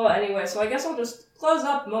been slow anyway, so I guess I'll just close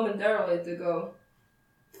up momentarily to go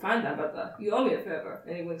find them, but you owe me a favor.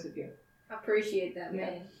 And he winks at you. I appreciate that,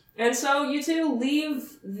 man. And so you two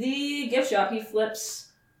leave the gift shop. He flips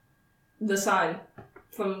the sign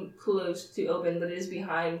from closed to open, but it is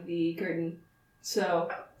behind the curtain, so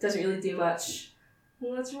it doesn't really do much.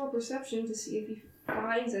 Well, let's roll perception to see if he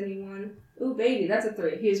finds anyone. Ooh, baby, that's a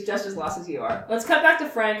 3. He's just as lost as you are. Let's cut back to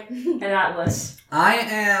Frank and Atlas. I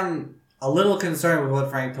am a little concerned with what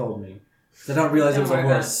Frank told me. I don't realize it was a Don't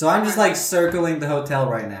worry horse. So I'm just like circling the hotel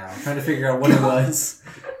right now, trying to figure out what it was.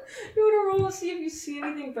 You want to roll to see if you see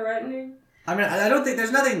anything threatening? I mean, I don't think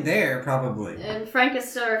there's nothing there, probably. And Frank is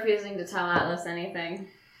still refusing to tell Atlas anything.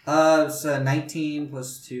 It's 19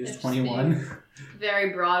 plus 2 is 21. Very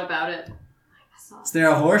broad about it. Is there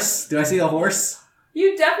a horse? Do I see a horse?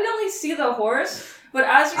 You definitely see the horse, but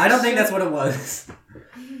as you're I don't think that's what it was.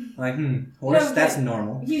 Like, horse? No, That's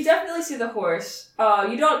normal. You definitely see the horse.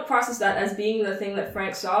 You don't process that as being the thing that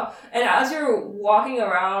Frank saw. And as you're walking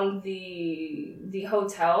around the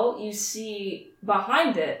hotel, you see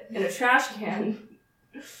behind it, in a trash can,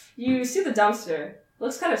 you see the dumpster.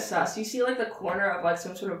 Looks kind of sus. You see like the corner of like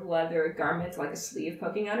some sort of leather garment, like a sleeve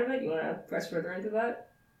poking out of it. You want to press further into that?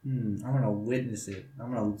 I'm gonna witness it.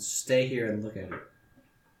 I'm gonna stay here and look at it.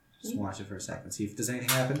 Just watch it for a second. See if does anything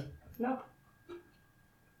happen. No.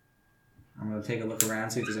 I'm gonna take a look around,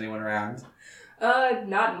 see if there's anyone around.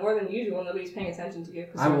 Not more than usual. Nobody's paying attention to you.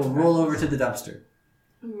 I will roll over to the dumpster.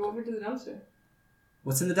 Roll over to the dumpster.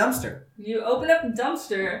 What's in the dumpster? You open up the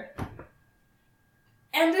dumpster,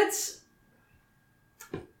 and it's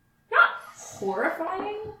not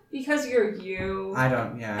horrifying because you're you. I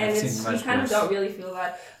don't. Yeah, And I've seen much you kind worse. of don't really feel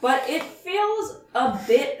that. But it feels a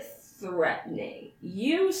bit threatening.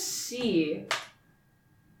 You see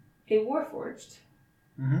a Warforged.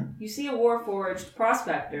 Mm-hmm. You see a Warforged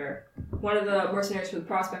prospector, one of the mercenaries for the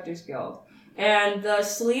Prospectors Guild. And the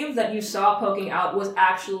sleeve that you saw poking out was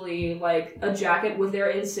actually like a jacket with their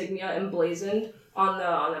insignia emblazoned on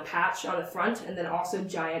the patch on the front, and then also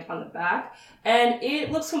giant on the back. And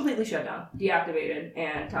it looks completely shut down, deactivated,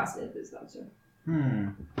 and tossed into this dumpster.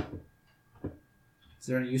 Is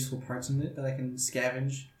there any useful parts in it that I can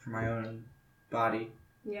scavenge for my own body?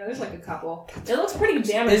 Yeah, there's like a couple. It looks pretty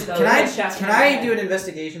damaged though. Can I do an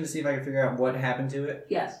investigation to see if I can figure out what happened to it?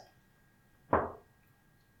 Yes.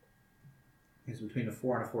 It's between a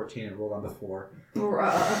 4 and a 14 and rolled on the 4.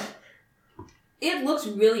 Bruh. It looks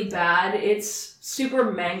really bad. It's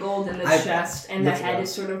super mangled in the chest, and the head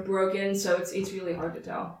is sort of broken, so it's really hard to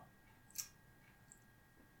tell.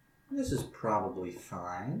 This is probably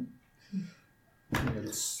fine. I'm going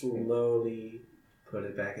to slowly put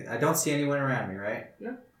it back in. I don't see anyone around me, right?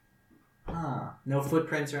 No. No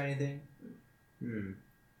footprints or anything?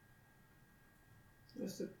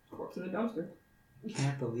 There's the corpse in the dumpster.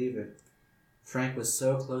 Can't believe it. Frank was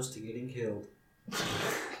so close to getting killed.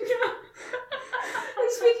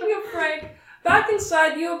 Speaking of Frank, back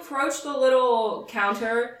inside, you approach the little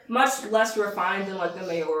counter, much less refined than like the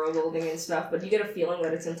mayoral building and stuff, but you get a feeling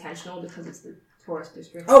that it's intentional because it's the tourist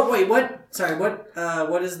district. Oh wait, what? Sorry,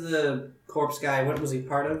 what is the corpse guy? What was he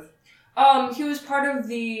part of? He was part of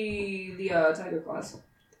the Tiger Claws.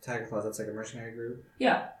 Tiger Claws. That's like a mercenary group.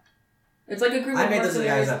 Yeah, it's like a group. I of made those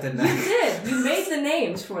mercenaries. guys up, didn't I? You did. You made the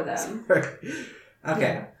names for them.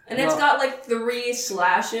 Okay. Yeah. And it's got like 3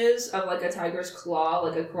 slashes of like a tiger's claw,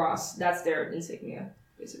 like across. That's their insignia,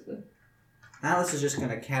 basically. Alice is just going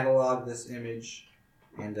to catalog this image,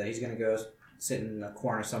 and he's going to go sit in a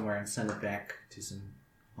corner somewhere and send it back to some...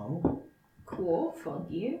 Oh. Cool.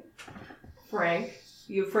 Funky. Frank,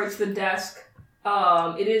 you approach the desk.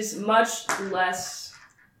 It is much less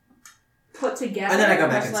put together, And then I go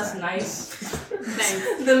back much less inside.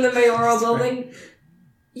 nice than the mayoral building.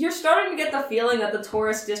 You're starting to get the feeling that the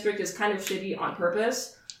tourist district is kind of shitty on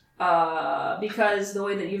purpose, because the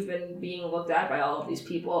way that you've been being looked at by all of these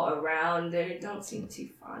people around, they don't seem too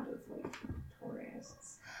fond of like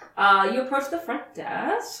tourists. You approach the front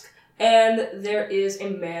desk, and there is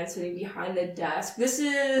a man sitting behind the desk. This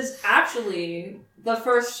is actually the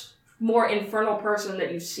first more infernal person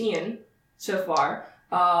that you've seen so far.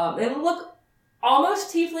 They look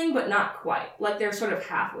almost tiefling, but not quite. Like they're sort of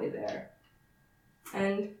halfway there.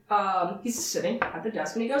 And he's sitting at the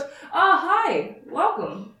desk, and he goes, hi,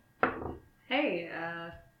 welcome. Hey,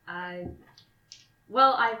 I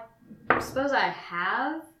suppose I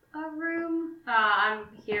have a room. I'm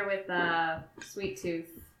here with Sweetooth,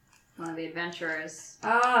 one of the adventurers.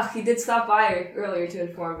 He did stop by earlier to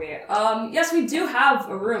inform me. Yes, we do have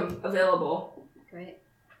a room available. Great.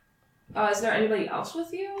 Is there anybody else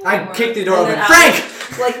with you? I kicked the door And open. then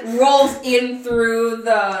Frank! Like rolls in through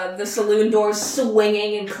the saloon doors,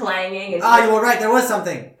 swinging and clanging. And You were right. There was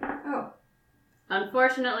something. Oh.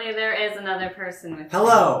 Unfortunately, there is another person with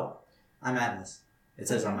Hello. I'm Atlas. It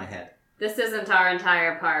says on my head. This isn't our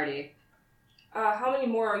entire party. How many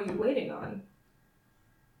more are you waiting on?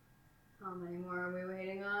 How many more are we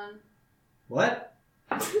waiting on? What?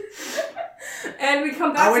 And we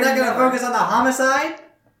come back. Are we to not the going to door. focus on the homicide?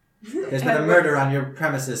 There's been a murder on your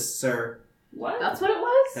premises, sir. What? That's what it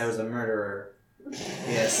was? There was a murderer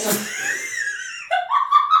Yes.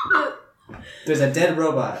 There's a dead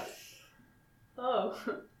robot. Oh,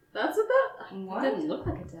 that's what that. What? It didn't look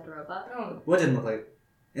like a dead robot. Oh. What didn't look like?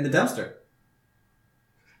 In the dumpster.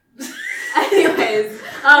 Anyways,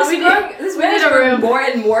 This we man is need a growing room. more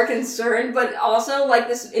and more concerned, but also like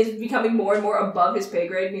this is becoming more and more above his pay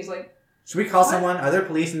grade, and he's like, Should we call someone? Are there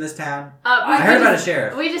police in this town? I I heard about a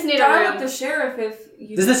sheriff. We just need a "Dial room. up the sheriff if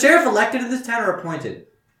you." Is the sheriff elected in this town or appointed?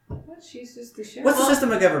 What? She's just the sheriff. What's the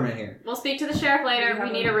system of government here? We'll speak to the sheriff later.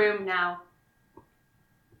 We need a room now.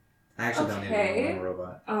 I actually don't need Okay. a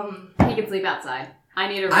robot. He can sleep outside. I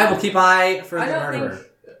need a room. I will keep eye for I the don't murderer. think.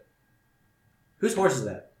 Whose horse is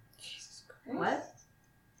that? Jesus Christ. What?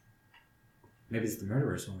 Maybe it's the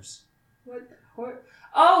murderer's horse. What horse?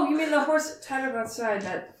 Oh, you mean the horse tied up outside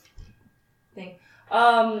that thing? They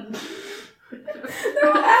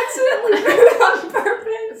were accidentally rude on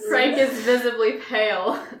purpose. Frank is visibly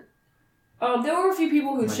pale. There were a few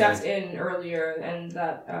people who My checked God. in earlier, and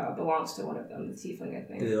that belongs to one of them, the tiefling, I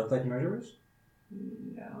think. Do they look like murderers?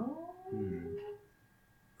 No.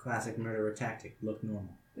 Classic murderer tactic. Look normal.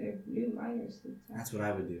 They're new minors. That's what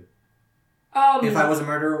I would do. If If I was a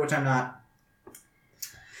murderer, which I'm not.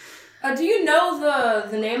 Do you know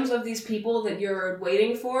the names of these people that you're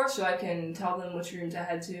waiting for, so I can tell them which room to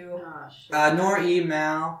head to? Oh, shit. Nor E.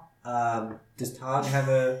 Mal. Does Tog have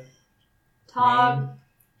a Tog. name?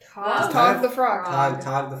 Todd? Tog the frog.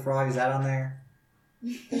 Tog the frog, is that on there?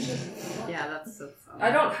 Yeah, that's I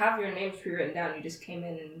don't have your names pre-written down. You just came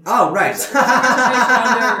in and. Oh, right.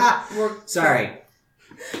 We're- Sorry.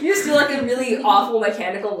 You just do like a really awful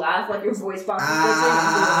mechanical laugh, like your voice box.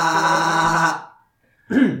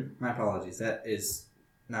 My apologies. That is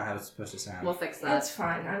not how it's supposed to sound. We'll fix that. That's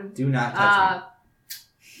fine. Do not touch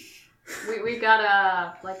We've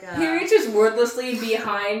got He reaches wordlessly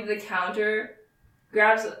behind the counter,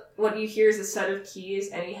 grabs what you hear is a set of keys,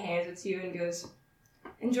 and he hands it to you and goes,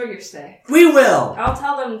 "Enjoy your stay." me. We will! I'll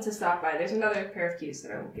tell them to stop by. There's another pair of keys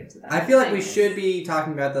that I will give to them. I feel like we should be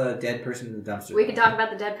talking about the dead person in the dumpster. We can talk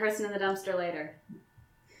about the dead person in the dumpster later.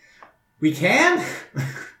 We can?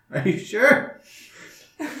 Are you sure?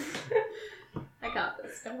 I got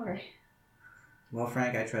this. Don't worry. Well,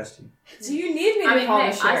 Frank, I trust you. Do you need me I to mean, call hey,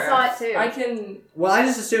 the sheriff? I saw it too. I can. Well, I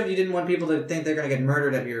just assumed you didn't want people to think they're going to get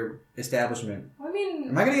murdered at your establishment. I mean,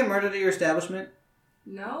 Am I going to get murdered at your establishment?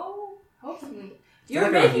 no. Hopefully, feel you're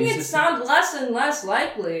like our making immune it system- sound less and less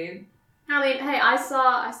likely. I mean, hey, I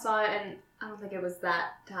saw it, and I don't think it was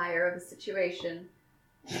that dire of a situation.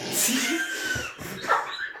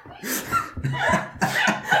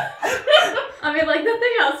 I mean, like, the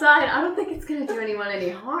thing outside, I don't think it's gonna do anyone any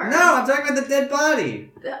harm. No, I'm talking about the dead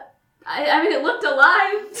body. I mean, it looked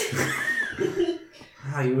alive.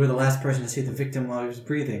 Ah, you were the last person to see the victim while he was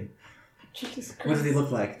breathing. What did he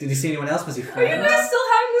look like? Did you see anyone else? Was he Are you fine? guys still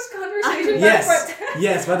having this conversation? Yes. By the front desk?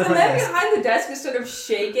 Yes, by the And front then desk. behind the desk is sort of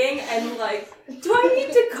shaking and like, do I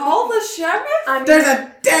need to call the sheriff? I mean, There's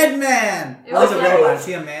a dead man! It Oh, he's a was like- robot. Is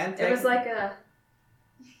he a man? it was like a...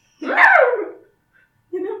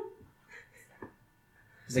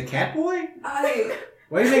 Is it Cat Boy? I.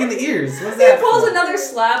 Why are you making the ears? What's He that pulls for? another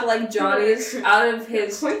slab like Johnny's out of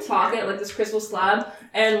his pocket, like this crystal slab,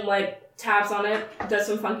 and like taps on it, does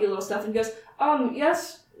some funky little stuff, and goes,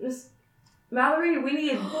 yes, Miss Mallory, we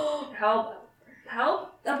need help.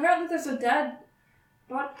 Help? Apparently there's a dead,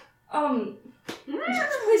 but,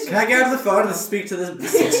 please. Can I get out of the phone and speak to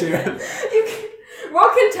this sheriff? You can roll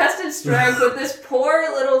contested strength with this poor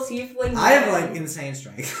little tiefling. I have, man. like, insane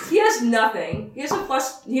strength. He has nothing. He has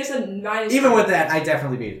a minus. Even with that, I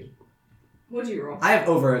definitely beat him. What'd you roll? I have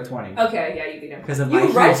over a 20. Okay, yeah, you beat him. Because of my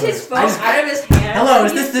You wrench heel his sword. phone I just- out of his hand. Hello,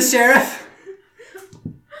 is and this the sheriff?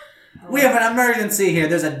 We have an emergency here.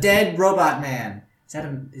 There's a dead robot man. Is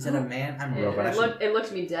that a man? I'm a robot. I should- It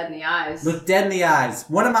looked me dead in the eyes. Look dead in the eyes.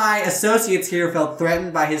 One of my associates here felt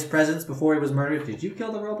threatened by his presence before he was murdered. Did you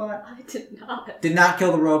kill the robot? I did not. Did not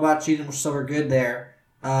kill the robot. She didn't, so we're good there.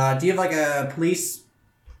 Do you have like a police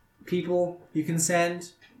people you can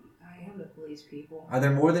send? I am the police people. Are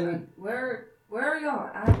there more than... Where are y'all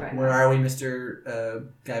at right Where now? are we, Mr.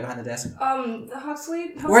 Guy behind the desk? The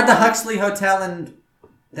Huxley Hotel? We're at the Huxley Hotel and...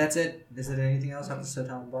 That's it? Is it anything else? Huxley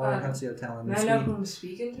Hotel and Bar? Huxley Hotel and May I know who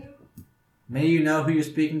Suite? I'm speaking to? May you know who you're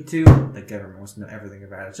speaking to? The government wants to know everything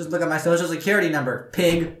about it. Just look at my social security number,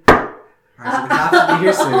 pig. Alright, so the cops will be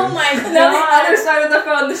here soon. Oh my On the god. other side of the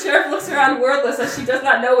phone, the sheriff looks around wordless as she does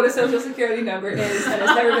not know what a social security number is and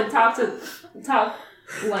has never been talked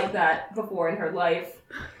like that before in her life.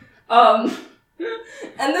 And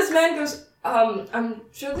this man goes, I'm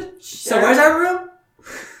sure the sheriff... So where's our room?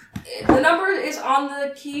 The number is on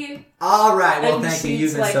the key. All right. Well, And thank you. she's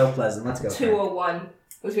You've been like so pleasant. Let's go. Frank. 201,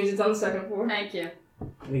 which means it's on the second floor. Thank you.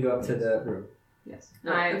 We go up to the room. Yes.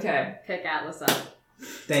 Okay. Pick Atlas up.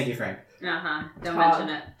 Thank you, Frank. Don't Todd. mention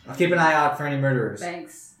it. I'll keep an eye out for any murderers.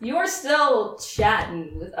 Thanks. You are still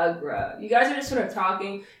chatting with Ugra. You guys are just sort of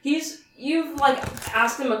talking. You've like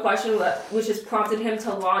asked him a question which has prompted him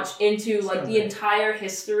to launch into like the entire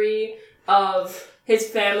history of his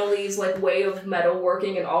family's like way of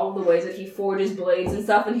metalworking and all of the ways that he forges blades and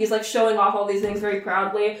stuff, and he's like showing off all these things very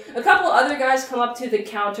proudly. A couple other guys come up to the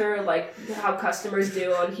counter like how customers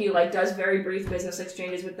do, and he like does very brief business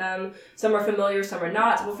exchanges with them. Some are familiar, some are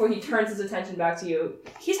not. Before he turns his attention back to you,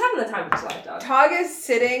 he's having the time of his life, dog. Tog is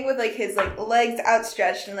sitting with like his like legs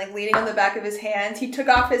outstretched and like leaning on the back of his hands. He took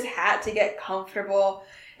off his hat to get comfortable,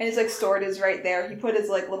 and his like sword is right there. He put his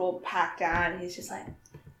like little pack down, and he's just like,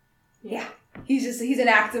 yeah. He's an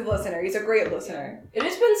active listener. He's a great listener. It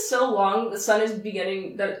has been so long. The sun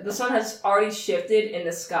has already shifted in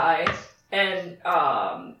the sky, and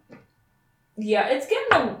yeah, it's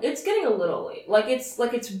getting a little late. Like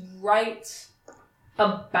it's right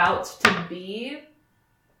about to be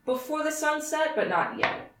before the sunset, but not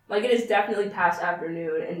yet. Like it is definitely past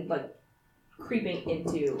afternoon and like creeping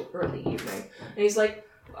into early evening. And he's like,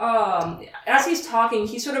 as he's talking,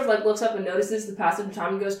 he sort of like looks up and notices the passage of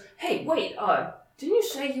time and goes, "Hey, wait, didn't you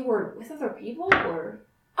say you were with other people, or?"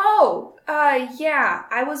 Oh, yeah.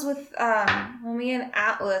 I was with, when me and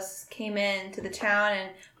Atlas came into the town and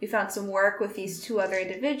we found some work with these two other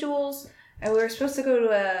individuals, and we were supposed to go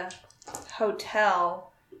to a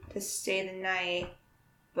hotel to stay the night,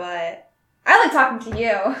 but I like talking to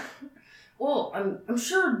you. Well, I'm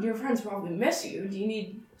sure your friends probably miss you. Do you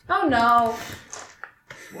need... Oh, no.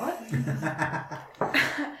 What?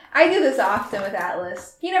 I do this often with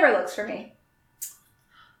Atlas. He never looks for me.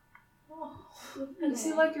 Oh, is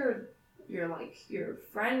he like your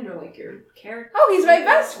friend or like your character? Oh, he's my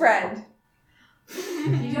best friend.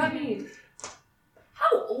 You got me.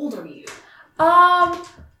 How old are you?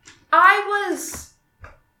 I was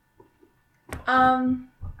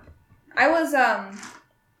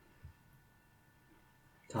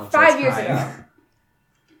 5 years ago.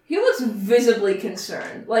 He looks visibly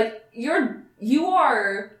concerned. Like you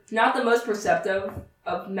are not the most perceptive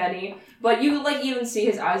of many, but you like even see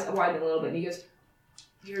his eyes widen a little bit. And he goes,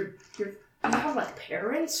 "You have like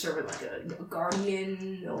parents or like a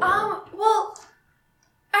guardian?" Or... Well,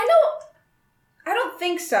 I don't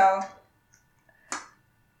think so.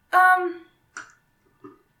 I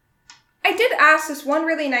did ask this one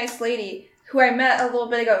really nice lady who I met a little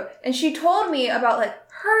bit ago, and she told me about like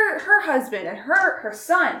her husband and her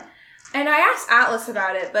son. And I asked Atlas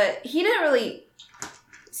about it, but he didn't really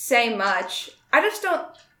say much. I don't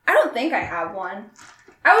think I have one.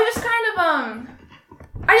 I just kind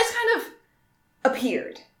of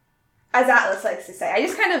appeared, as Atlas likes to say. I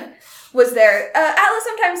just kind of was there. Atlas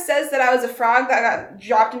sometimes says that I was a frog that got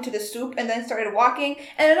dropped into the soup and then started walking.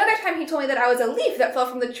 And another time he told me that I was a leaf that fell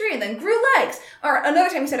from the tree and then grew legs. Or another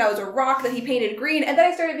time he said I was a rock that he painted green, and then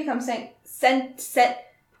I started to become sentient.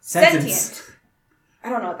 I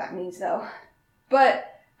don't know what that means though.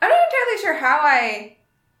 But I'm not entirely sure how I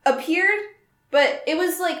appeared, but it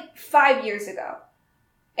was like 5 years ago.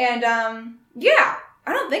 And yeah,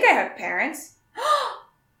 I don't think I have parents.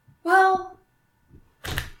 Well,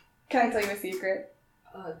 can I tell you a secret?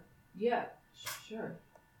 Yeah, sure.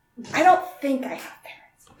 I don't think I have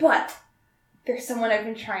parents, but there's someone I've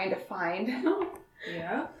been trying to find.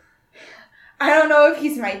 Yeah? I don't know if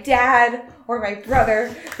he's my dad or my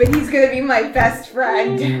brother, but he's gonna be my best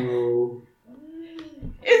friend. No.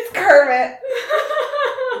 It's Kermit.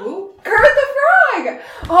 Who? Kermit the Frog!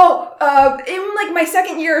 Oh, in like my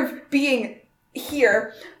second year of being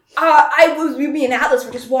here, me and Atlas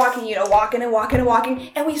were just walking, walking,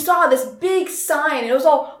 and we saw this big sign, and it was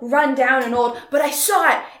all run down and old, but I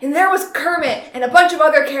saw it, and there was Kermit, and a bunch of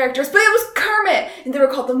other characters, but it was Kermit, and they were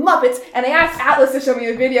called the Muppets, and I asked Atlas to show me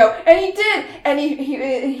a video, and he did, and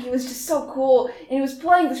he was just so cool, and he was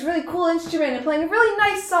playing this really cool instrument, and playing a really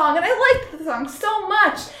nice song, and I liked the song so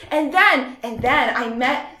much, and then I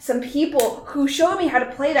met some people who showed me how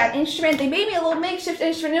to play that instrument. They made me a little makeshift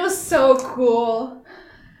instrument, it was so cool.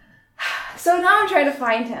 So now I'm trying to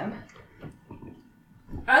find him.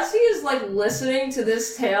 As he is like listening to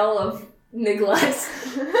this tale of neglect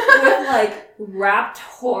with like rapt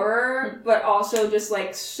horror, but also just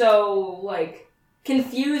like so like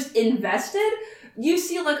confused, invested, you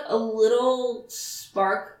see like a little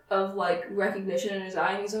spark of like recognition in his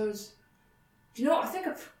eye, and he goes, I think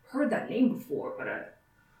I've heard that name before, but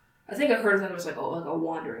I think I heard of them as like a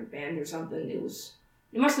wandering band or something.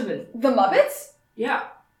 It must have been The Muppets? Yeah.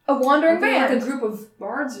 A wandering Like band. a group of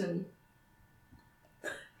bards and...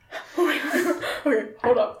 Okay,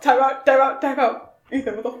 hold up. Time out.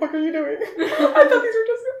 Ethan, what the fuck are you doing? I thought these were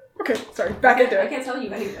just... Okay, sorry. Back into I it. can't tell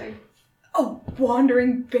you anything. A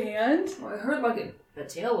wandering band? Well, I heard like a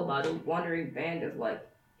tale about a wandering band of like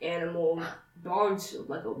animal bards,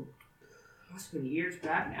 like must have been years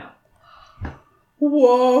back now.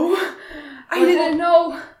 Whoa. I didn't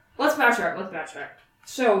know. Let's backtrack.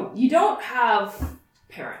 So, you don't have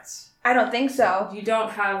parents. I don't think so. You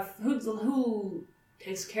don't have... Who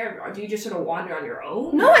takes care of you? Or do you just sort of wander on your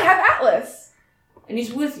own? No, I have Atlas. And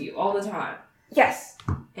he's with you all the time. Yes.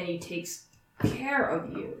 And he takes care of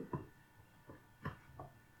you.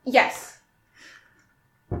 Yes.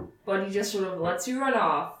 But he just sort of lets you run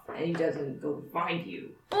off, and he doesn't go find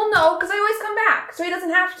you. Well, no, because I always come back, so he doesn't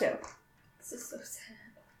have to. This is so sad.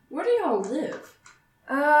 Where do y'all live?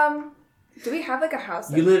 Do we have like a house?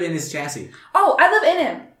 You live in his chassis. Oh, I live in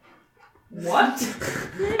him. What?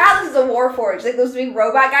 Atlas is a warforged, like those big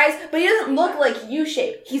robot guys, but he doesn't look like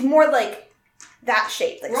U-shaped. He's more like that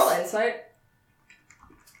shape. Like Roll insight.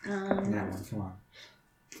 That one, come on.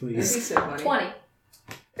 That'd be Please. so funny. 20.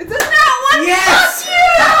 It's a nat one! Yes!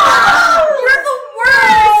 You're the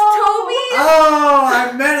worst, Toby! Oh,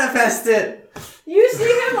 I manifested! You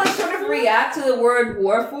see him like sort of react to the word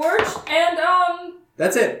Warforged, and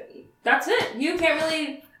That's it. that's it. You can't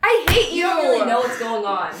really... I hate You don't really know what's going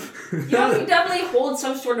on. You definitely hold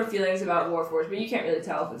some sort of feelings about Warforged, but you can't really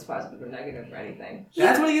tell if it's positive or negative or anything.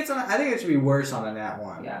 That's what he gets on. I think it should be worse on a nat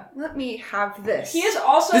one. Yeah. Let me have this. He is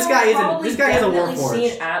also This guy is probably a definitely Warforged.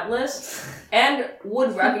 seen Atlas and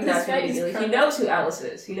would recognize This guy him is immediately. He crying. knows who Atlas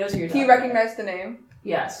is. He knows who you're talking He about. recognized the name.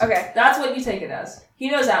 Yes. Okay. That's what you take it as. He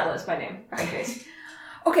knows Atlas by name. In case.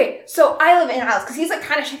 Okay, so I live in Atlas because he's like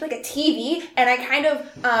kind of shaped like a TV, and I kind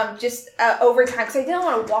of just over time because I didn't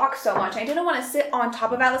want to walk so much. I didn't want to sit on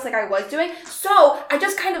top of Atlas like I was doing, so I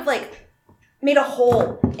just kind of like made a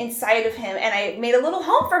hole inside of him, and I made a little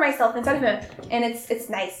home for myself inside of him, and it's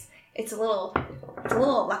nice. It's a little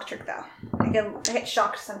electric though. I get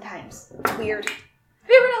shocked sometimes. It's weird. Have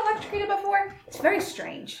you ever been electrocuted before? It's very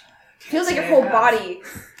strange. Feels like your whole body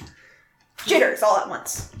jitters all at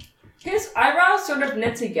once. His eyebrows sort of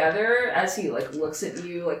knit together as he like looks at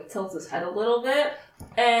you, like tilts his head a little bit.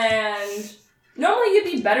 And normally you'd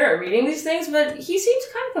be better at reading these things, but he seems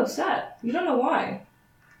kind of upset. You don't know why.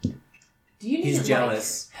 Do you need He's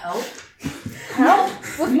jealous. Like, help Help?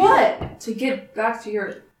 With what? to get back to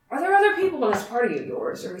your... Are there other people in this party of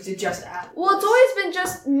yours, or is it just Atlas? Well, it's always been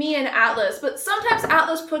just me and Atlas, but sometimes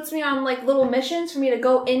Atlas puts me on like little missions for me to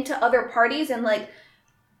go into other parties and like,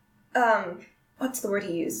 what's the word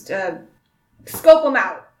he used? Scope them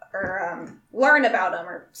out or learn about them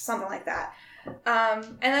or something like that.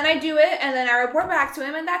 And then I do it, and then I report back to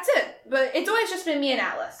him, and that's it. But it's always just been me and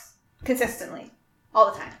Atlas, consistently,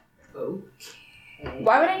 all the time. Okay.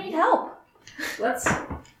 Why would I need help? Let's...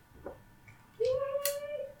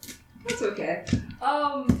 That's okay.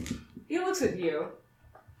 He looks at you,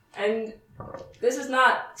 and this is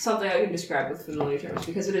not something I can describe with familiar terms,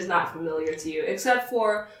 because it is not familiar to you, except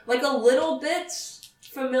for, like, a little bit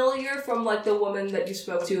familiar from, like, the woman that you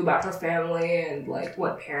spoke to about her family and, like,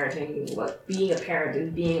 what parenting, what being a parent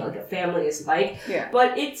and being, like, a family is like. Yeah.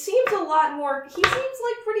 But it seems a lot more, he seems,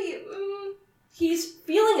 like, pretty, he's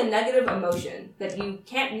feeling a negative emotion that you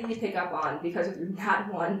can't really pick up on because of your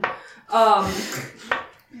nat one.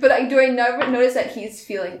 But do I never notice that he's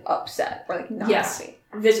feeling upset or like not Yes. happy?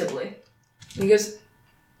 Visibly. He goes,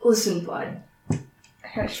 listen, bud. I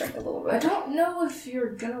kind of shrank a little I bit. don't know if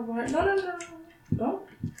you're gonna want to... No. Don't.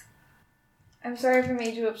 I'm sorry if I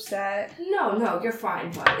made you upset. No, you're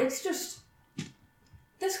fine, bud. It's just...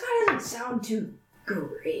 This guy doesn't sound too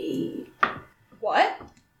great. What?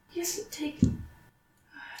 He doesn't take...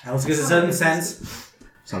 Alice gets a sudden sense.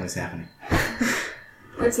 Something's happening.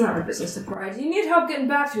 It's not our business to pry. Do you need help getting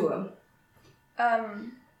back to him?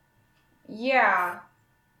 Yeah.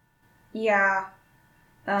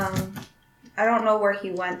 I don't know where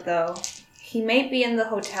he went, though. He may be in the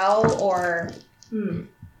hotel, or...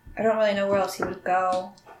 I don't really know where else he would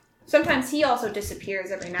go. Sometimes he also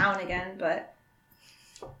disappears every now and again, but...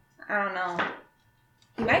 I don't know.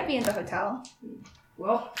 He might be in the hotel.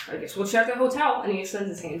 Well, I guess we'll check the hotel. And he extends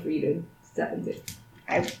his hand for you to step into.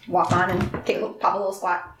 I walk on and pop a little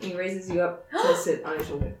squat. And he raises you up to sit on his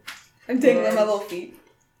shoulder. I'm taking my little feet.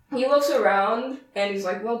 He looks around, and he's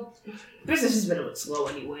like, well, business has been a bit slow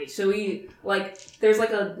anyway. So he, like, there's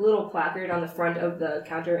like a little placard on the front of the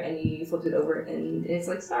counter, and he flips it over, and it's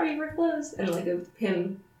like, sorry, we're closed. And like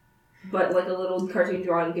him, but like a little cartoon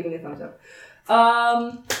drawing giving a thumbs up.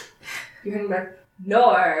 You're heading back?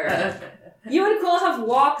 No. You and Quill have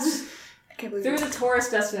walked I can't believe through it. the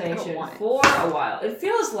tourist destination want it. for a while. It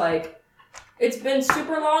feels like it's been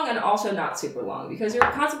super long and also not super long because your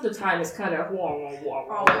concept of time is kind of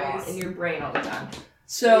Always. in your brain all the time.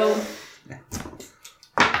 So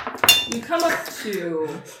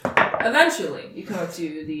eventually you come up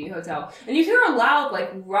to the hotel and you hear a loud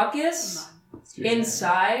like ruckus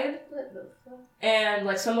inside and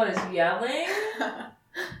like someone is yelling.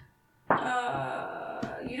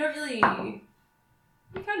 You don't really, you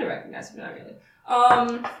kind of recognize it, but not really.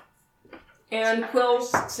 And Quill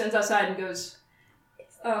stands outside and goes,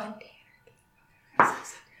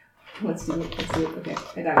 let's do it. Okay,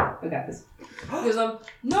 I got this. He goes,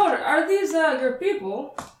 no, are these your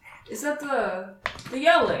people? Is that the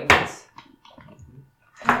yelling? I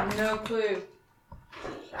have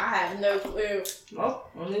no clue. Well,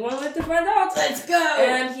 only one way to find out. Let's go!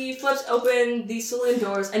 And he flips open the saloon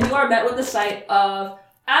doors, and you are met with the sight of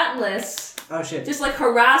Atlas, Oh shit. just like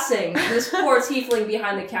harassing this poor tiefling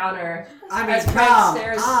behind the counter. I mean, as Frank come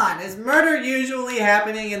stares- on. Is murder usually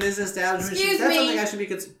happening in this establishment? Excuse That's me. something I should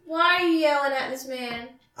be Why are you yelling at this man?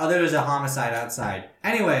 Oh, there was a homicide outside.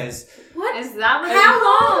 Anyways, What? Is that what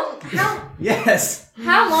yes.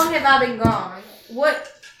 How long have I been gone? What?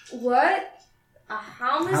 A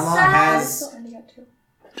homicide? How long has... Still ending at 2.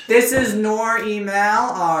 This is Nor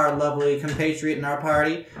Emal, our lovely compatriot in our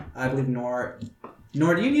party. I believe Nor, do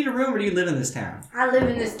you need a room or do you live in this town? I live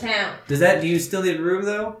in this town. Do you still need a room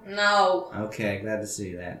though? No. Okay, glad to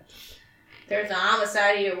see that. There's a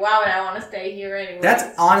homicide here. Why would I want to stay here anyway? That's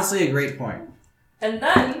honestly a great point. And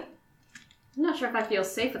then, I'm not sure if I feel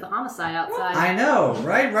safe with a homicide outside. I know,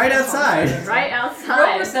 right? Right outside. Right roll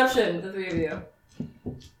outside. perception, the three of you.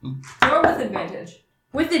 Roll with advantage.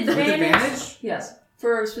 With With advantage? Yes,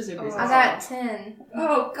 for specific reasons. I got 10.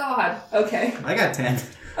 Oh God. Okay. I got 10.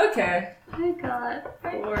 Okay. I got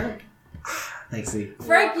 4. Thanks, Lee.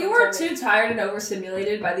 Frank, you were too tired and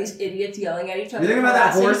overstimulated by these idiots yelling at each other. You think about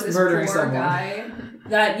that harassing horse this murdering poor someone. guy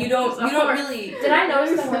that you don't really. Did I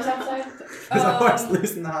notice the horse outside? There's a horse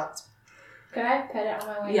loose in the hot. Could I pet it on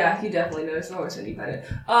my way? Yeah, you definitely noticed the horse when you pet it.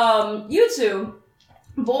 You two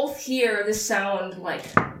both hear this sound like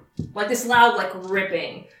this loud like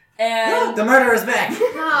ripping. And The murderer is back.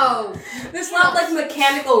 No. this loud like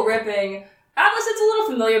mechanical ripping. Atlas, it's a little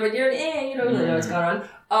familiar, but you don't really know what's going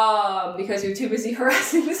on. Because you're too busy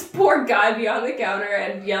harassing this poor guy beyond the counter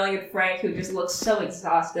and yelling at Frank, who just looks so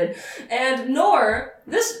exhausted. And Nor,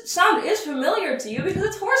 this sound is familiar to you because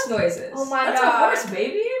it's horse noises. Oh my That's God. a horse,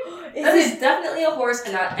 baby. That is definitely a horse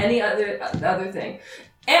and not any other thing.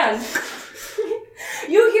 And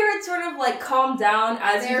you hear it sort of like calm down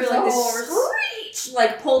as you There's hear like a this horse. screech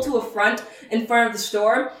like pull to a front in front of the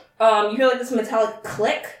store. You hear like this metallic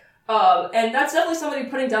click. And that's definitely somebody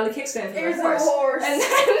putting down the kickstand for There's their a horse. horse. And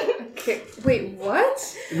then Okay, wait,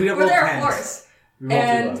 what? We got for roll their 10s. horse. We rolled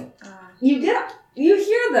And too low. you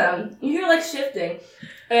hear them. You hear like shifting.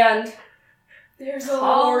 And There's a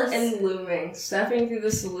tall horse. and looming, stepping through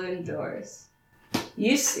the saloon doors,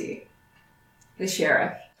 you see the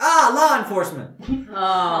sheriff. Law enforcement.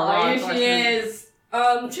 Oh, here she is.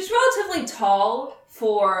 She's relatively tall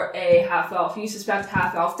for a half-elf. You suspect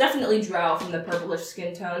half-elf. Definitely drow from the purplish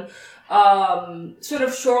skin tone. Sort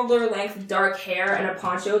of shoulder-length dark hair and a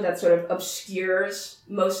poncho that sort of obscures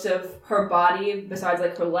most of her body besides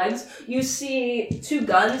like her legs. You see 2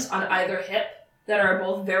 guns on either hip that are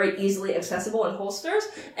both very easily accessible in holsters,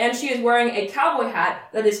 and she is wearing a cowboy hat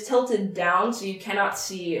that is tilted down so you cannot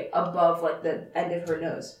see above like the end of her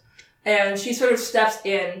nose. And she sort of steps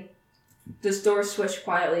in. This door switched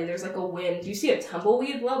quietly. There's like a wind. Do you see a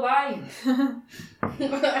tumbleweed blow by?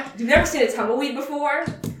 You've never seen a tumbleweed before?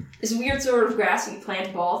 This weird sort of grassy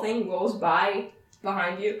plant ball thing rolls by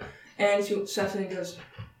behind you, and she steps in and goes,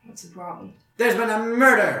 "What's the problem?" There's been a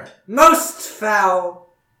murder. Most foul.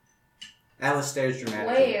 Alice stares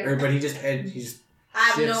dramatically. Where? But he just I have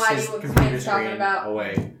shifts no idea his what this computer man's talking screen about.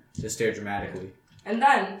 away to stare dramatically. And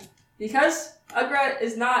then, because Ugra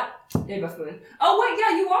is not a buffoon. Oh wait,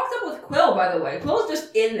 yeah, you walked up with Quill, by the way. Quill's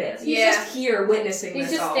just in this. He's Yeah. just here witnessing He's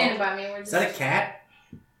this just all. standing by me. We're Is just... that a cat?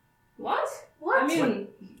 What? What? I mean,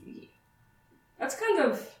 that's kind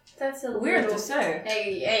of That's a weird little... to say.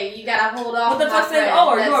 Hey, you gotta hold off. But that's my like saying, friend. "Oh,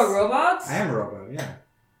 are you That's- a robot?" I am a robot, yeah.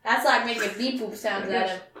 That's like making beep boop sounds at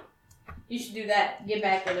him. You should do that. Get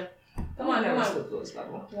back with him. Come on, come on. Quill's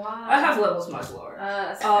level. Wow. I have levels much lower.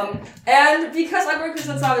 That's And because Ugra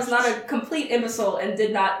Kuznetsov is not a complete imbecile and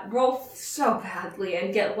did not roll so badly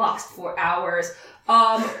and get lost for hours,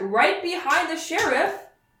 right behind the sheriff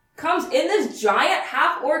comes in this giant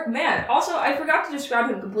half-orc man. Also, I forgot to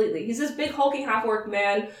describe him completely. He's this big hulking half-orc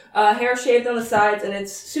man, hair shaved on the sides, and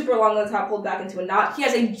it's super long on the top, pulled back into a knot. He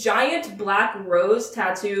has a giant black rose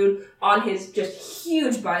tattooed on his just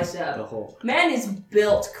huge bicep. The whole. Man is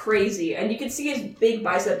built crazy, and you can see his big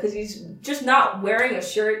bicep because he's just not wearing a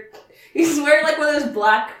shirt. He's wearing like one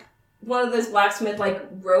of those blacksmith like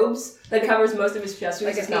robes that covers most of his chest. So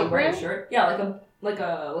Like he's an not wearing a apron? shirt. Yeah, like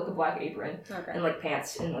a black apron Okay. and like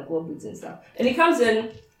pants and like little boots and stuff. And he comes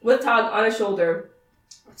in with Tog on his shoulder,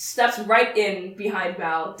 steps right in behind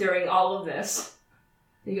Val during all of this.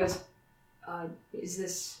 And he goes,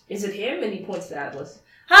 is it him? And he points to Atlas.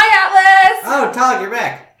 Hi, Atlas! Oh, Tog, you're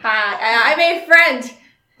back. Hi, I made a friend.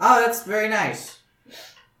 Oh, that's very nice.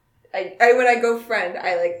 I when I go friend,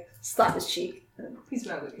 I like slap his cheek. He's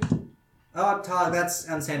mad with you. Oh, Tog, that's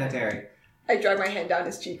unsanitary. I drag my hand down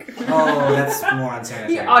his cheek. Oh, that's more He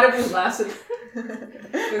unsanitary. audibly laughs at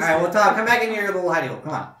Alright, well, Tog, come back in your little hidey hole.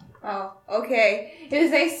 Come on. Oh, okay. It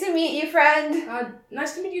was nice to meet you, friend.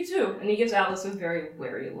 nice to meet you too. And he gives Atlas a very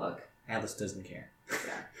wary look. Atlas doesn't care.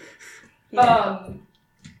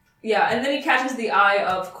 Yeah, and then he catches the eye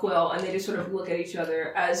of Quill, and they just sort of look at each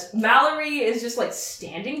other as Mallory is just like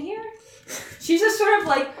standing here. She's just sort of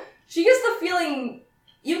like, she gets the feeling,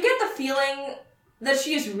 you get the feeling that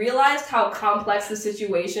she has realized how complex the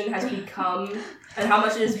situation has become and how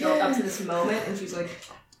much it has built up to this moment, and she's like,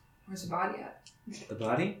 where's the body at? The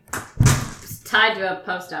body? It's tied to a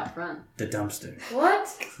post out front. The dumpster. What?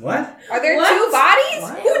 What? Are there What? 2 bodies?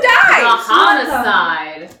 What? Who The died?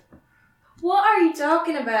 homicide. What are you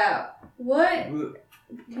talking about? What?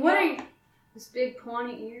 What are you? His big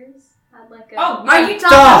pointy ears had like a. Oh, Are yeah. you The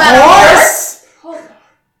talking about a horse? horse?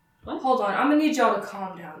 Hold on, I'm gonna need y'all to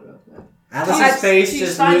calm down real quick. Atlas's face she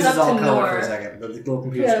just slides loses up all to color for Nora. a second. The little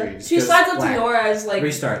computer screen. just She goes slides up black. to Nora as like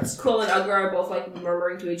Restarts. Quill and Ugra are both like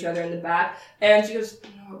murmuring to each other in the back, and she goes,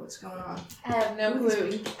 "Nora, what's going on?" I have no Who are clue.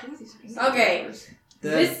 these people? Who are these people? Okay.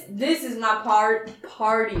 This is my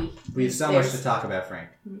party. We have so much to talk about, Frank.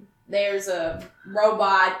 There's a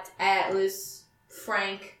robot, Atlas,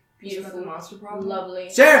 Frank, You have the beautiful, monster problem. lovely.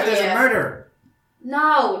 Sheriff, there's Yeah. a murderer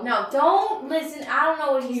No, don't listen. I don't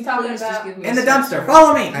know what he's talking Please just about. give me in a the second. dumpster.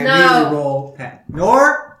 Follow me. I No. really roll pen.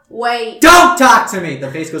 Nor, Wait. don't talk to me. The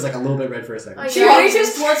face goes like a little bit red for a second. Oh, She Yeah.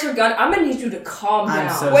 reaches towards her gun. I'm gonna need you to calm I'm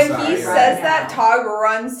down. so When sorry. he Right says now. that, Tog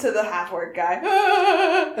runs to the half-orc guy.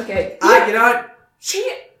 Okay. You know what? She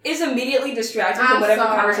is immediately distracted I'm from whatever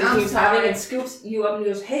sorry, conversation I'm he's having sorry. and scoops you up and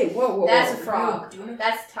goes, "Hey, whoa. That's a whoa, frog. do you wanna-"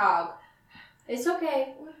 That's Tog. It's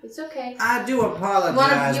okay. It's okay. I do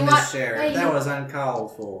apologize, you Miss want- Sheriff. hey, That you- was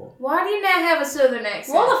uncalled for. Why do you not have a southern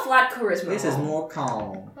accent? Roll a flat charisma. This is roll. more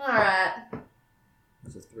calm. Alright.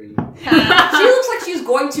 This is 3. She looks like she's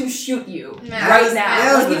going to shoot you No. right That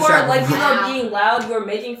now. was Like you the are, shot. like you No. are being loud. You are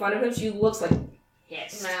making fun of him. She looks like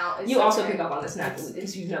yes. No, it's You also okay. pick up on this naturally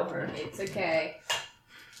because you know her. It's okay.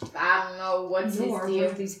 I don't know what's Nor, his what deal.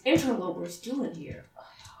 are these interlopers doing here?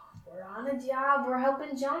 We're on a job. We're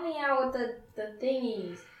helping Johnny out with the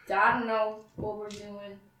thingies. I don't know what we're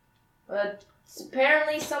doing. But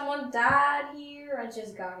apparently someone died here. I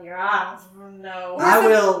just got here. I don't know. I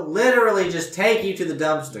will literally just take you to the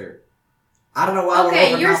dumpster. I don't know why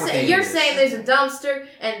Okay, we're you're overcomplicating saying this. there's a dumpster,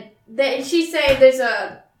 and she's saying there's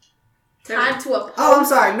a time to a post. Oh, I'm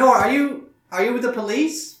sorry. Nora, are you with the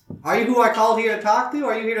police? Are you who I called here to talk to?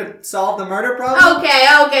 Are you here to solve the murder problem?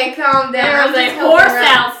 Okay, calm down. There I'm was a just horse helping her.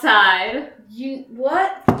 outside. You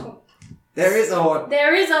what? There is a horse.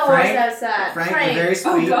 There is a horse Frank, outside. Frank, you're very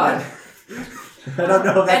Oh, sweet. God. but I don't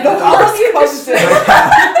know if that's And the all dog. of you supposed to.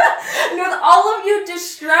 and with all of you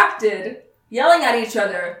distracted, yelling at each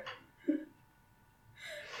other,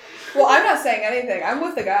 Well, I'm not saying anything. I'm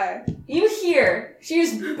with the guy. you hear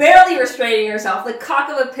she's barely restraining herself, the cock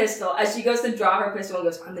of a pistol, as she goes to draw her pistol and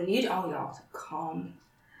goes, "I'm gonna need all y'all to calm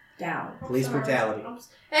down." Police brutality.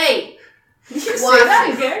 Hey, Did you Why? say that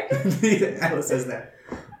in character? Alice says that.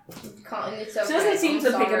 it's okay. She doesn't seem I'm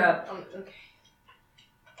to pick sorry. it up. Okay.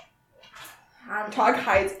 Tog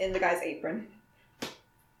hides in the guy's apron.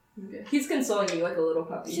 He's consoling you like a little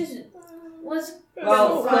puppy. Just was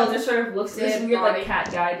Well, so Quill fun. just sort of looks, this Dead weird body. like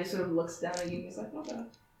cat guy just sort of looks down at you and he's like, "Okay,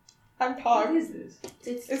 I'm what Tog. is this?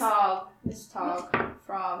 It's Tog. It's Tog.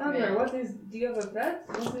 Frog. Okay, man. what is, do you have a pet?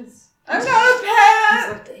 What is? I'm not a pet! He's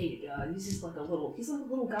like, hey, he's just like a little, he's like a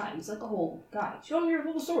little guy. He's like a whole guy. Show him your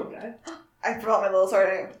little sword, guy. I brought my little sword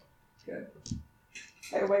in. Good.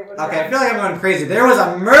 I wait with Okay, I feel like I'm going crazy. There was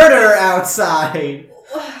a murder outside.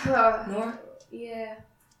 Nor? Yeah.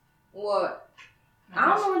 What? I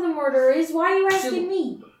don't know where the murder is. Why are you asking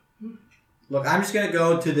me? Look, I'm just going to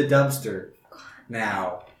go to the dumpster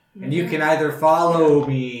now. And you can either follow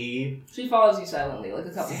me. She follows you silently, like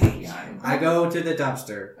a couple feet behind. I go to the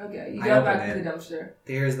dumpster. Okay, you I go open back it. to the dumpster.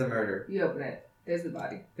 Here's the murder. You open it. There's the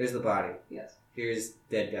body. There's the body. Yes. Here's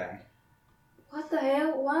dead guy. What the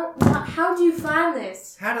hell? What? How'd you find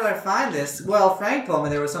this? How did I find this? Well, Frank told me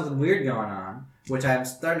there was something weird going on, which I'm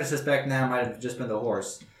starting to suspect now might have just been the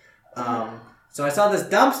horse. So I saw this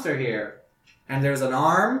dumpster here, and there's an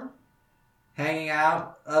arm hanging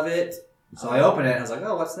out of it. So I opened it, and I was like,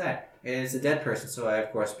 oh, what's that? And it's a dead person, so I,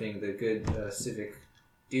 of course, being the good civic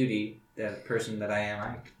duty, that person that I am,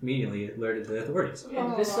 I immediately alerted the authorities.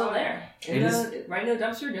 It is still there. Right in the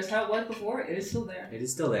dumpster, just how it was before, it is still there. It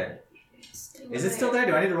is still there. Is it still there?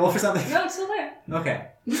 Do I need to roll for something? No, it's still there. Okay.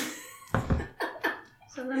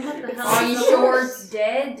 So then what the hell? Are is you the sure horse? it's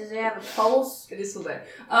dead? Does it have a pulse? It is still there.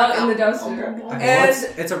 In the dumpster. Okay, well,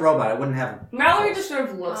 And it's a robot. I wouldn't have... Mallory just sort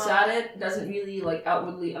of looks at it, doesn't really like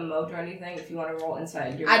outwardly emote or anything. If you want to roll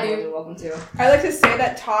inside, you're I more do. than welcome to. I like to say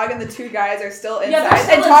that Tog and the two guys are still inside, Yeah, they're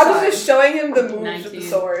still and Tog inside. was just showing him the moves with 19. the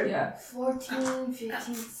sword. Yeah. 14,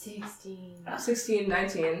 15, 16. 16,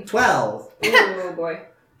 19. 12. Oh boy.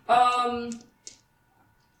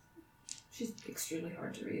 She's extremely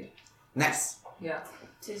hard to read. Nice. Yeah.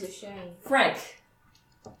 Tis a shame. Frank,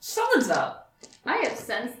 something's up. I have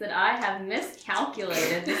sensed that I have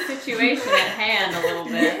miscalculated the situation at hand a little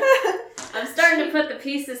bit. I'm starting to put the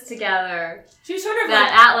pieces together. She's sort of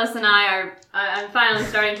That Atlas and I are. I'm finally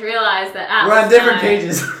starting to realize that Atlas. We're on different and I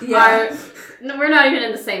pages. Yeah. No, we're not even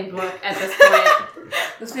in the same book at this point.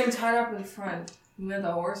 This thing tied up in front. You met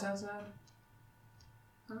the horse outside?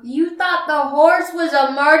 You thought the horse was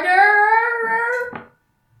a murderer?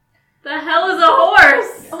 The hell is a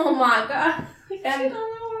horse? Oh my god. And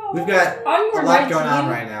We've got on a your lot 19, going on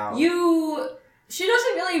right now. She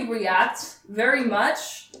doesn't really react very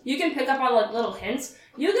much. You can pick up on like little hints.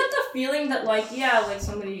 You get the feeling that like, yeah, like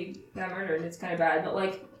somebody got murdered, it's kind of bad, but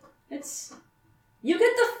like,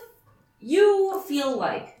 you feel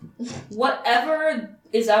like whatever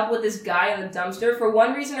is up with this guy in the dumpster, for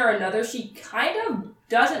one reason or another, she kind of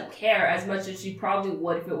doesn't care as much as she probably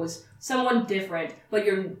would if it was someone different, but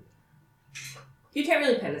you can't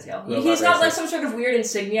really pin the tail. Robot He's got like racist. some sort of weird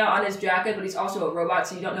insignia on his jacket, but he's also a robot,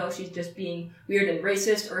 so you don't know if she's just being weird and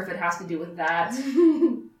racist or if it has to do with that.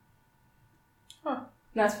 Huh.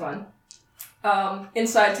 That's fun.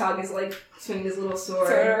 Inside Tog is like swinging his little sword.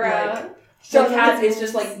 Sword around. Like, the cat is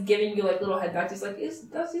just like giving you like little headbacks. He's like,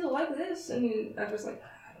 does he like this? And I'm just like,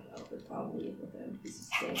 I don't know, but probably with him. He's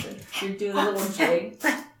just dancing. You're doing a little jig.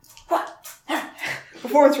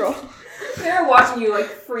 Performance roll. They're watching you like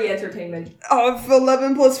free entertainment. Oh,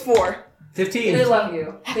 11 plus 4. 15. They love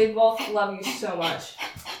you. They both love you so much.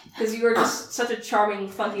 Because you are just such a charming,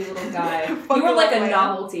 funky little guy. You are like a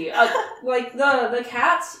novelty. Like the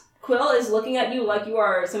cat's Quill is looking at you like you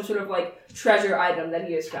are some sort of like treasure item that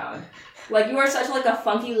he has found. Like you are such like a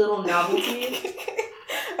funky little novelty.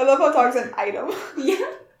 I love how Tog's an item. Yeah.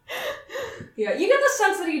 Yeah, you get the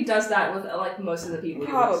sense that he does that with like most of the people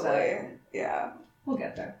he works Probably. at. Yeah. We'll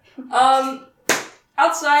get there.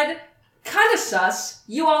 Outside, kind of sus.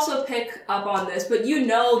 You also pick up on this, but you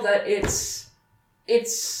know that it's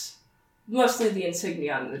mostly the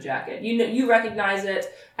insignia on the jacket. You recognize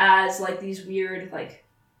it as like these weird like.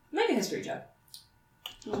 Make a history check.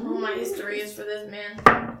 Oh, my history is for this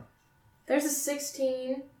man. There's a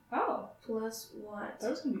 16 Oh, plus what? that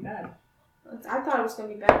was gonna be bad. I thought it was gonna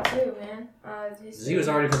be bad too, man. Z was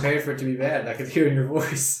already prepared for it to be bad. I could hear in your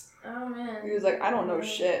voice. Oh man. He was like, I don't know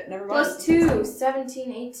shit. Never mind. Plus 2,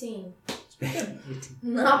 17, 18.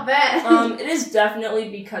 Not bad. It is definitely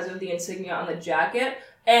because of the insignia on the jacket,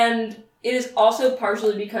 and it is also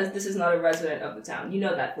partially because this is not a resident of the town. You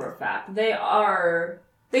know that for a fact.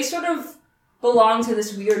 They sort of belong to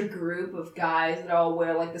this weird group of guys that all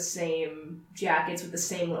wear like the same jackets with the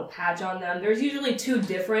same little patch on them. There's usually 2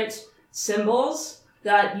 different symbols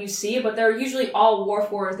that you see, but they're usually all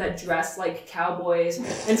warforgeds that dress like cowboys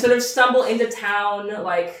and sort of stumble into town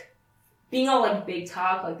like being all like big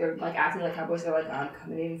talk, like they're like acting like cowboys. They're like, I'm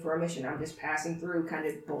coming in for a mission, I'm just passing through kind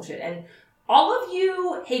of bullshit. And all of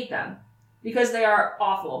you hate them. Because they are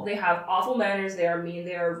awful. They have awful manners, they are mean,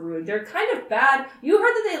 they are rude, they're kind of bad. You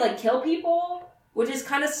heard that they like kill people, which is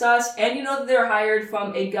kind of sus, and you know that they're hired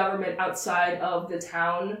from a government outside of the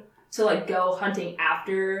town to like go hunting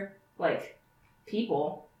after like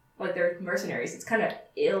people. Like they're mercenaries. It's kind of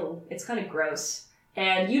ill. It's kind of gross.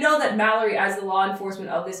 And you know that Mallory, as the law enforcement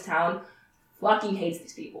of this town, fucking hates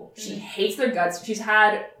these people. She hates their guts. She's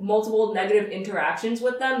had multiple negative interactions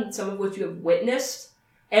with them, some of which you have witnessed.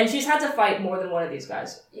 And she's had to fight more than one of these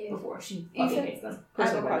guys before. She fucking Ethan, hates them. I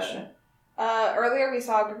have a question. Earlier we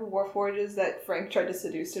saw a group of warforges that Frank tried to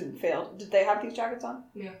seduce and failed. Did they have these jackets on?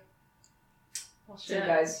 Well, So shit.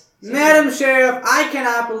 guys. Madam Sheriff, I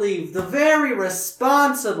cannot believe the very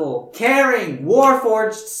responsible, caring,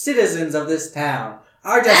 warforged citizens of this town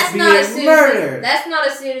are just being murdered. That's not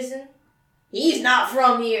a citizen. He's not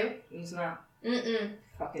from here. He's not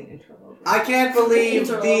fucking interloper. I can't believe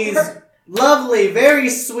Interloper. these lovely, very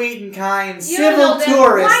sweet and kind You civil don't know them.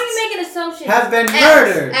 tourists Why are you making assumptions? have been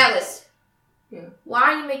murdered. Alice. Yeah. Why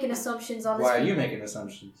are you making assumptions on this? Why are you making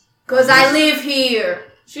assumptions? Because I live here.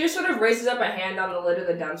 She just sort of raises up a hand on the lid of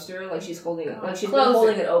the dumpster, like she's holding it, like she's Close been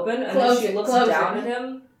holding it. it open, and Close then she it, looks close down it. at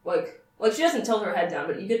him, like she doesn't tilt her head down,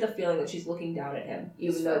 but you get the feeling that she's looking down at him,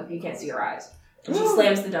 even though you can't see her eyes. And she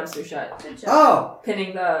slams the dumpster shut, Good job. Oh!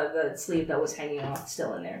 pinning the sleeve that was hanging off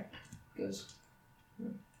still in there. Goes,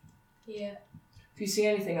 Yeah. if you see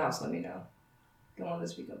anything else, let me know. Don't want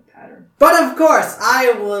this to become a pattern. But of course,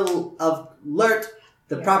 I will alert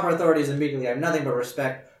the proper authorities immediately. I have nothing but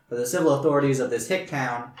respect for the civil authorities of this hick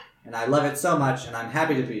town, and I love it so much, and I'm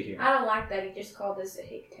happy to be here. I don't like that he just called this a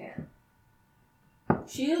hick town.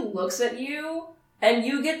 She looks at you, and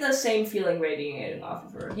you get the same feeling radiating off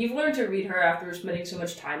of her. You've learned to read her after spending so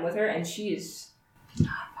much time with her, and she is not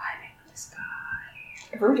vibing with this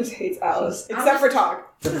guy. Everyone just hates Alice, I'm except for Tog.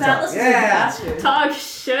 Atlas is a Yeah. bastard. Talk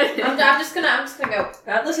shit. I'm just gonna go.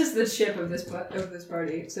 Atlas is the chip of this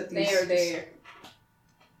party, except he's There.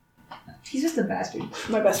 He's just a bastard.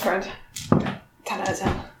 My best friend. 10 out of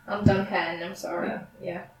 10. I'm done patting. I'm sorry.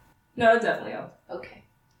 Yeah. No, it definitely helped. Okay.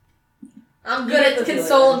 I'm You good get at the feeling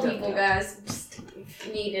consoling that it people, definitely guys. Just if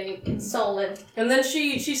you need any consoling. And then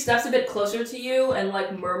she steps a bit closer to you and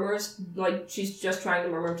like murmurs, like she's just trying to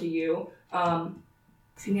murmur to you.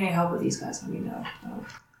 If you need any help with these guys, let me know.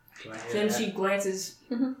 Do I hear Then that? she glances.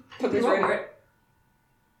 Put this You right over here. it.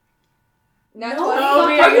 Not No,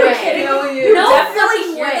 20. fucking Are you way. kidding No, me? you- You No definitely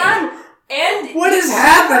fucking hear way. that? And What is you see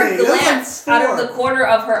happening? her That's like glance out of four. the corner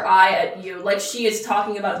of her eye at you, like she is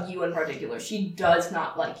talking about you in particular. She does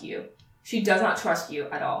not like you. She does not trust you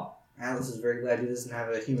at all. Alice is very glad he doesn't have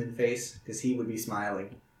a human face, because he would be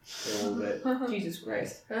smiling a little bit. Jesus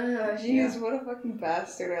Christ. Jeez, what a fucking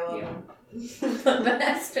bastard. I love Yeah. him.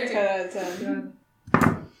 Bastard. 10 out of 10.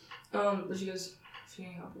 But she goes, if you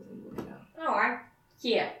need help with him, look it down. Alright.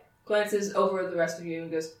 Yeah. Glances over the rest of you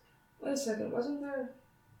and goes, wait a second, wasn't there?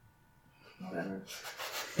 Whatever.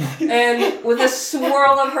 And with a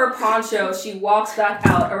swirl of her poncho, she walks back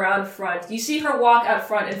out around front. You see her walk out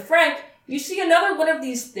front, and Frank, you see another one of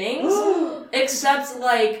these things, except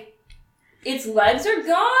like its legs are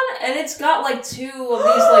gone, and it's got like two of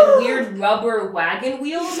these like weird rubber wagon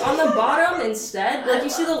wheels on the bottom instead. Like you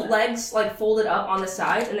see the legs like folded up on the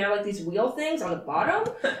sides, and they're like these wheel things on the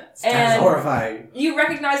bottom. It's And horrifying. you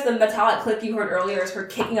recognize the metallic click you heard earlier as her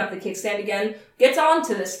kicking up the kickstand again, gets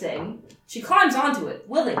onto this thing. She climbs onto it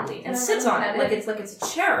willingly and sits on it like it's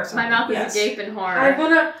a chair or something. My mouth is Yes. gaping horror. I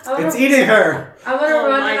wanna It's eating her! Oh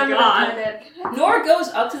run my and I'm God. gonna pet it. Nor goes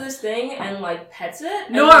up to this thing and like pets it.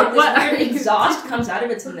 And, Nor, like, this what are weird you exhaust comes out of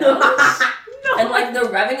its nose. And like the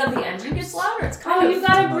revving of the engine gets louder. It's kind Oh, of you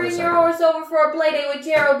gotta It's a bring your motorcycle. horse over for a play date with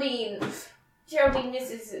Geraldine. Geraldine, this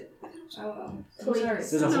is it. I'm Please. sorry.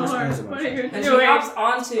 This is a horse Nor, and a what are you And she doing? hops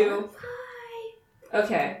onto.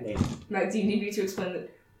 Okay, Lady. Mac, do you need me to explain that?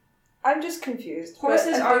 I'm just confused. but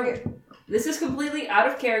Horses I are. think This is completely out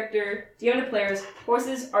of character. DM to players.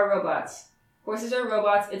 Horses are robots. Horses are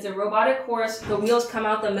robots. It's a robotic horse. The wheels come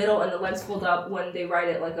out the middle and the legs fold up when they ride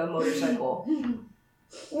it like a motorcycle.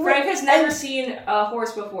 Frank has never seen a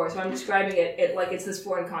horse before, so I'm describing it like it's this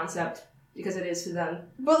foreign concept because it is to them.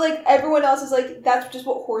 But like everyone else is like, that's just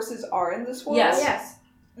what horses are in this world. Yes. Yes.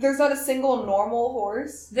 There's not a single normal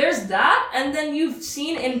horse. There's that, and then you've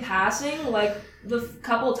seen in passing, like, the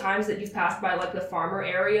couple times that you've passed by, like, the farmer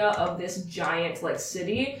area of this giant, like,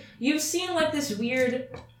 city, you've seen, like, this weird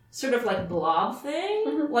sort of, like, blob thing.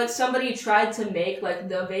 Mhm. Like, somebody tried to make, like,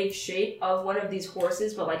 the vague shape of one of these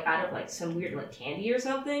horses, but, like, out of, like, some weird, like, candy or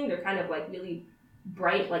something. They're kind of, like, really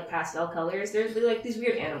bright, like, pastel colors. They're, like, these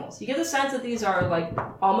weird animals. You get the sense that these are, like,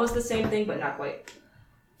 almost the same thing, but not quite.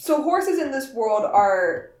 So horses in this world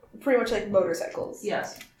are pretty much like motorcycles.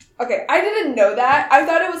 Yes. Okay, I didn't know that. I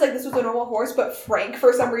thought it was like this was a normal horse, but Frank,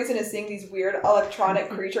 for some reason, is seeing these weird electronic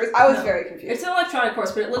creatures. I was No. very confused. It's an electronic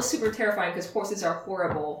horse, but it looks super terrifying because horses are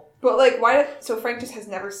horrible. But like, why? So Frank just has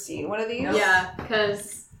never seen one of these. No. Yeah,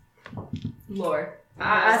 because Lore.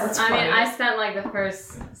 I funny. mean, I spent like the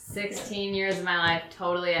first 16 years of my life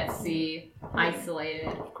totally at sea, isolated.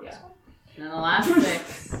 Yeah. And then the last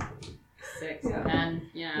six, Yeah. 10,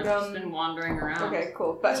 you know, just been wandering around. Okay,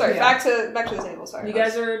 cool. But sorry, Yeah. back to the table. Sorry. You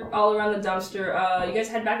guys are all around the dumpster. You guys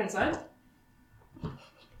head back inside?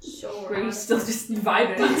 Sure. Where you still just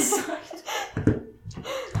vibing inside.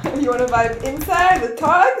 You want to vibe inside with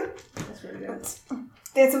Tog? That's where it is.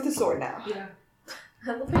 Dance with the sword now. Yeah.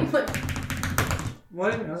 I love how you went.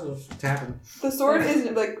 What? I was tapping. The sword is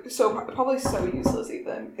like probably so useless.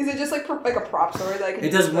 Even is it just like a prop sword? Like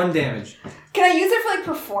It does 1 damage. Can I use it for like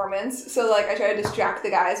performance? So like I try to distract the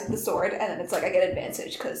guys with the sword, and then it's like I get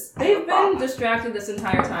advantage because They've been distracted this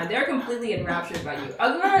entire time. They're completely enraptured by you.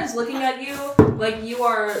 Agumon is looking at you like you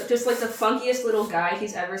are just like the funkiest little guy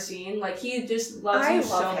he's ever seen. Like he just loves you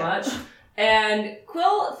so much. And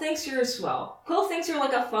Quill thinks you're swell. Quill thinks you're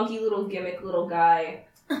like a funky little gimmick little guy.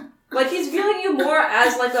 Like he's viewing you more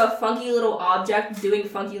as like a funky little object doing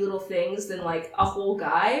funky little things than like a whole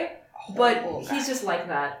guy. But he's just like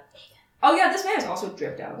that. Oh yeah, this man is also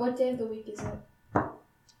dripped out. What day of the week is it?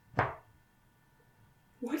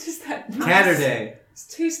 What is that mean? Catterday. It's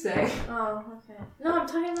Tuesday. Oh, okay. No, I'm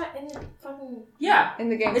talking about in the fucking... Yeah. in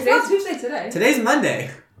the game. It's not Tuesday today. Today's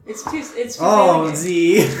Monday. It's Tuesday. It's Tuesday. Oh, in the game.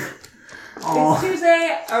 Z. It's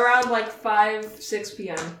Tuesday around like 5-6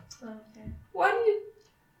 p.m. Okay. Why do you...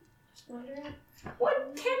 Just wondering.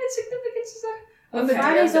 What canon significance is that?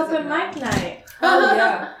 Friday's open mic night. Oh,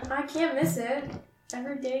 yeah. I can't miss it.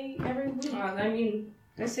 Every day, every week. I mean,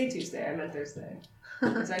 I say Tuesday. I meant Thursday.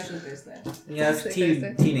 It's actually Thursday. Yeah,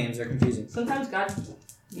 Thursday. T names are confusing. Sometimes God...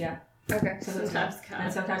 Yeah. Okay. Sometimes Sometimes God. God.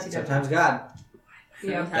 And sometimes he doesn't. Sometimes God.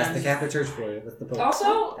 Yeah. That's the Catholic Church for you. That's the Pope.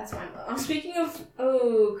 Also, That's fine. speaking of...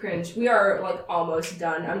 Oh, cringe. We are, like, almost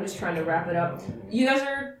done. I'm just trying to wrap it up. You guys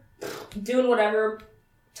are doing whatever.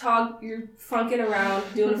 Tog, you're funking around,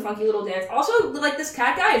 doing a funky little dance. Also, like, this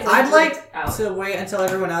cat guy is I'd like out. to wait until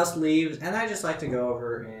everyone else leaves, and I just like to go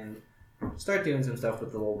over and start doing some stuff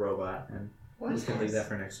with the little robot, and we can leave that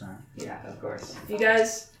for next time. Yeah, of course. You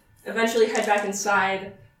guys eventually head back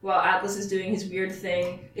inside while Atlas is doing his weird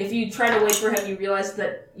thing. If you try to wait for him, you realize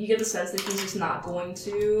that you get the sense that he's just not going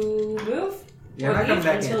to move Yeah, or I'm not coming leave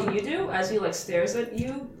back until in. you do, as he like stares at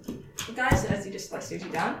you guys, as he just like stares you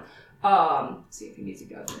down. See if he needs to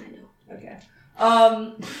go. I know. Okay.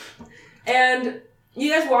 And you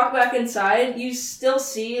guys walk back inside. You still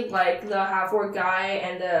see like the half-orc guy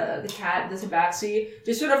and the cat, the tabaxi,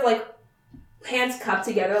 just sort of like hands cupped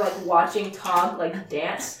together, like watching Tog like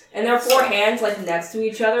dance, and their 4 hands like next to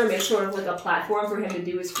each other make sort of like a platform for him to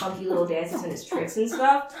do his funky little dances and his tricks and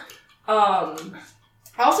stuff.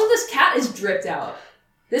 Also, this cat is dripped out.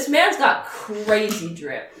 This man's got crazy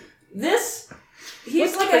drip.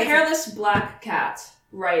 He's like a hairless black cat,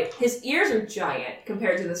 right? His ears are giant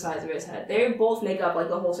compared to the size of his head. They both make up like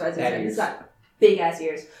the whole size of his head. He's got big ass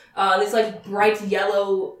ears. These like bright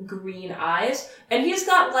yellow green eyes, and he's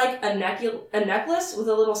got like a necklace with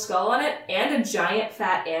a little skull on it, and a giant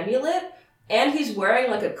fat amulet, and he's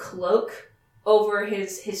wearing like a cloak over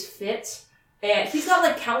his fit. And he's got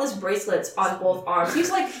like countless bracelets on both arms.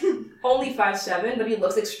 He's like only 5'7", but he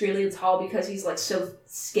looks extremely tall because he's like so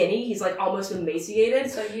skinny. He's like almost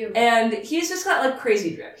emaciated. So you. And he's just got like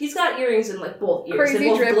crazy drip. He's got earrings in like both ears. Crazy they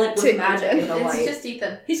both drip glint to with magic in the It's light. just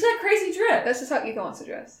Ethan. He's got crazy drip. That's just how Ethan wants to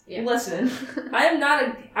dress. Yeah. Listen, I am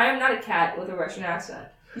not a cat with a Russian accent.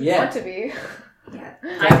 Yeah. Want to be. Yeah.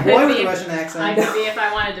 I Boy could with be. a Russian I accent. could be if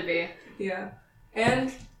I wanted to be. Yeah.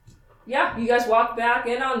 And yeah, you guys walk back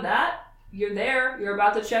in on that. You're there. You're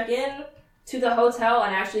about to check in to the hotel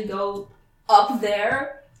and actually go up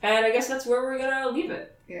there. And I guess that's where we're gonna leave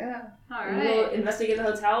it. Yeah. All We'll right. investigate the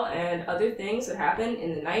hotel and other things that happen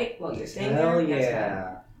in the night while you're staying Hell there. next time.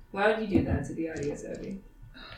 yeah. Why would you do that to the audience, Abby?